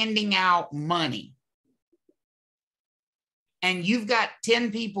are handing out money and you've got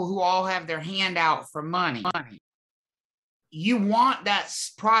 10 people who all have their hand out for money, you want that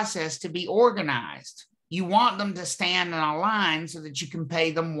process to be organized. You want them to stand in a line so that you can pay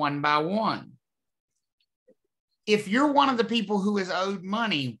them one by one. If you're one of the people who is owed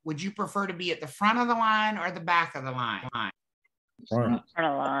money, would you prefer to be at the front of the line or the back of the line? Front of the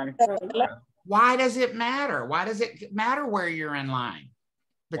line. Why does it matter? Why does it matter where you're in line?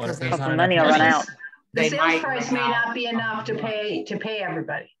 Because the money will run out. The sales price may not be enough to pay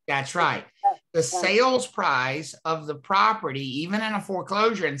everybody. That's right. The sales price of the property, even in a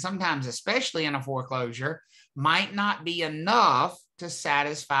foreclosure, and sometimes especially in a foreclosure, might not be enough to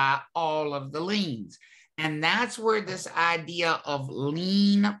satisfy all of the liens. And that's where this idea of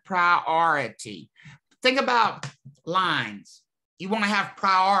lien priority. Think about lines. You want to have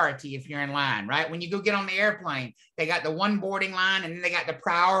priority if you're in line, right? When you go get on the airplane, they got the one boarding line and then they got the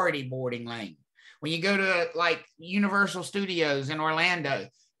priority boarding lane. When you go to like Universal Studios in Orlando,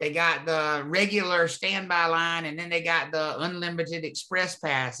 they got the regular standby line and then they got the unlimited express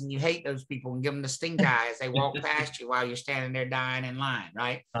pass, and you hate those people and give them the stink eye as they walk past you while you're standing there dying in line,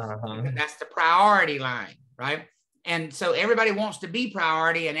 right? That's the priority line, right? And so everybody wants to be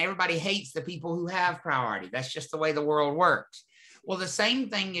priority and everybody hates the people who have priority. That's just the way the world works. Well, the same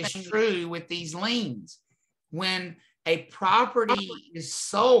thing is true with these liens. When a property is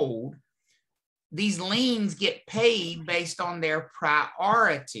sold, these liens get paid based on their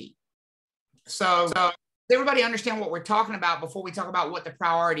priority. So does everybody understand what we're talking about before we talk about what the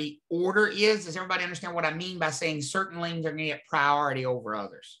priority order is? Does everybody understand what I mean by saying certain liens are going to get priority over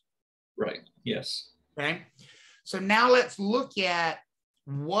others? Right. Yes. Okay. So now let's look at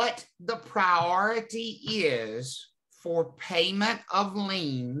what the priority is for payment of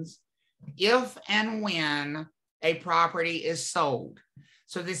liens if and when a property is sold.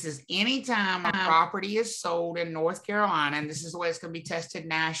 So this is anytime a property is sold in North Carolina, and this is the way it's going to be tested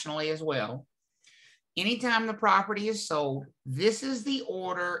nationally as well. anytime the property is sold, this is the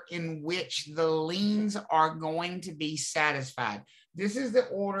order in which the liens are going to be satisfied. This is the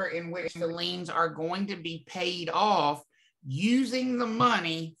order in which the liens are going to be paid off using the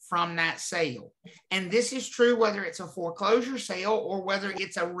money from that sale. And this is true whether it's a foreclosure sale or whether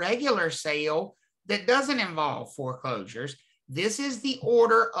it's a regular sale that doesn't involve foreclosures. This is the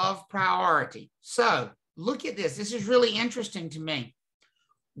order of priority. So look at this. This is really interesting to me.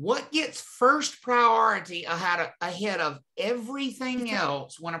 What gets first priority ahead of everything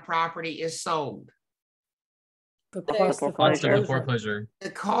else when a property is sold? The cost of the foreclosure. The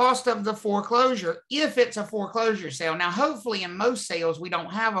cost of the foreclosure, if it's a foreclosure sale. Now, hopefully in most sales, we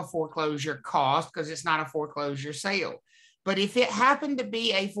don't have a foreclosure cost because it's not a foreclosure sale. But if it happened to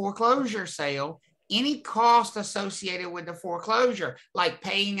be a foreclosure sale, any cost associated with the foreclosure, like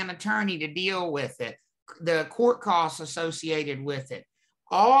paying an attorney to deal with it, the court costs associated with it,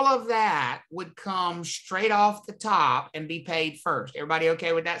 all of that would come straight off the top and be paid first. Everybody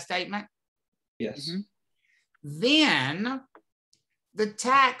okay with that statement? Yes. Mm-hmm. Then the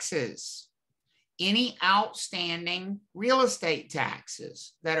taxes, any outstanding real estate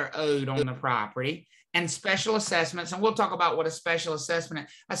taxes that are owed on the property, and special assessments. And we'll talk about what a special assessment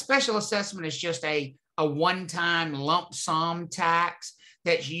is. A special assessment is just a one-time lump sum tax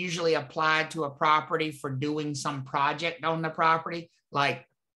that's usually applied to a property for doing some project on the property. Like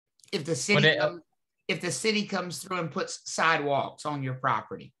if the city comes through and puts sidewalks on your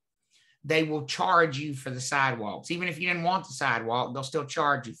property, they will charge you for the sidewalks. Even if you didn't want the sidewalk, they'll still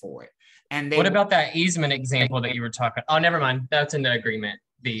charge you for it. And what about that easement example that you were talking? Oh, never mind. That's in the agreement.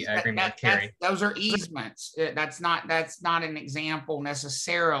 The agreement with Carrie. Those are easements. That's not an example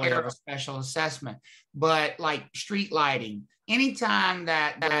necessarily of a special assessment, but like street lighting, anytime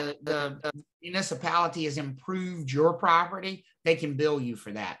that the municipality has improved your property, they can bill you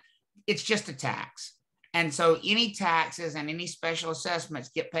for that. It's just a tax. And so any taxes and any special assessments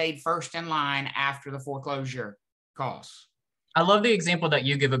get paid first in line after the foreclosure costs. I love the example that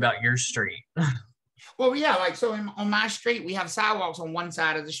you give about your street. Well, yeah, like so on my street, we have sidewalks on one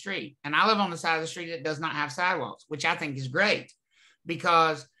side of the street. And I live on the side of the street that does not have sidewalks, which I think is great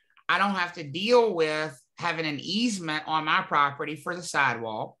because I don't have to deal with having an easement on my property for the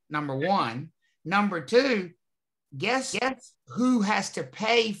sidewalk, number one. Number two, guess who has to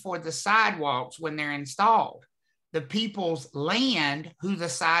pay for the sidewalks when they're installed? The people's land who the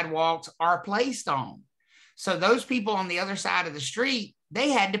sidewalks are placed on. So those people on the other side of the street, they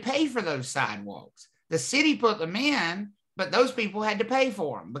had to pay for those sidewalks. The city put them in, but those people had to pay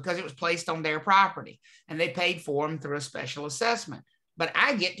for them because it was placed on their property and they paid for them through a special assessment. But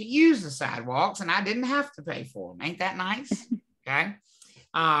I get to use the sidewalks and I didn't have to pay for them. Ain't that nice? Okay.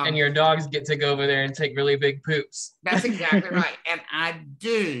 And your dogs get to go over there and take really big poops. That's exactly right. And I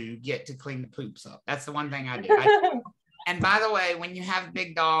do get to clean the poops up. That's the one thing I do. And by the way, when you have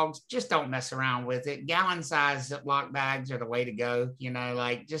big dogs, just don't mess around with it. Gallon size Ziploc bags are the way to go. You know,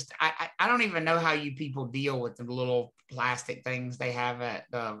 like just, I don't even know how you people deal with the little plastic things they have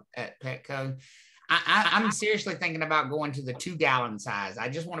at Petco. I'm seriously thinking about going to the 2-gallon size. I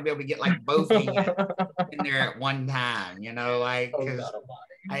just want to be able to get like both of you in there at one time, you know, like, because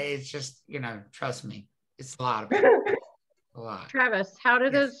it's just, you know, trust me, it's a lot of people. A lot. Travis, how do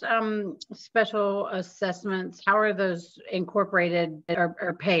those special assessments, how are those incorporated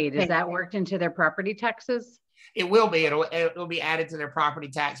or paid? Is that worked into their property taxes? It will be. It'll be added to their property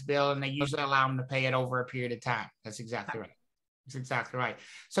tax bill, and they usually allow them to pay it over a period of time. That's exactly right. That's exactly right.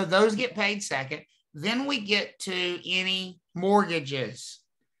 So those get paid second. Then we get to any mortgages.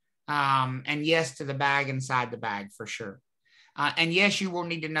 And yes, to the bag inside the bag for sure. And yes, you will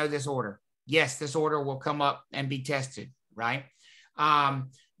need to know this order. Yes, this order will come up and be tested. Right?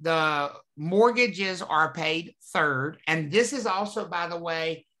 The mortgages are paid third. And this is also, by the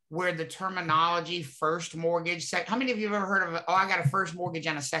way, where the terminology first mortgage, how many of you have ever heard of, I got a first mortgage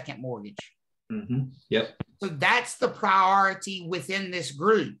and a second mortgage? Mm-hmm. Yep. So that's the priority within this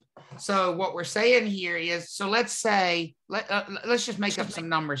group. So what we're saying here is, so let's say, let's just make up some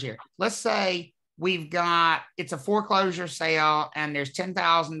numbers here. Let's say we've got, it's a foreclosure sale and there's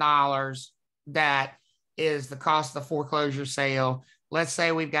 $10,000 that is the cost of the foreclosure sale. Let's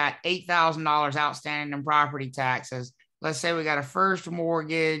say we've got $8,000 outstanding in property taxes. Let's say we got a first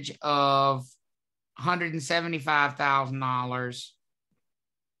mortgage of $175,000.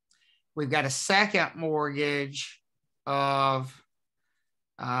 We've got a second mortgage of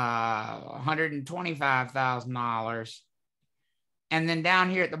 $125,000. And then down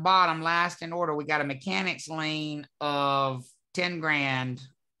here at the bottom, last in order, we got a mechanics lien of 10 grand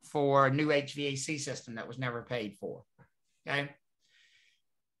for a new HVAC system that was never paid for. Okay.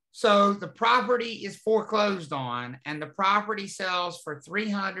 So the property is foreclosed on and the property sells for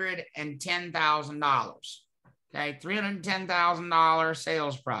 $310,000. Okay, $310,000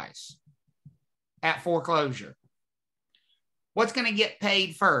 sales price at foreclosure. What's going to get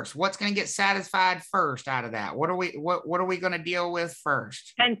paid first? What's going to get satisfied first out of that? What are we going to deal with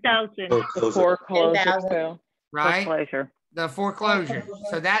first? 10,000. Foreclosure sale. Right? Foreclosure. The foreclosure.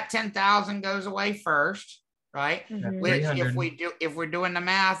 So that 10,000 goes away first, right? Which if we're doing the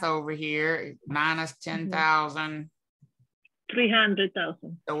math over here, minus 10,000,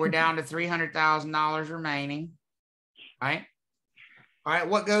 300,000. so we're down to $300,000 remaining, right? All right,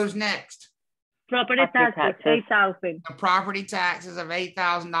 what goes next? Property taxes, 8,000. The property taxes of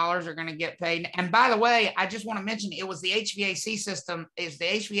 $8,000 are going to get paid. And by the way, I just want to mention it was the HVAC system. It's the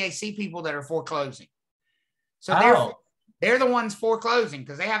HVAC people that are foreclosing. So they're the ones foreclosing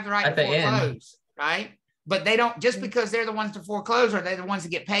because they have the right to foreclose, right? But they don't, just because they're the ones to foreclose, are they the ones to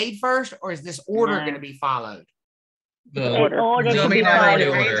get paid first, or is this order going to be followed? The order.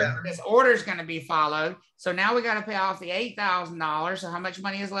 This order is going to be followed. So now we got to pay off the $8,000. So how much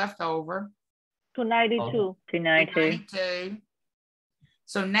money is left over? 292. 292.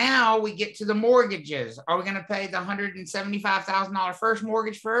 So now we get to the mortgages. Are we going to pay the $175,000 first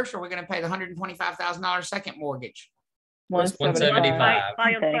mortgage first, or are we going to pay the $125,000 second mortgage? 175.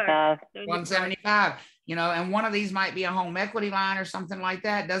 175. You know, and one of these might be a home equity line or something like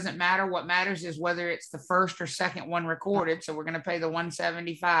that. Doesn't matter. What matters is whether it's the first or second one recorded. So we're going to pay the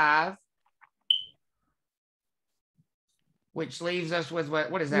 175. Which leaves us with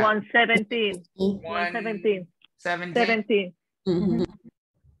what is that? 117. 117. 17.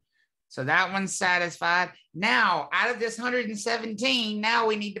 So that one's satisfied. Now, out of this 117, now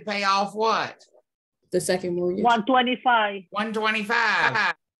we need to pay off what? The second mortgage. 125.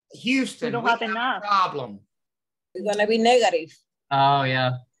 125. Houston, we don't have enough. A problem. It's gonna be negative. Oh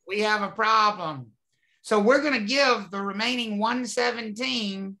yeah. We have a problem. So we're going to give the remaining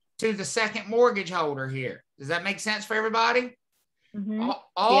 117 to the second mortgage holder here. Does that make sense for everybody?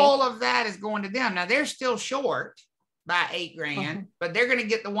 All of that is going to them. Now they're still short by $8,000, but they're going to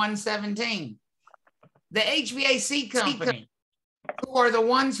get the 117. The HVAC company, who are the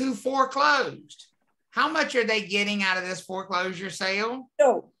ones who foreclosed, how much are they getting out of this foreclosure sale?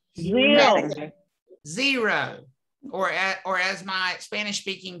 Zero. Or as my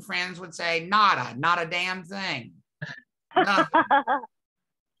Spanish-speaking friends would say, nada, not a damn thing. Nothing.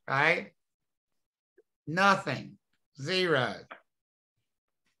 Right? Nothing. Zero.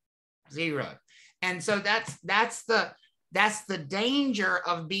 And so that's the danger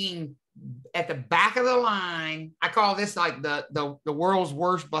of being at the back of the line. I call this like the world's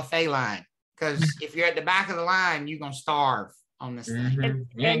worst buffet line, because if you're at the back of the line, you're gonna starve on this thing.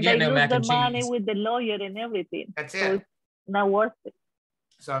 You ain't getting no mac and cheese. The money with the lawyer and everything. That's it. So it's not worth it.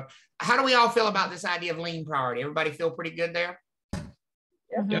 So how do we all feel about this idea of lien priority? Everybody feel pretty good there?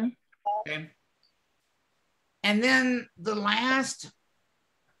 Okay. And then the last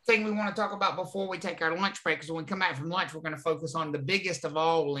thing we want to talk about before we take our lunch break, because when we come back from lunch, we're going to focus on the biggest of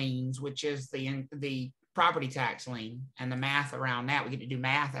all liens, which is the property tax lien and the math around that. We get to do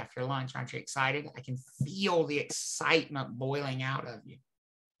math after lunch. Aren't you excited? I can feel the excitement boiling out of you.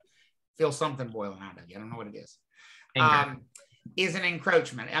 Feel something boiling out of you. I don't know what it is. Is an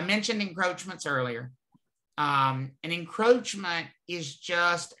encroachment. I mentioned encroachments earlier. An encroachment is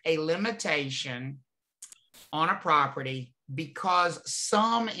just a limitation on a property because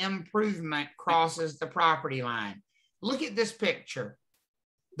some improvement crosses the property line. Look at this picture.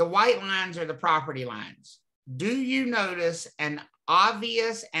 The white lines are the property lines. Do you notice an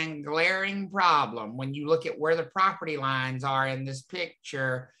obvious and glaring problem when you look at where the property lines are in this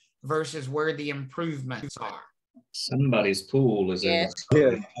picture versus where the improvements are? Somebody's pool is in.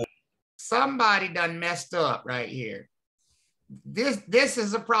 Somebody done messed up right here. This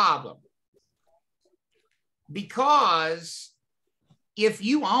is a problem. Because if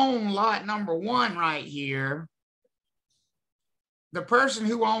you own lot number 1 right here, the person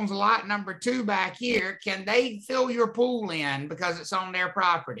who owns lot number 2 back here, can they fill your pool in because it's on their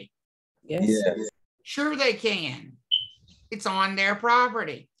property? Yes. Sure they can. It's on their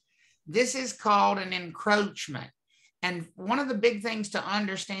property. This is called an encroachment. And one of the big things to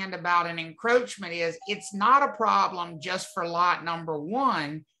understand about an encroachment is it's not a problem just for lot number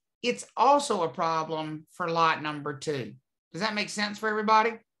 1. It's also a problem for lot number 2. Does that make sense for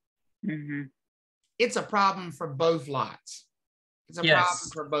everybody? It's a problem for both lots. It's a problem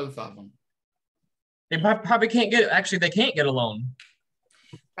for both of them. They probably can't get, actually they can't get a loan.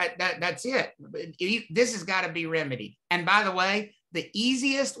 That's it. This has got to be remedied. And by the way, the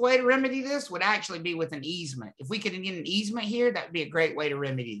easiest way to remedy this would actually be with an easement. If we could get an easement here, that would be a great way to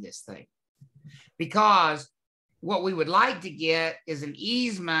remedy this thing. Because what we would like to get is an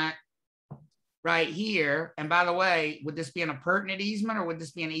easement right here. And by the way, would this be an appurtenant easement or would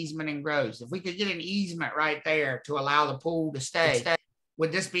this be an easement in gross? If we could get an easement right there to allow the pool to stay,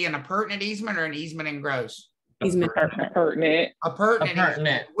 would this be an appurtenant easement or an easement in gross? Easement. Appurtenant.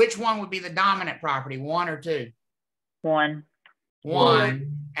 Appurtenant. Which one would be the dominant property, 1 or 2? 1.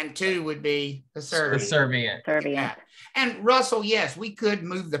 1 and 2 would be the subservient. Yeah. And Russell, yes, we could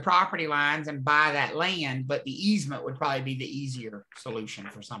move the property lines and buy that land, but the easement would probably be the easier solution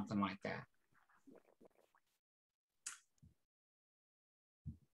for something like that.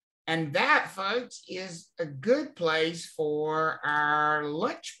 And that, folks, is a good place for our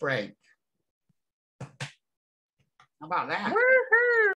lunch break. How about that?